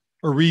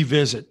a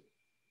revisit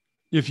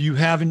if you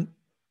haven't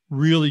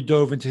really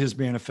dove into his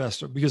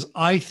manifesto, because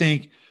I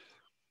think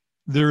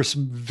there are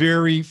some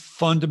very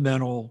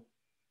fundamental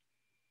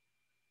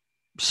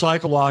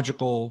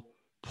psychological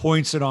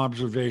points in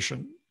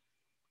observation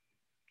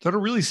that are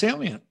really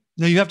salient.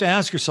 Now you have to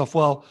ask yourself,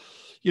 well,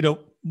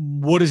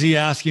 what is he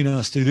asking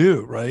us to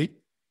do, right?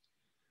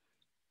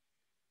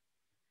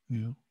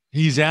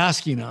 He's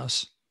asking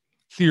us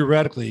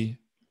theoretically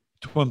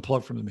to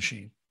unplug from the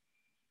machine.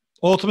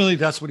 Ultimately,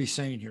 that's what he's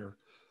saying here,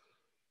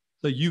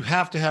 that you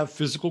have to have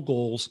physical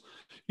goals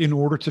in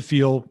order to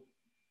feel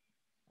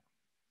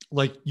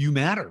like you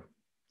matter.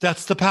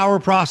 That's the power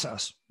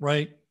process,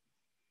 right?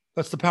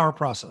 That's the power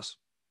process.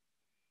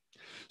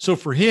 So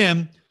for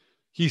him,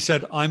 he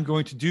said, I'm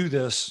going to do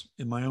this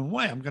in my own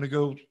way. I'm going to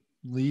go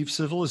leave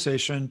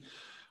civilization.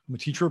 I'm a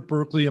teacher at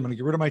Berkeley. I'm going to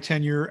get rid of my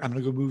tenure. I'm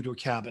going to go move to a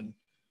cabin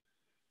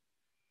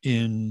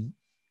in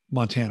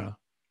Montana.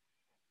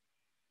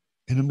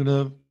 And I'm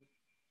going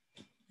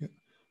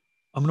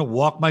to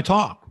walk my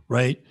talk,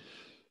 right?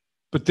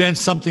 But then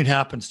something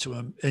happens to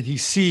him and he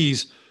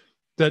sees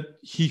that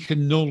he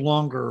can no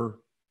longer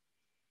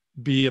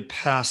be a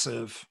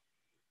passive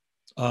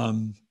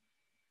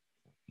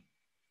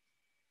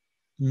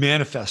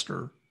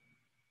manifester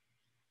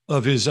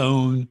of his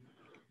own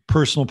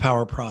personal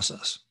power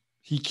process.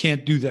 He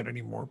can't do that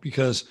anymore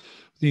because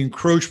the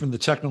encroachment of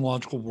the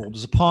technological world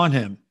is upon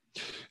him.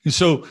 And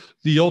so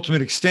the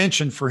ultimate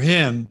extension for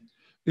him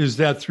is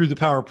that through the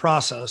power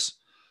process,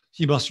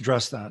 he must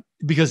address that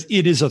because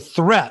it is a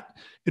threat.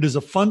 It is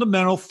a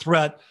fundamental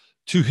threat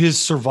to his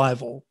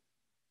survival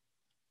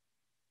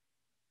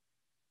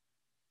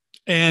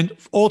and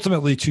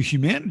ultimately to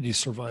humanity's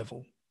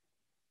survival.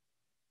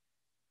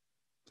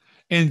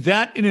 And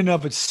that in and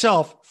of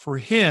itself for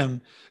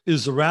him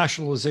is the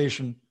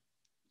rationalization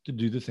to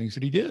do the things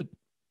that he did.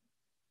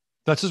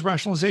 That's his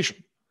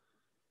rationalization.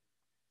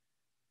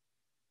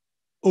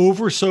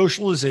 Over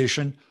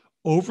socialization,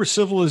 over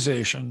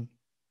civilization,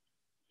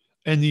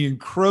 and the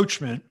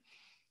encroachment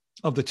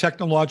of the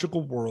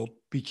technological world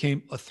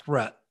became a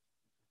threat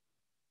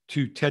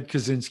to Ted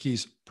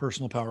Kaczynski's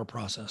personal power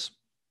process.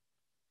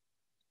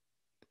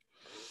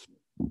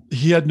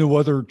 He had no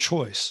other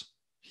choice.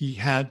 He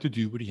had to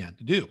do what he had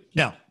to do.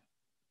 Now,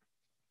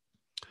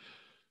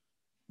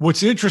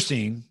 what's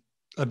interesting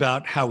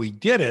about how he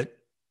did it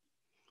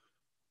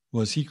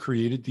was he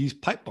created these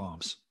pipe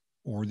bombs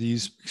or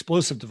these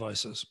explosive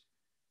devices.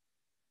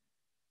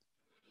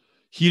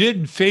 He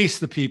didn't face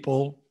the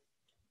people,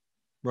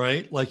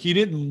 right? Like he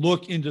didn't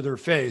look into their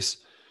face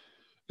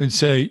and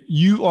say,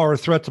 you are a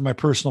threat to my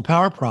personal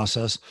power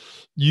process.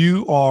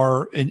 You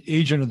are an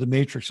agent of the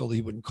matrix, although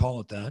he wouldn't call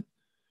it that.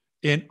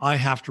 And I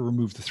have to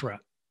remove the threat.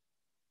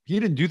 He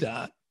didn't do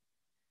that.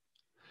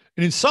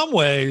 And in some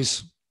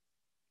ways,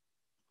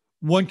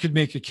 one could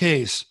make a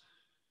case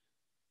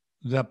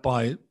that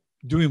by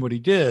doing what he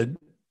did,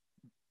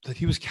 that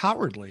he was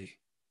cowardly.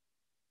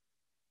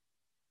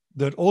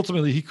 That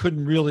ultimately he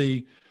couldn't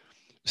really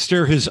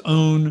stare his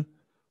own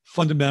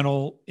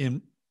fundamental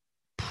and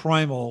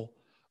primal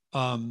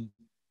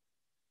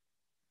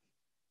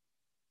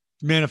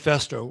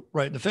manifesto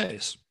right in the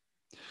face.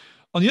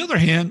 On the other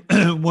hand,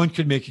 one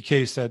could make a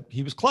case that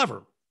he was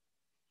clever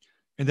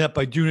and that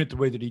by doing it the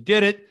way that he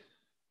did it,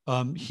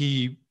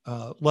 he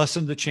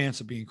lessened the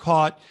chance of being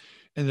caught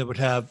and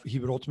that he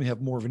would ultimately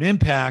have more of an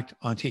impact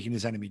on taking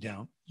his enemy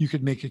down. You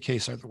could make a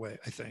case either way,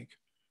 I think,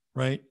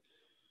 right?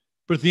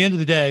 But at the end of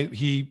the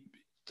day,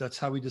 that's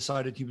how he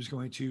decided he was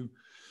going to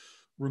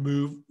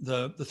remove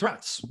the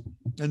threats.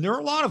 And there are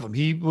a lot of them.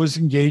 He was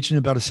engaged in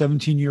about a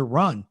 17-year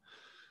run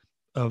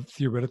of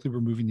theoretically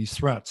removing these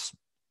threats.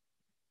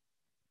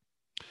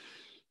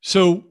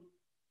 So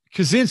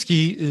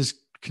Kaczynski is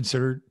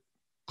considered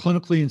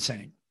clinically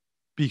insane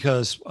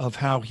because of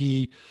how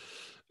he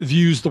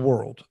views the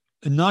world.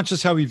 And not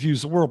just how he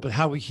views the world, but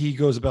how he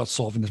goes about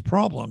solving his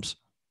problems.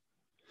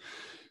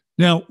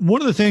 Now,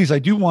 one of the things I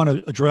do want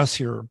to address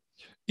here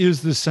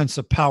is this sense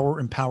of power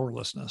and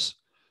powerlessness.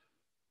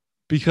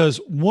 Because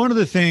one of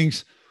the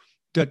things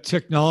that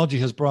technology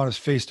has brought us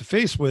face to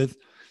face with,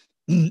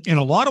 in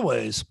a lot of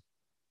ways,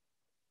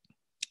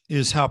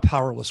 is how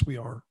powerless we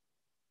are.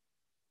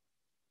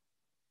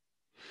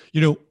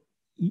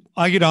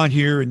 I get on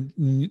here and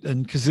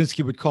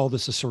Kacynski would call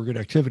this a surrogate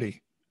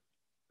activity.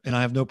 And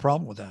I have no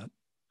problem with that.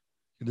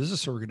 It is a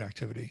surrogate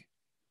activity.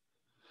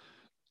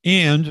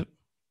 And,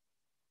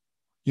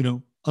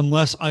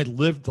 unless I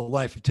lived the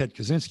life of Ted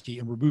Kacynski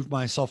and removed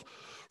myself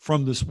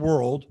from this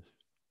world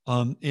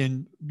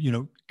and,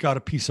 got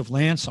a piece of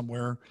land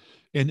somewhere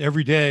and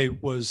every day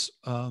was,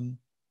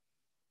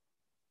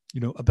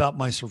 about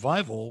my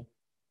survival,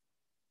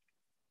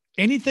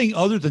 anything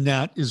other than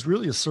that is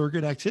really a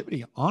surrogate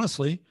activity,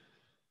 honestly.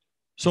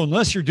 So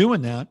unless you're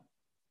doing that,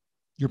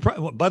 you're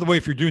probably, by the way,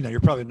 if you're doing that, you're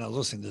probably not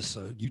listening to this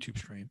YouTube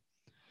stream.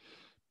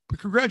 But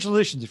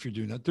congratulations if you're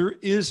doing that. There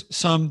is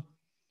some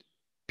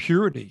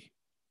purity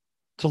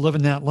to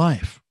living that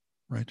life,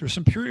 right? There's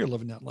some purity to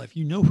living that life.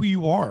 You know who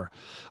you are.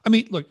 I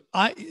mean, look,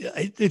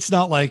 it's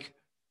not like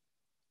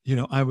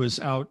I was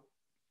out,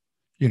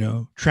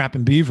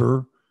 trapping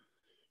beaver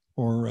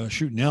or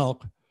shooting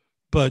elk.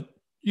 But,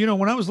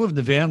 when I was living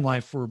the van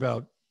life for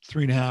about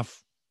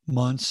 3.5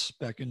 months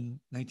back in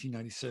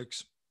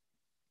 1996,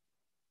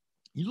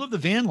 you live the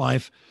van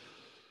life,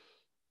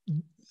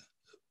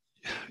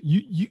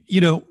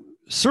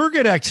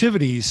 surrogate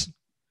activities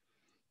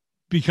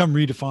become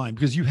redefined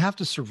because you have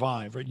to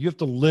survive, right? You have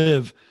to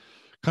live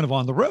kind of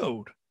on the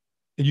road,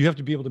 and you have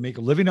to be able to make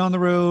a living on the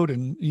road,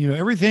 and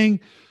everything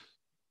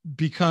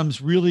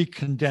becomes really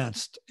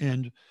condensed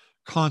and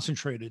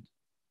concentrated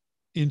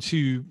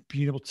into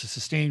being able to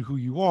sustain who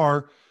you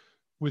are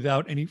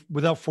without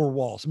four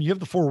walls. I mean, you have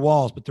the four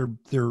walls, but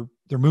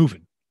they're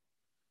moving,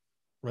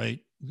 right?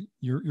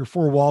 Your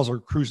four walls are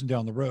cruising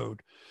down the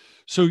road.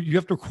 So you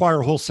have to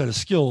acquire a whole set of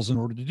skills in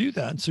order to do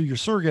that. And so your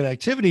surrogate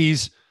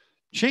activities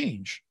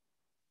change,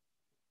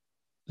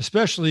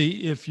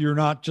 especially if you're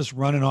not just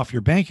running off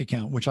your bank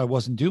account, which I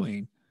wasn't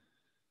doing.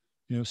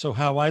 So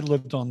how I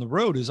lived on the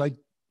road is I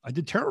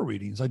did tarot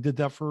readings. I did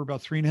that for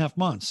about 3.5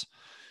 months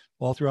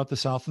all throughout the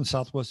South and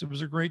Southwest. It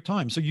was a great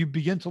time. So you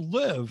begin to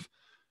live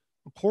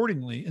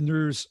accordingly. And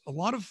there's a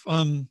lot of,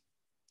 and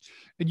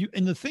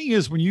the thing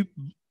is, when you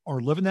are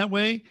living that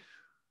way,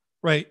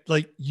 right?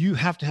 Like, you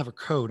have to have a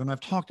code. And I've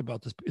talked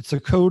about this. It's a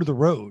code of the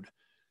road.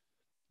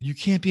 You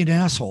can't be an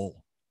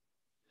asshole.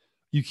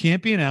 You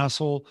can't be an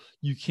asshole.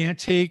 You can't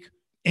take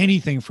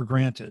anything for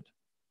granted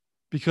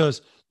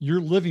because you're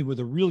living with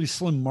a really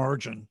slim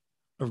margin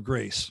of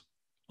grace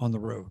on the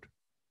road.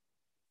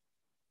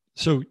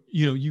 So,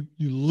 you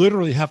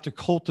literally have to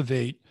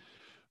cultivate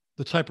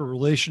the type of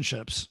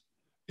relationships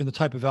and the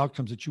type of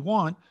outcomes that you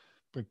want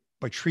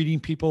by treating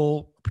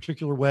people a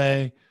particular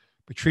way,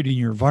 by treating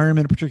your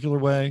environment a particular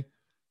way.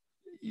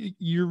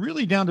 You're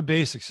really down to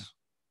basics.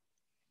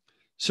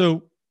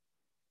 So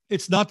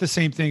it's not the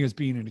same thing as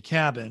being in a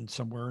cabin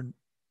somewhere and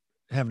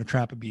having to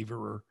trap a beaver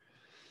or,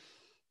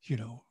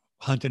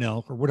 hunt an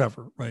elk or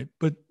whatever, right?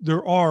 But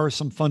there are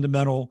some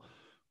fundamental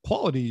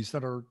qualities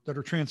that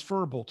are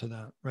transferable to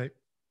that, right?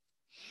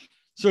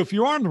 So if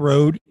you're on the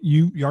road,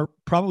 you are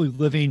probably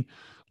living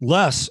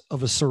less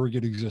of a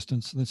surrogate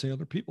existence than, say,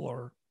 other people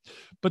are.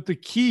 But the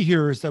key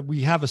here is that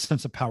we have a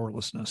sense of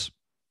powerlessness.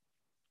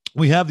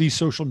 We have these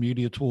social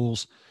media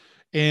tools,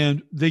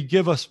 and they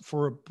give us,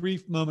 for a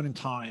brief moment in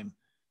time,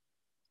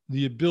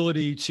 the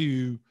ability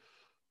to,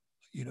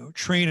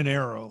 train an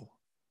arrow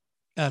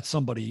at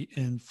somebody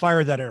and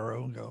fire that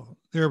arrow and go,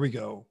 there we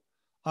go.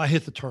 I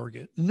hit the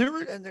target. And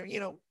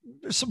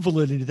there's some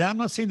validity to that. I'm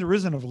not saying there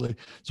isn't a validity.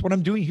 It's what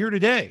I'm doing here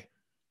today,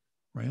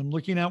 right? I'm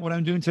looking at what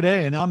I'm doing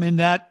today, and I'm in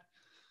that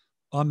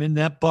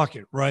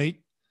bucket, right?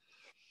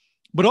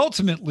 But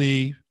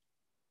ultimately,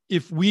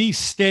 if we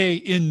stay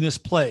in this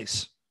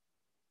place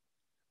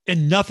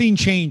and nothing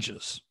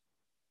changes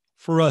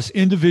for us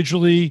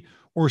individually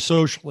or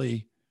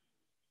socially,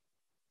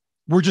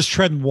 we're just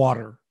treading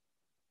water,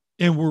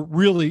 and we're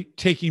really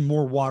taking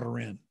more water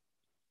in.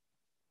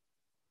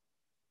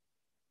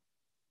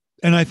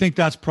 And I think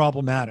that's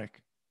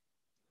problematic.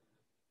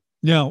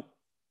 Now,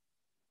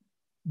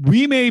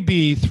 we may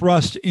be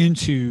thrust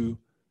into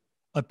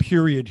a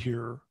period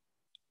here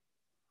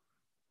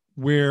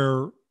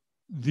where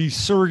these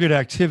surrogate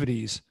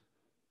activities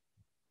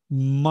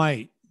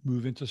might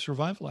move into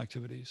survival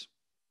activities.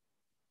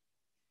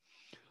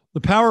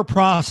 The power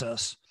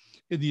process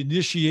and the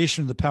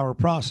initiation of the power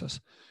process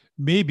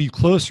may be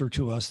closer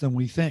to us than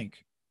we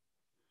think.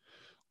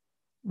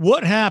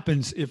 What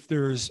happens if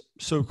there's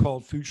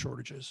so-called food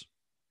shortages?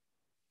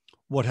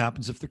 What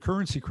happens if the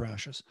currency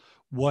crashes?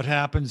 What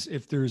happens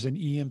if there's an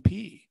EMP?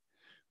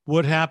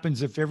 What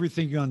happens if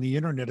everything on the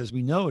internet as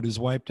we know it is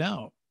wiped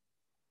out?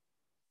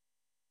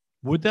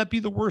 Would that be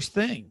the worst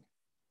thing?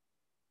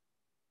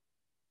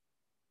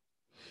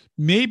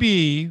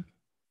 Maybe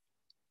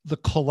the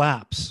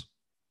collapse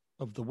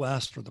of the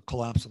West, or the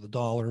collapse of the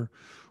dollar,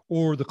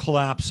 or the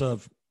collapse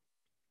of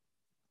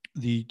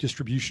the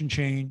distribution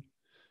chain,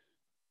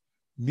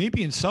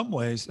 maybe in some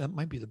ways that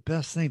might be the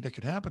best thing that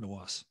could happen to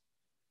us.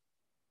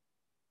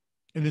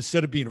 And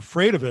instead of being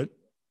afraid of it,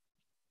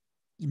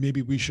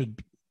 maybe we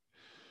should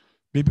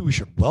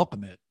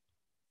welcome it,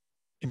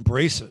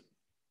 embrace it,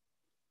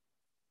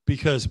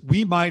 because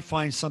we might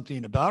find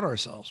something about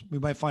ourselves. We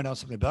might find out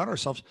something about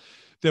ourselves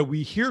that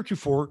we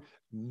heretofore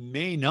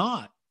may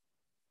not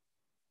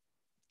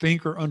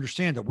think or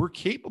understand that we're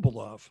capable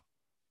of.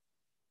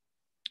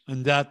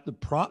 And that the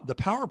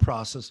power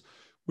process,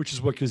 which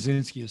is what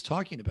Kacynski is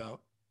talking about,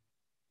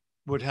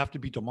 would have to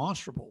be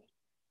demonstrable.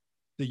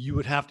 That you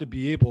would have to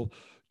be able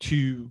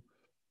to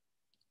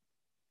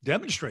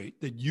demonstrate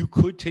that you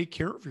could take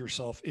care of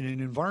yourself in an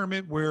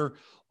environment where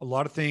a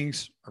lot of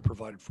things are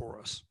provided for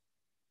us.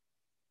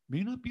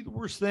 May not be the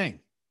worst thing.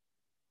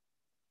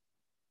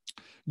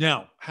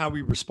 Now, how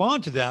we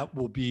respond to that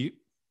will be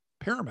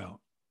paramount.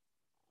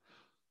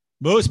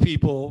 Most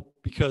people,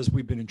 because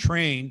we've been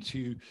trained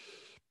to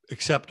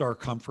accept our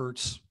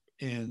comforts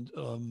and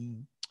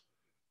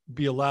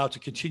be allowed to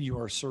continue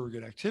our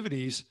surrogate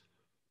activities,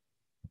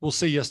 will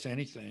say yes to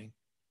anything,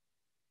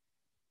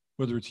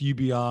 whether it's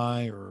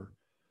UBI or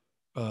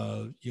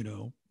you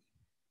know,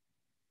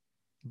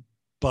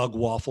 bug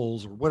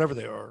waffles or whatever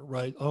they are,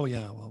 right? Oh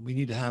yeah, well, we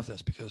need to have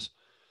this because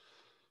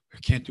we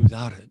can't do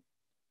without it.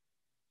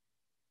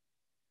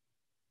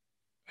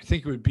 I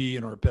think it would be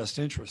in our best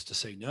interest to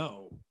say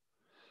no.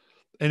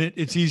 And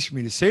it's easy for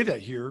me to say that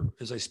here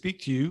as I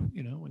speak to you,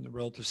 you know, in the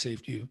relative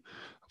safety of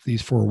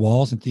these four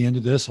walls. At the end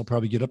of this, I'll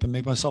probably get up and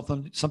make myself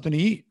something to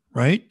eat,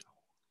 right?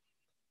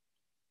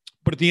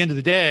 But at the end of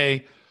the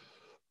day,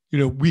 you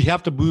know, we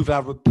have to move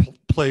out of a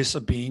place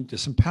of being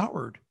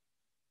disempowered.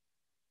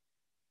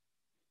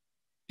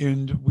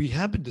 And we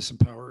have been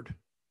disempowered.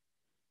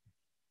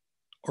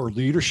 Our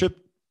leadership,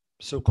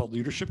 so-called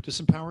leadership,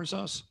 disempowers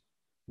us.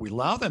 We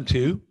allow them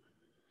to.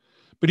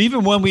 But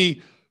even when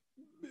we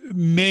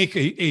make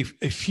a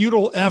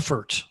futile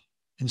effort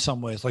in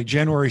some ways, like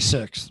January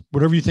 6th,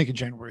 whatever you think of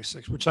January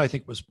 6th, which I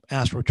think was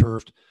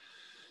astroturfed,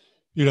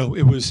 you know,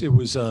 it was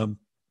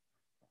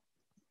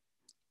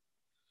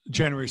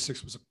January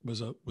 6th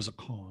was a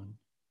con,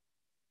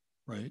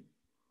 right?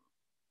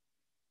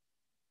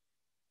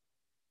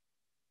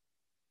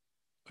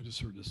 I just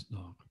heard this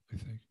knock, I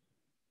think.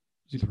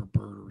 It's either a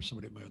bird or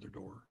somebody at my other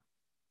door.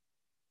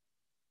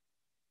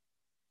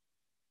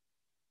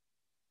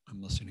 I'm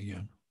listening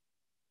again.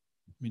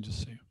 Let me just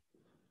see.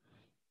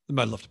 They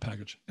might have left a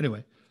package.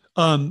 Anyway,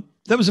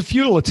 that was a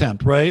futile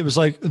attempt, right? It was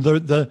like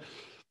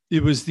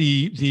it was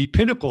the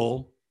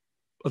pinnacle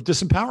of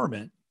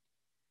disempowerment.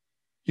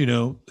 You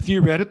know,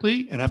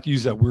 theoretically, and I have to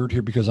use that word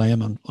here because I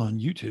am on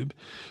YouTube.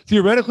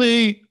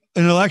 Theoretically,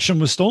 an election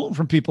was stolen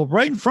from people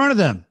right in front of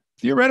them.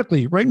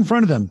 Theoretically, right in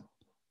front of them.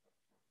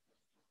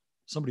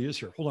 Somebody is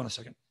here. Hold on a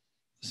second.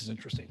 This is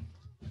interesting.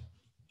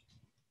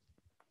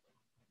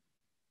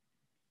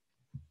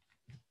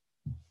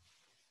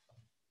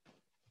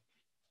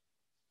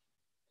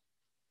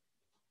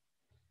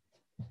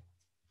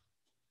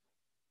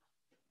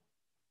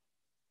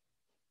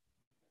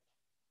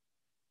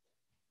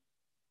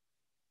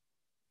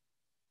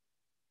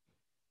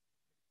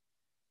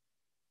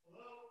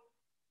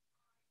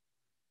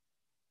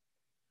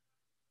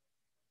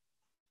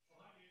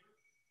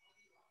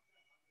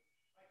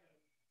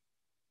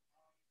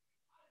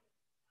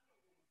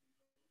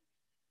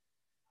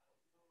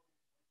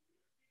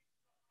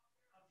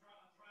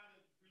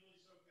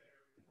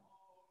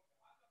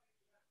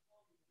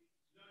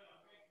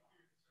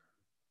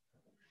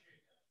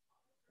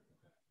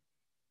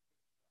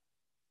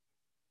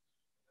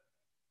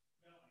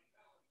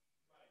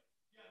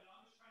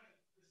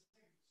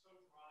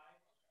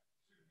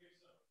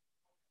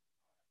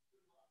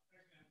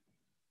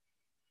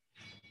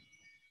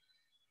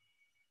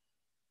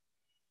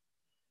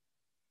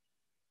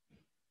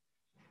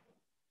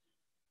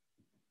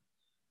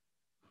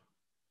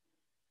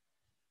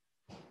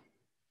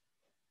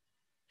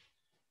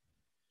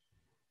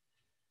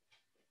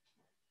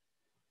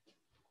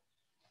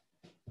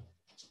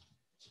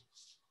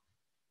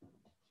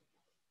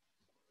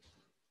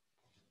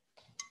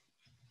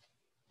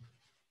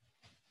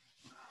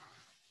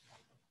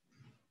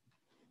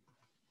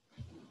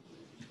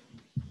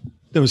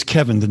 That was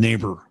Kevin, the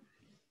neighbor.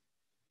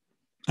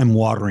 I'm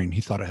watering. He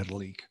thought I had a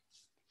leak.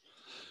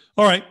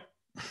 All right.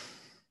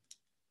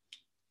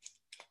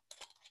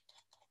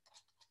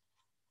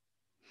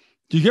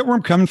 Do you get where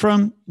I'm coming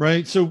from?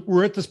 Right. So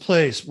we're at this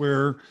place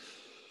where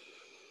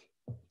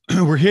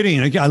we're hitting,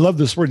 and again, I love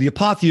this word, the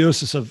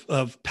apotheosis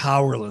of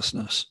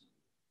powerlessness.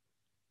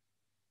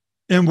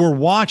 And we're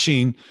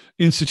watching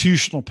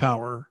institutional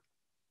power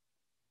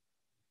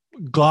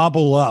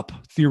gobble up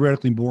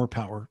theoretically more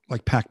power,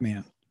 like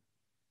Pac-Man.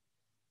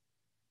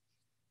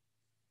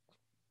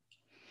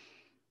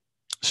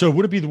 So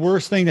would it be the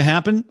worst thing to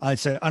happen? I'd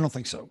say, I don't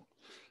think so.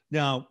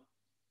 Now,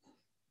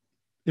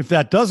 if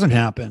that doesn't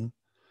happen,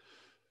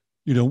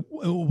 you know,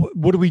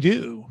 what do we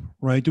do,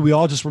 right? Do we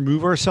all just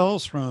remove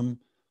ourselves from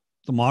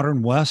the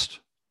modern West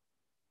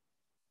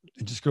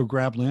and just go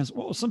grab lands?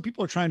 Well, some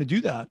people are trying to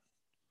do that.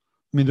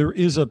 I mean, there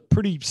is a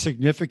pretty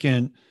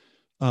significant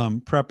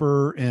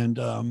prepper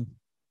and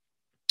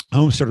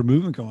homesteader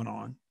movement going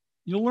on.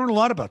 You'll learn a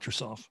lot about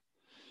yourself.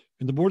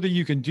 And the more that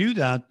you can do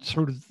that,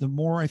 sort of the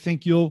more I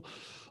think you'll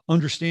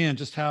understand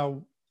just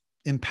how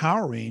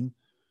empowering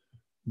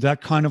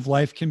that kind of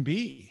life can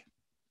be.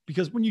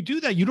 Because when you do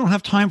that, you don't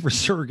have time for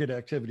surrogate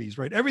activities,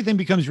 right? Everything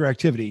becomes your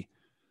activity.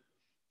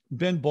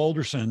 Ben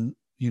Balderson,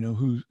 you know,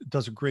 who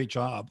does a great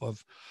job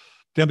of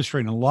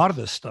demonstrating a lot of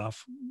this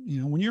stuff.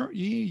 You know, when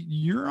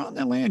you're on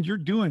that land, you're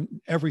doing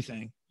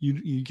everything.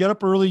 You get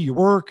up early, you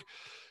work.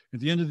 At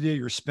the end of the day,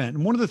 you're spent.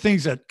 And one of the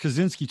things that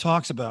Kacynski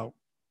talks about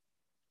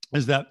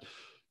is that,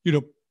 you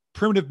know,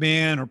 primitive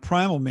man or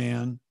primal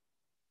man,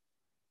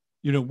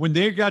 you know, when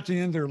they got to the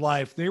end of their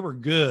life, they were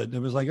good. It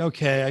was like,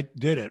 okay, I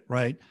did it,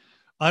 right?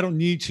 I don't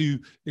need to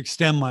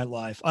extend my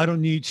life. I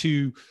don't need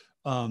to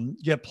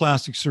get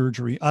plastic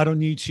surgery. I don't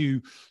need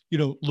to, you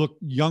know, look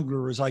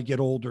younger as I get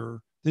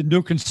older. They had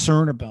no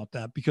concern about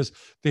that because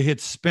they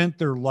had spent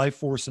their life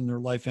force and their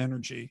life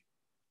energy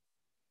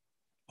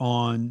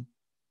on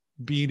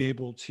being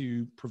able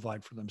to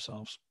provide for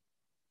themselves,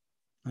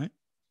 right?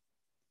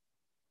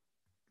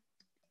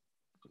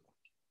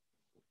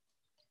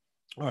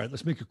 All right,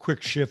 let's make a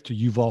quick shift to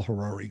Yuval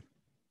Harari.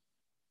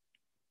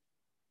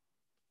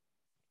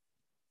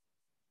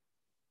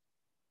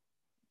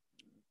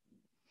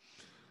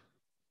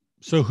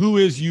 So who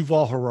is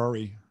Yuval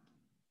Harari?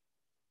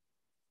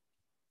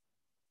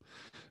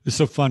 It's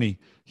so funny.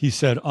 He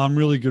said, I'm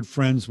really good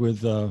friends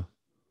with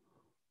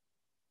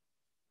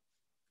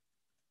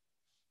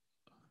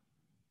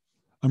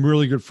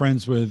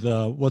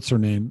what's her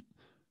name?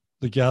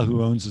 The gal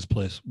who owns this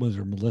place. Was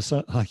her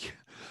Melissa? Like,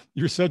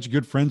 you're such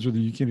good friends with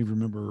her, you can't even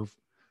remember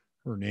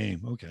her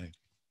name. Okay.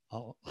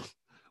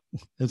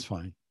 It's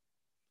fine.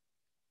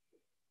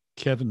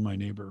 Kevin, my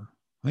neighbor.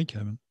 Hi,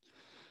 Kevin.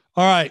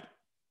 All right.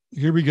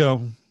 Here we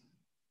go.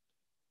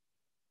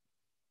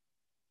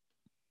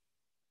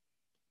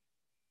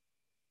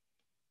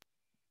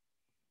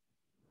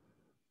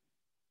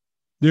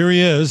 There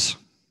he is.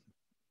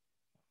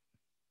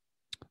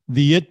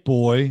 The It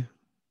Boy.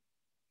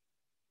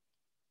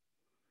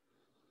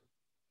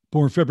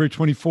 Born February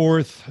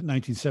 24th,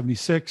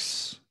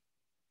 1976.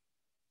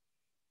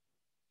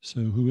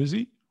 So who is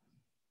he?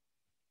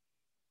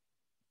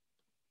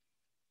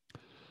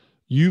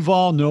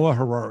 Yuval Noah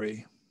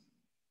Harari.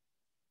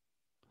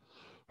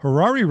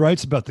 Harari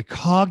writes about the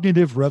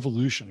cognitive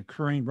revolution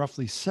occurring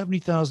roughly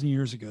 70,000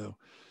 years ago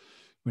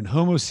when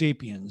Homo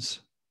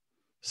sapiens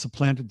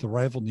supplanted the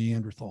rival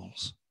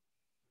Neanderthals.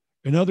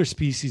 And other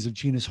species of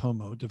genus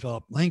Homo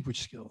developed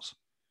language skills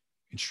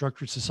in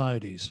structured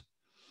societies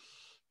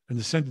and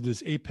descended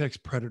as apex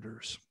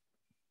predators.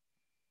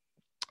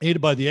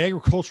 Aided by the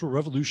agricultural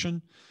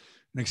revolution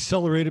and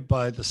accelerated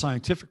by the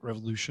scientific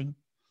revolution,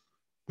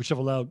 which have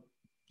allowed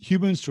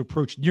humans to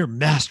approach near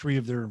mastery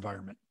of their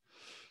environment.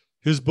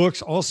 His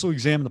books also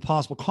examine the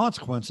possible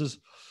consequences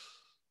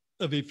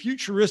of a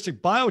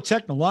futuristic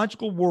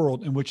biotechnological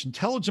world in which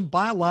intelligent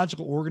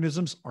biological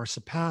organisms are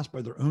surpassed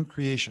by their own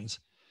creations.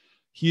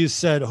 He has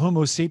said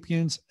Homo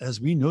sapiens, as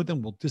we know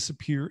them, will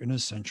disappear in a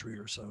century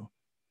or so.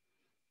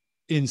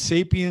 In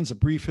Sapiens, A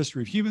Brief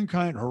History of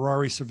Humankind,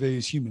 Harari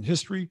surveys human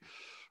history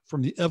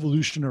from the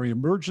evolutionary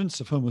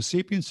emergence of Homo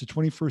sapiens to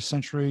 21st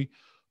century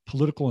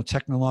political and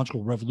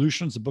technological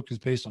revolutions. The book is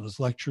based on his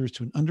lectures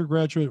to an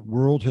undergraduate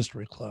world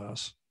history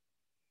class.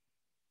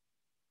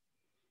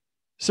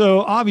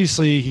 So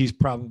obviously he's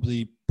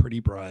probably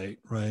pretty bright,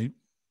 right?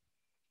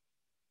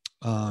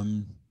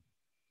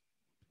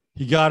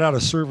 He got out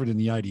of serving in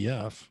the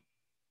IDF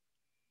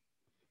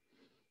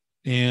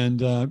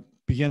and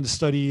began to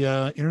study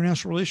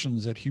international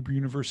relations at Hebrew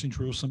University in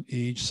Jerusalem,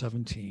 age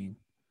 17.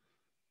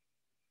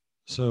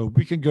 So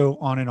we can go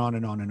on and on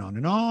and on and on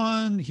and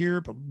on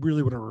here, but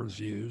really what are his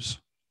views?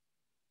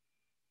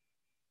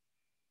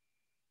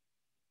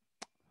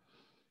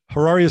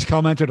 Harari has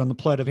commented on the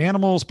plight of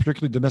animals,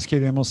 particularly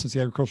domesticated animals, since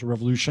the agricultural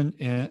revolution,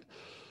 and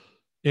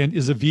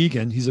is a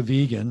vegan. He's a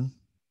vegan.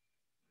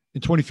 In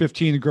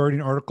 2015, the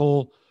Guardian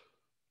article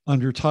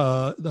under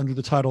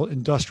the title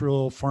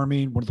 "Industrial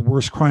Farming: One of the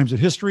Worst Crimes of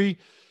History,"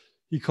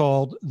 he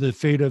called the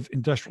fate of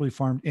industrially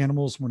farmed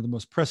animals one of the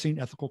most pressing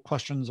ethical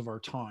questions of our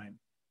time.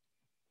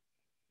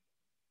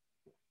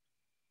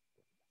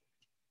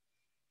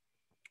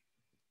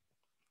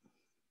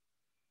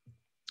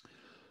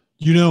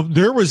 You know,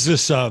 there was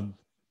this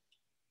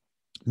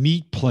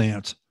meat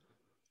plant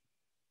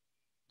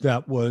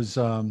that was,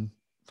 if I'm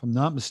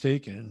not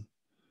mistaken,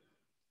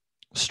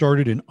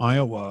 started in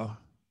Iowa.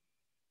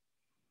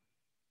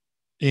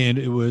 And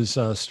it was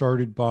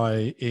started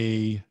by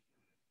a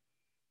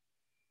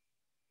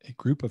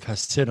group of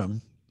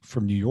Hasidim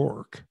from New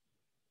York.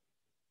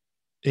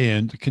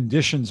 And the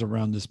conditions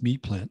around this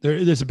meat plant,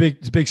 it's a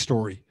big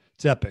story.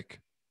 It's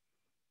epic.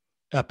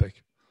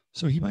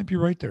 So he might be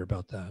right there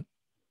about that.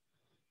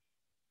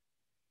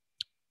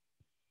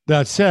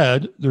 That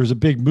said, there's a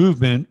big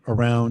movement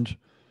around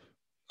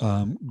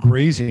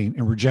grazing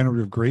and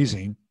regenerative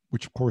grazing,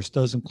 which of course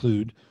does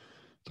include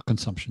the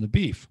consumption of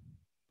beef.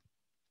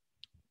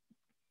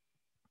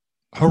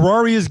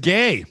 Harari is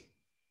gay.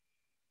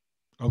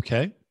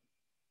 Okay.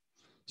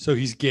 So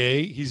he's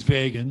gay, he's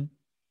vegan.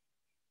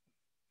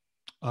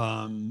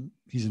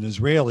 He's an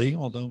Israeli,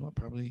 although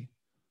probably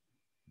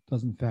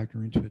doesn't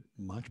factor into it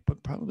much,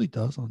 but probably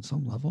does on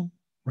some level,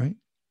 right?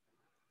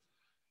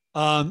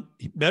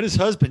 He met his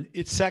husband,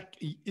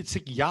 Itzik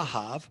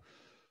Yahav,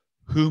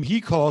 whom he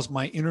calls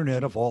my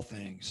internet of all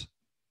things.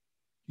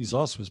 He's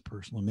also his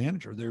personal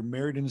manager. They're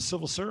married in a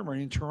civil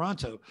ceremony in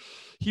Toronto.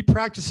 He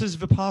practices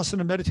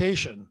Vipassana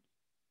meditation,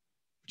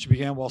 which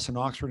began whilst in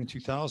Oxford in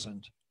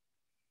 2000.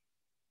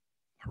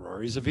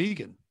 Harari is a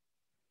vegan.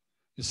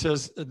 It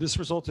says this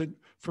resulted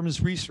from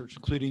his research,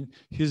 including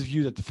his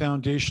view that the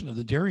foundation of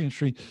the dairy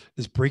industry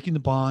is breaking the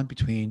bond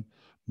between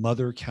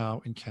mother,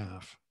 cow, and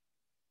calf.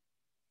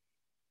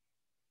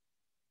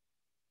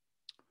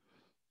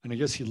 And I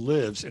guess he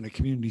lives in a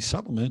community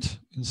settlement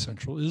in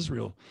central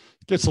Israel.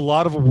 Gets a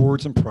lot of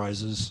awards and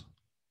prizes,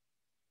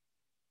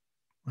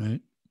 right?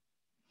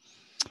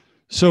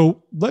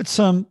 So let's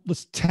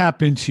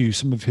tap into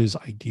some of his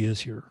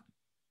ideas here.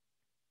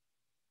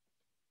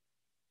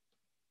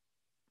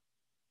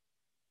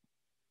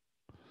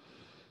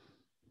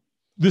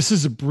 This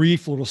is a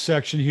brief little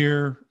section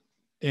here,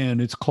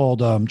 and it's called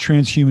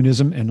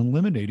Transhumanism and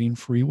Eliminating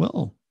Free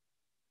Will.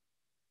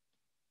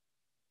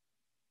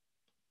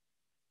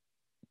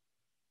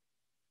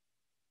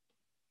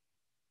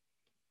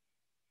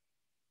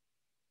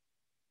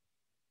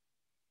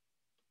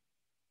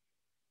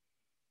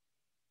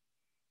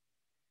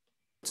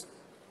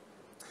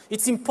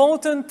 It's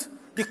important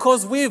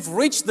because we've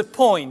reached the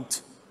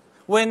point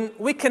when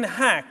we can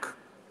hack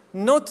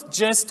not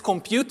just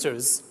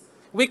computers,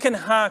 we can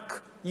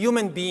hack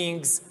human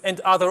beings and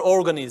other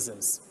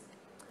organisms.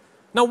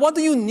 Now, what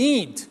do you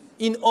need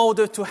in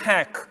order to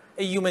hack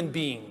a human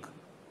being?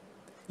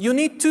 You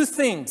need two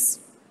things.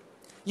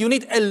 You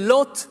need a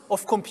lot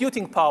of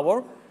computing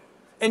power,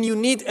 and you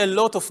need a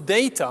lot of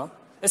data,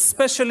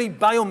 especially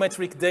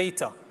biometric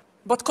data.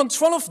 But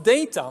control of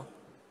data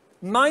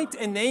might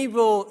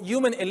enable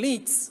human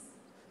elites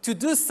to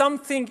do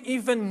something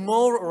even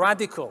more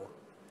radical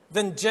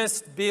than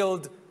just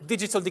build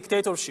digital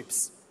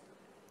dictatorships.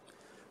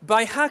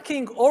 By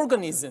hacking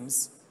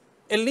organisms,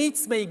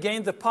 elites may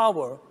gain the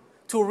power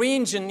to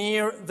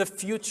re-engineer the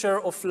future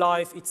of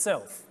life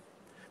itself.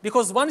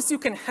 Because once you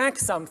can hack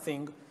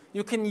something,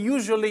 you can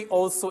usually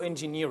also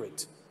engineer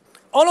it.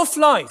 All of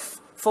life,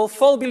 for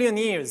 4 billion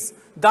years,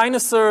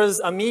 dinosaurs,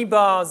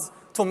 amoebas,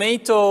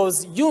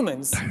 tomatoes,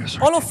 humans,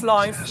 all of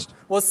life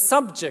was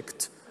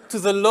subject to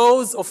the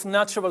laws of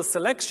natural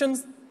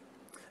selection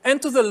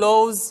and to the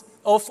laws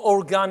of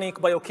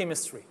organic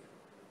biochemistry.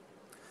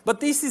 But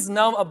this is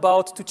now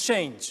about to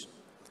change.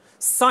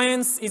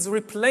 Science is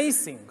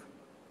replacing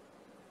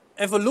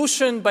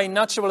evolution by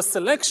natural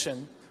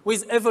selection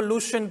with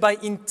evolution by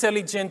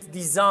intelligent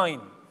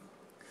design.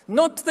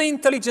 Not the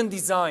intelligent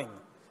design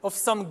of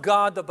some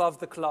god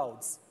above the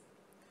clouds,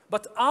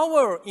 but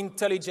our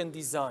intelligent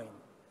design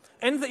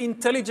and the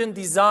intelligent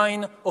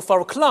design of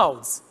our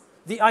clouds,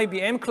 the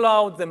IBM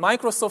cloud, the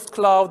Microsoft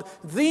cloud.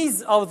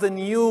 These are the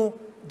new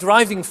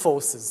driving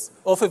forces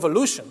of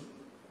evolution.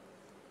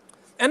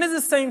 And at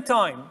the same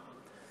time,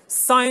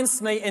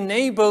 science may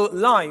enable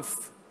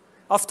life,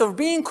 after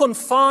being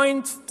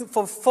confined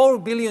for 4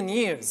 billion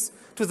years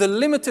to the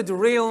limited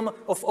realm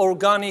of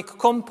organic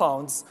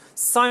compounds,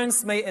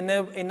 science may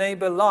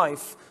enable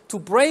life to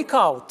break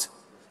out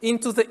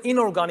into the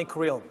inorganic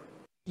realm.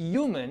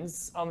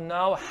 Humans are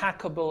now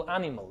hackable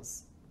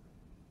animals.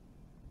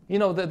 You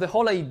know, the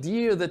whole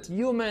idea that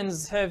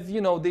humans have, you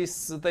know,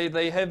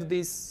 they have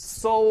this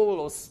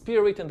soul or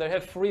spirit and they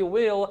have free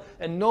will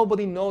and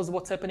nobody knows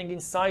what's happening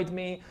inside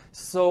me.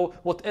 So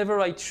whatever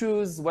I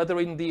choose, whether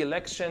in the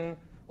election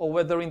or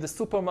whether in the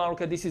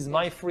supermarket, this is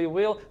my free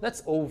will,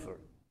 that's over.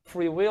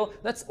 Free will,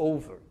 that's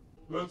over.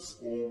 That's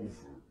over.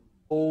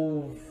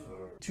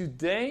 Over.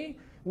 Today,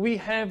 we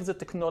have the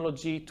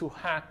technology to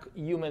hack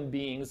human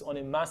beings on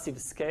a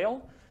massive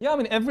scale. Yeah, I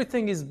mean,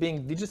 everything is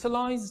being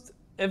digitalized.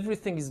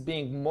 Everything is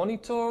being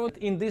monitored.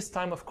 In this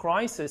time of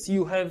crisis,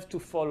 you have to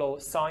follow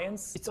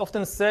science. It's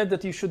often said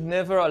that you should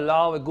never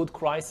allow a good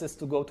crisis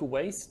to go to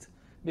waste,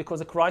 because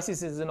a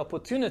crisis is an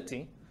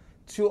opportunity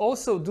to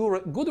also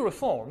do good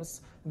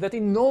reforms that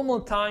in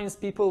normal times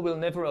people will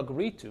never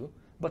agree to.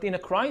 But in a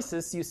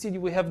crisis, you see,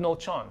 we have no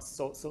chance.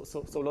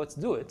 So let's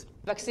do it.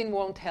 Vaccine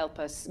won't help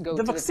us go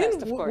the to the test, of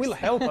course. The vaccine will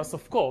help us,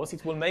 of course.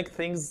 It will make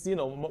things, you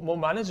know, more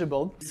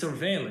manageable.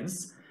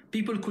 Surveillance.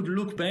 People could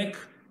look back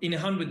in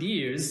 100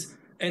 years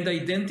and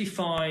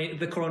identify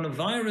the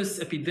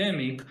coronavirus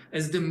epidemic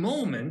as the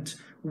moment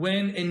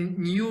when a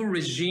new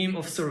regime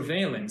of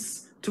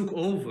surveillance took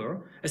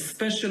over,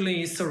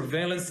 especially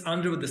surveillance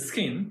under the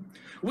skin,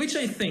 which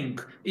I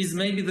think is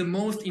maybe the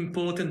most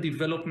important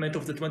development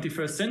of the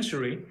 21st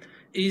century,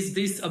 is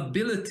this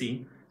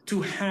ability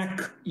to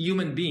hack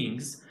human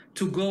beings,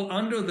 to go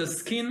under the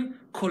skin,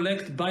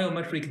 collect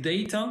biometric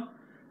data,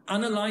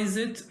 analyze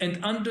it,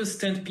 and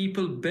understand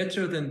people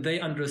better than they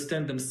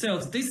understand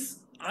themselves. This,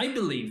 I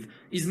believe,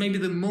 is maybe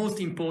the most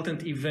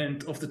important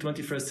event of the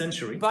 21st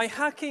century. By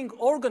hacking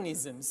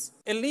organisms,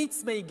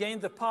 elites may gain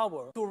the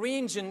power to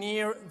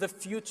re-engineer the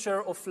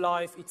future of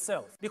life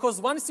itself.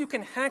 Because once you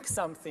can hack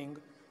something,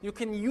 you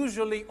can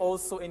usually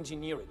also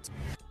engineer it.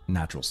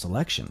 Natural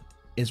selection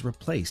is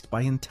replaced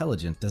by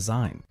intelligent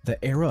design.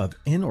 The era of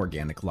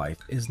inorganic life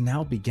is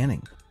now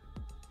beginning.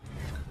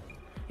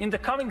 In the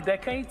coming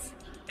decades,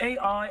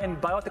 AI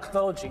and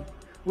biotechnology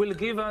will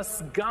give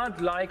us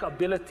godlike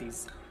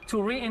abilities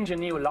to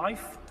re-engineer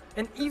life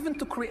and even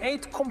to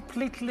create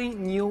completely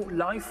new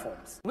life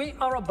forms. We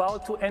are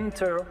about to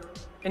enter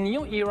a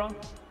new era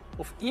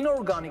of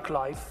inorganic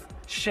life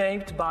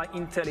shaped by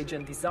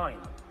intelligent design.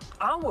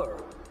 Our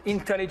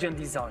intelligent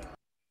design.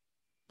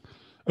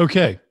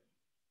 Okay.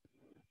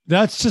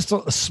 That's just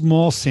a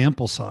small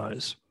sample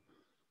size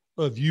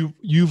of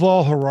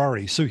Yuval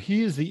Harari. So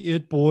he is the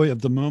it boy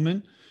of the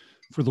moment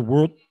for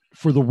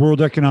the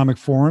World Economic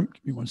Forum.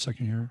 Give me 1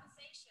 second here.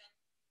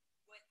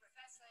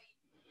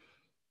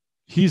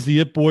 He's the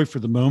it boy for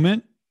the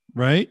moment,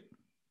 right?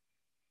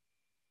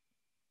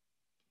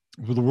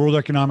 For the World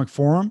Economic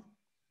Forum.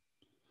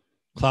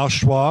 Klaus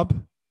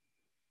Schwab.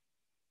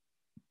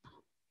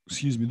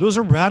 Excuse me. Those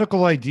are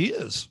radical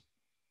ideas.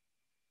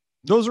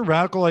 Those are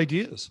radical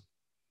ideas.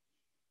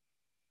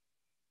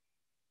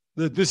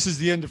 That this is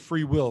the end of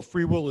free will.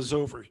 Free will is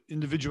over.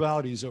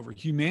 Individuality is over.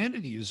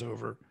 Humanity is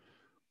over.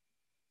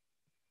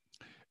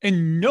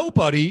 And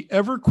nobody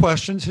ever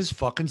questions his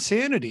fucking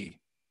sanity.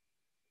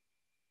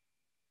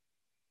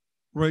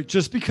 Right?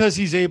 Just because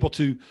he's able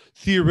to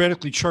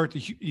theoretically chart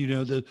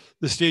the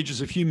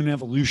stages of human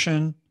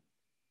evolution,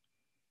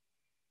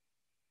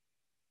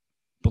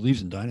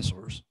 believes in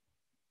dinosaurs,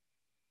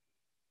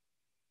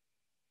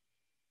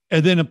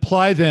 and then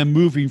apply them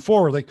moving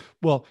forward. Like,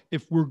 well,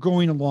 if we're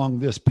going along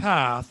this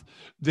path,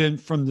 then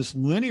from this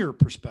linear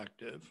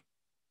perspective,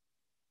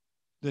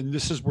 then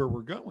this is where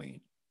we're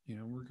going.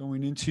 We're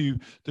going into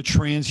the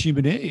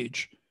transhuman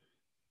age.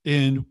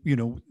 And,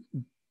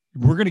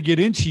 we're going to get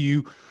into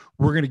you.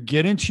 We're going to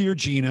get into your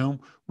genome.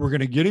 We're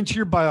going to get into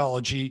your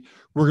biology.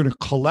 We're going to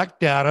collect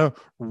data,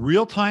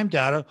 real-time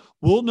data.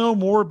 We'll know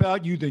more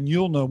about you than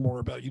you'll know more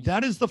about you.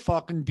 That is the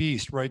fucking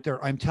beast right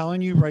there. I'm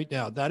telling you right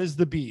now, that is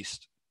the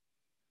beast.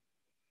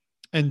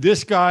 And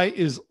this guy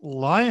is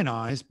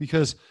lionized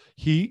because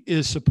he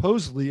is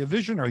supposedly a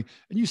visionary.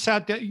 And you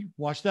sat there, you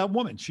watched that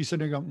woman. She's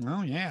sitting there going,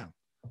 oh, yeah.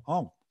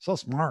 Oh, so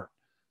smart.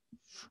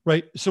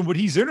 Right. So what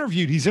he's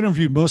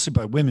interviewed mostly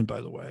by women,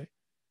 by the way.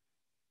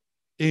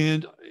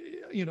 And,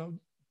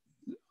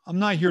 I'm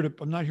not here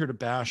to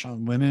bash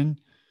on women,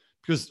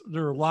 because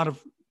there are a lot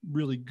of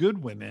really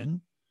good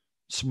women,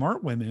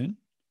 smart women,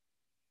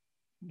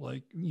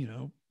 like,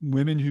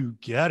 women who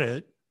get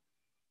it.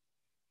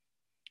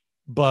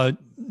 But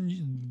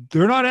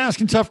they're not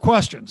asking tough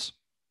questions.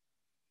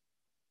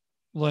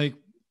 Like,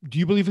 do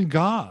you believe in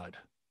God?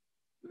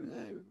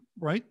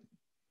 Right?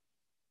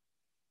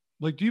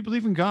 Like, do you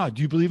believe in God?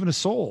 Do you believe in a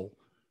soul?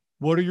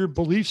 What are your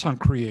beliefs on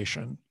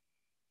creation?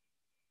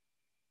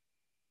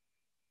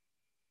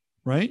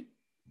 Right?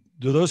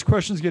 Do those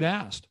questions get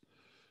asked?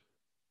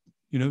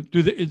 Do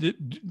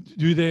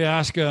they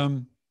ask,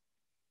 I'm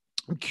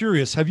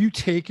curious, have you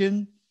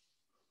taken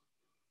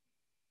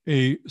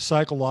a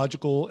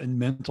psychological and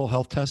mental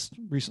health test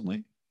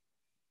recently?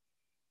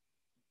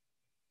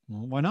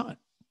 Well, why not?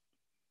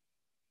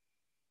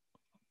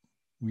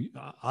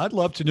 I'd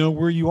love to know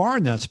where you are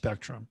in that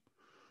spectrum,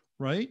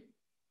 right?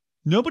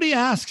 Nobody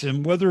asks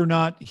him whether or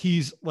not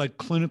he's like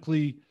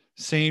clinically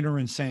sane or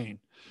insane.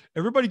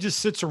 Everybody just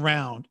sits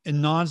around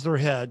and nods their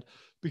head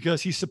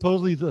because he's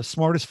supposedly the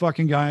smartest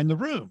fucking guy in the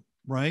room,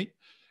 right?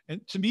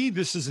 And to me,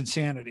 this is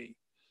insanity.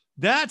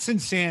 That's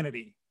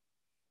insanity.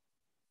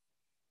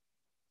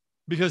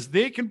 Because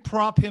they can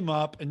prop him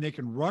up and they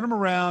can run him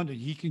around and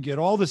he can get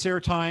all this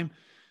airtime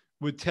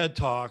with TED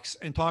Talks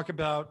and talk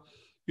about,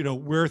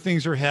 where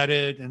things are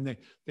headed. And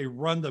they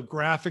run the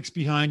graphics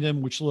behind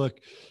him, which look,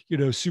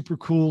 super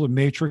cool and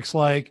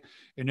Matrix-like.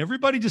 And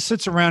everybody just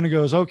sits around and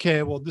goes,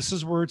 okay, well, this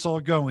is where it's all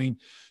going.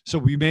 So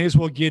we may as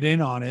well get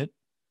in on it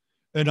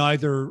and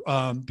either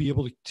be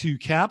able to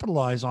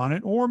capitalize on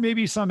it, or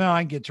maybe somehow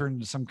I can get turned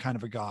into some kind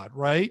of a god,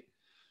 right?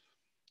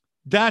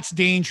 That's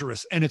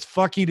dangerous and it's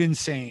fucking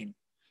insane.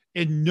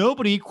 And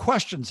nobody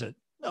questions it.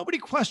 Nobody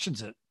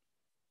questions it.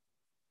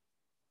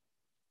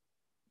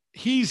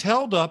 He's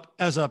held up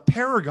as a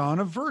paragon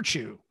of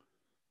virtue,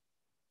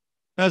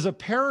 as a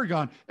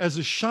paragon, as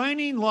a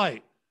shining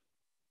light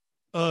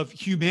of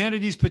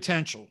humanity's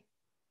potential.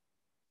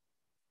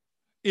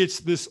 It's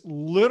this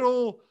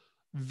little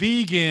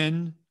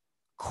vegan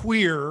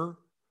queer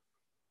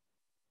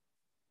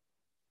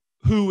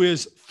who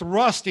is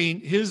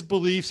thrusting his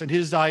beliefs and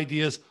his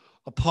ideas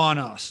upon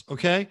us,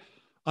 okay?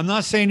 I'm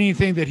not saying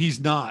anything that he's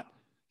not.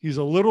 He's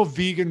a little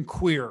vegan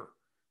queer.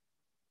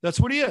 That's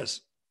what he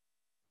is.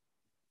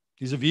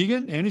 He's a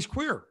vegan and he's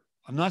queer.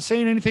 I'm not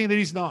saying anything that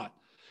he's not.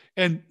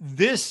 And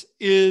this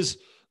is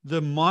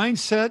the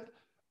mindset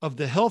of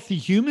the healthy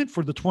human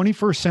for the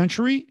 21st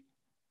century.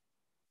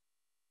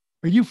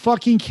 Are you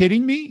fucking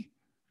kidding me?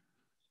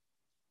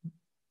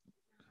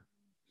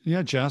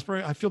 Yeah,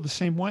 Jasper, I feel the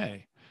same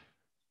way.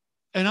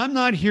 And I'm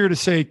not here to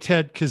say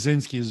Ted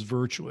Kaczynski is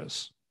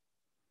virtuous,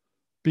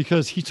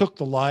 because he took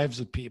the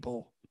lives of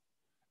people.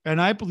 And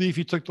I believe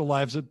he took the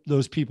lives of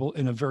those people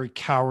in a very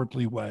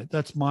cowardly way.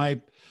 That's my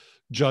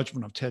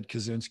judgment of Ted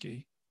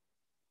Kaczynski.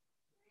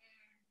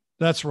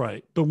 That's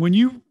right. But when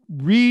you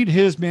read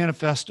his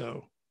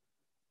manifesto,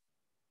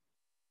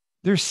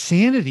 there's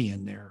sanity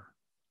in there.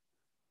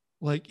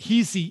 Like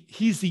he's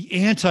the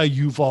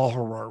anti-Yuval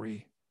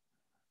Harari.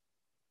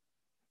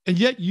 And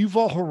yet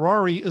Yuval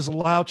Harari is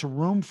allowed to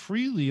roam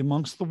freely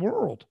amongst the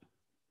world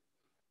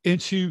and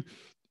to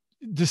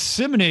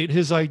disseminate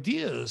his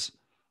ideas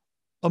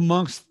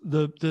amongst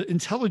the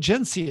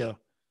intelligentsia,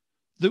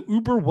 the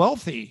uber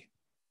wealthy,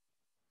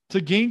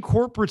 to gain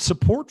corporate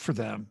support for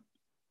them.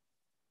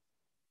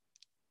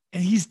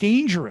 And he's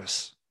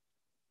dangerous.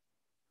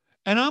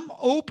 And I'm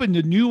open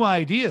to new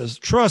ideas,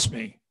 trust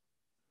me.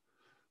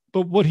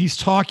 But what he's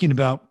talking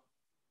about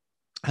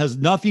has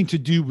nothing to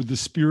do with the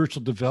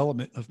spiritual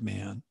development of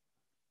man.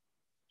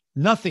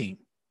 Nothing.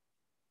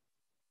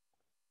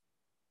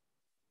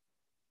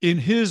 In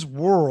his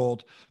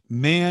world,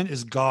 man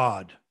is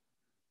God,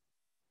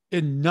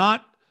 and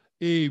not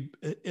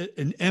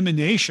an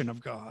emanation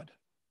of God,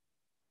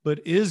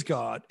 but is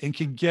God and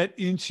can get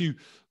into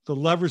the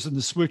levers and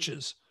the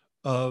switches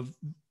of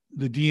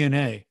the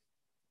DNA,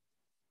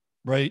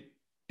 right?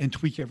 And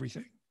tweak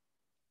everything.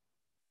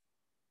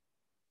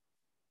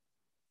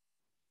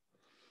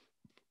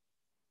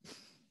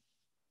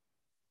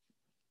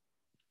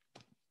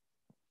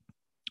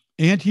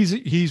 And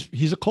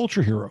he's a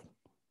culture hero.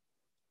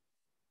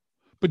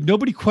 But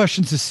nobody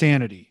questions his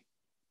sanity,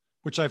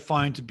 which I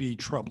find to be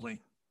troubling.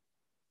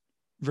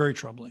 Very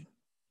troubling.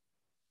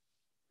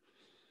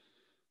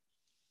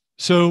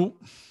 So,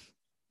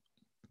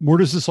 where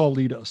does this all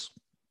lead us?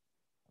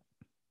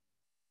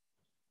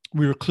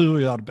 We are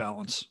clearly out of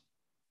balance.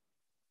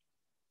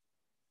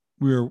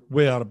 We are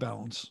way out of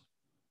balance.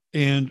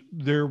 And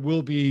there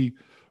will be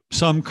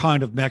some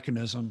kind of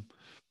mechanism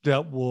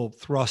that will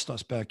thrust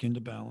us back into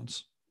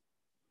balance.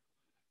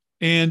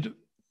 And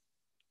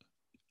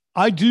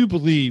I do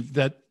believe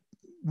that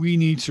we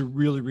need to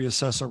really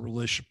reassess our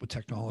relationship with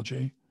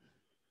technology.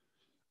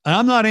 And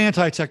I'm not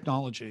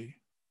anti-technology,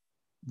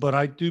 but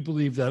I do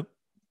believe that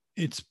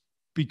it's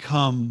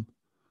become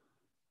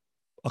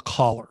a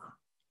collar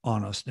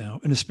on us now.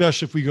 And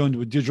especially if we go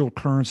into a digital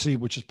currency,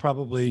 which is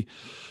probably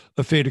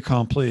a fait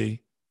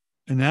accompli.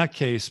 In that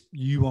case,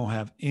 you won't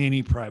have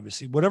any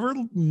privacy. Whatever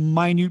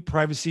minute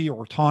privacy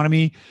or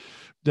autonomy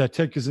that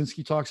Ted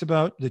Kacynski talks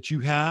about that you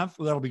have,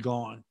 well, that'll be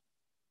gone.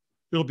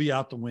 It'll be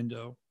out the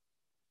window.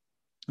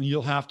 And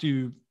you'll have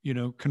to,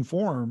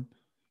 conform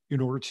in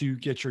order to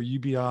get your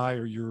UBI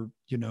or your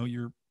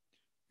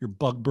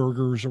bug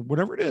burgers or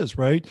whatever it is,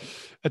 right?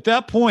 At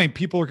that point,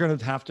 people are going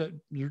to have to,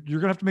 you're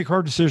going to have to make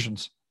hard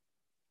decisions.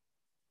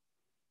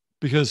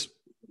 Because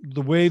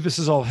the way this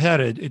is all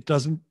headed, it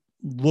doesn't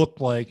look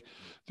like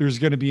there's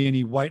going to be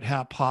any white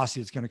hat posse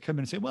that's going to come in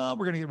and say, well,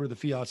 we're going to get rid of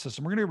the fiat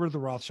system. We're going to get rid of the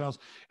Rothschilds.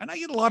 And I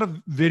get a lot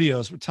of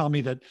videos that tell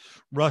me that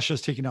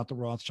Russia's taking out the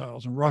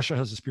Rothschilds and Russia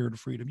has a spirit of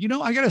freedom.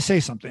 I got to say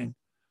something.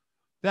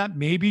 That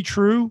may be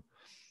true,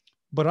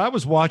 but I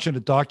was watching a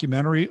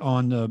documentary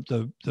on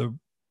the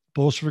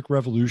Bolshevik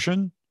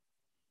Revolution.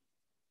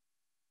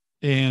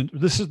 And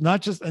this is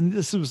not just, and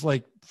this was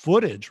like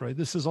footage, right?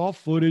 This is all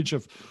footage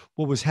of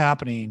what was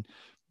happening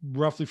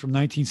roughly from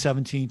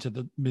 1917 to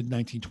the mid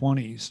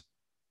 1920s.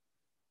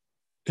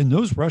 And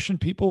those Russian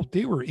people,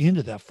 they were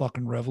into that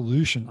fucking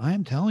revolution. I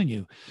am telling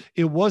you,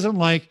 it wasn't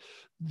like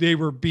they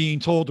were being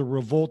told to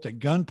revolt at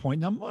gunpoint.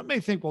 Now, one may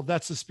think, well,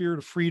 that's the spirit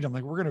of freedom.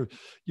 Like we're going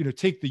to,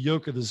 take the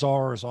yoke of the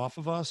czars off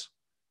of us.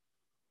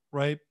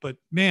 Right. But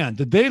man,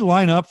 did they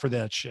line up for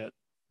that shit?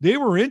 They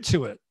were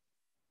into it.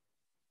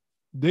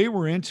 They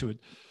were into it.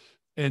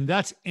 And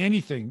that's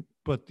anything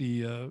but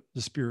the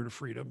spirit of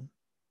freedom.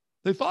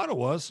 They thought it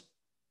was,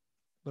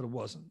 but it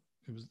wasn't.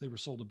 They were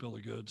sold a bill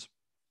of goods.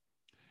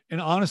 And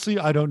honestly,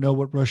 I don't know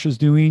what Russia's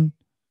doing.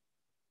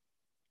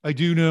 I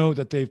do know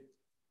that they've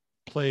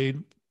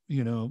played,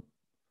 they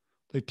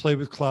played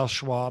with Klaus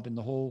Schwab and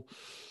the whole,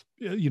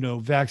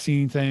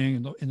 vaccine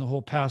thing and the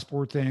whole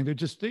passport thing. They've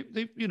just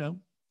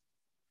been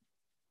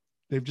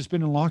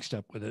in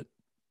lockstep with it.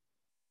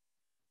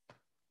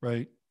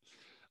 Right.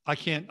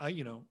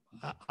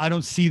 I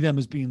don't see them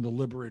as being the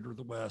liberator of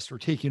the West or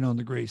taking on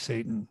the great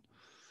Satan.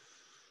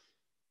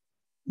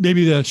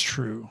 Maybe that's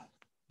true,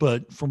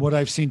 but from what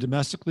I've seen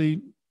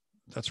domestically,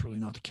 that's really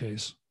not the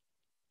case.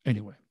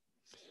 Anyway.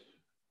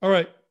 All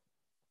right.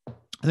 I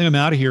think I'm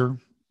out of here.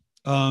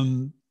 What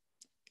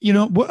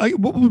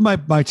would my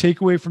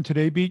takeaway from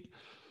today be?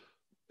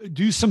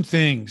 Do some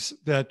things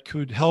that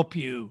could help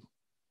you,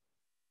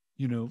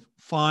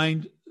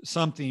 find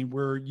something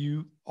where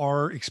you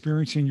are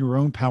experiencing your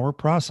own power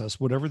process,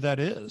 whatever that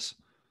is.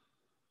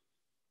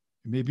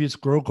 Maybe it's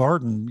grow a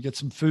garden, get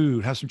some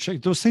food, have some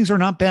chicken. Those things are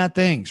not bad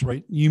things,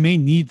 right? You may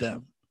need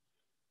them.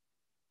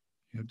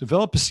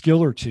 Develop a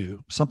skill or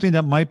two, something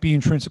that might be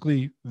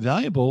intrinsically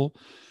valuable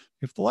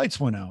if the lights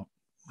went out,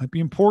 might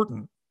be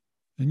important.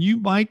 And you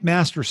might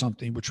master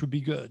something, which would be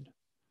good.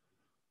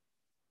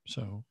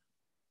 So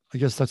I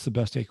guess that's the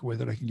best takeaway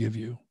that I can give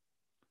you.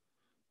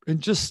 And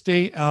just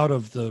stay out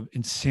of the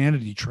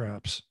insanity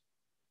traps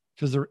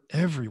because they're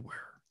everywhere.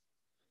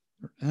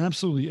 They're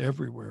absolutely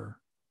everywhere.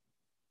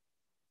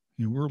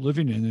 We're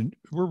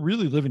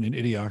really living in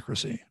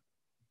idiocracy.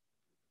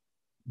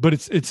 But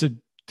it's a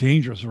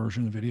dangerous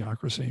version of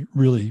idiocracy,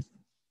 really,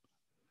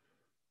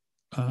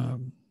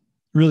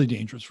 really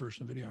dangerous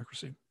version of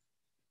idiocracy.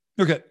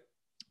 Okay,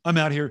 I'm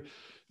out here.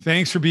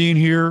 Thanks for being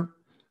here.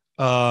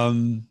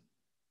 Sorry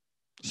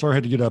I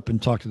had to get up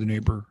and talk to the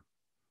neighbor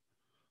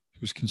who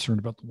was concerned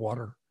about the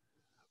water.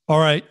 All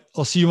right,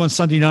 I'll see you on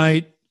Sunday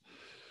night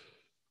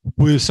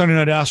with Sunday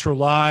Night Astro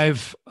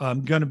Live.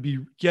 I'm going to be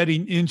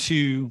getting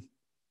into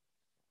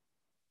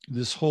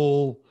this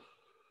whole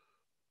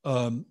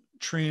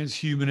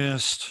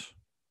transhumanist,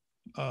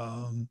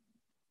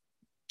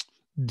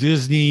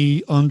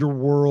 Disney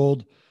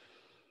underworld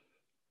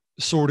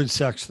sordid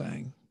sex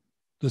thing.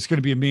 That's going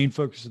to be a main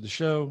focus of the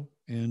show,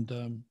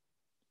 and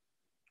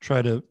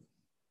try to,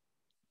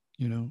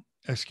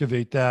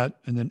 excavate that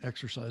and then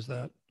exercise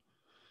that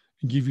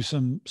and give you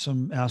some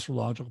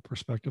astrological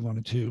perspective on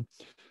it too.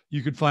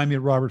 You can find me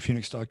at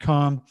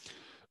robertphoenix.com.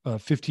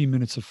 15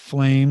 Minutes of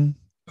Flame,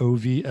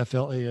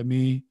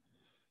 OVFLAME,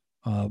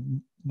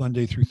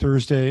 Monday through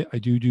Thursday. I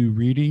do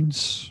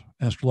readings,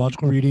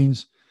 astrological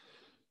readings,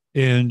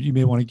 and you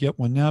may want to get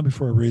one now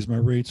before I raise my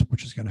rates,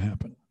 which is going to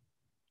happen.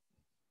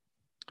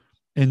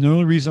 And the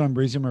only reason I'm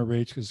raising my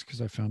rates is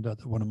because I found out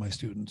that one of my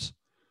students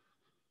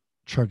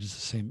charges the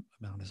same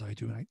amount as I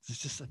do. And it's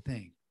just a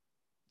thing.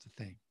 It's a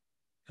thing.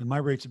 And my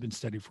rates have been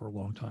steady for a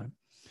long time.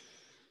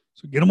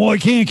 So get them while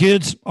you can,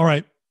 kids. All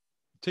right.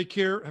 Take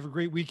care. Have a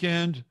great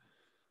weekend.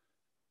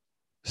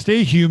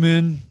 Stay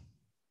human.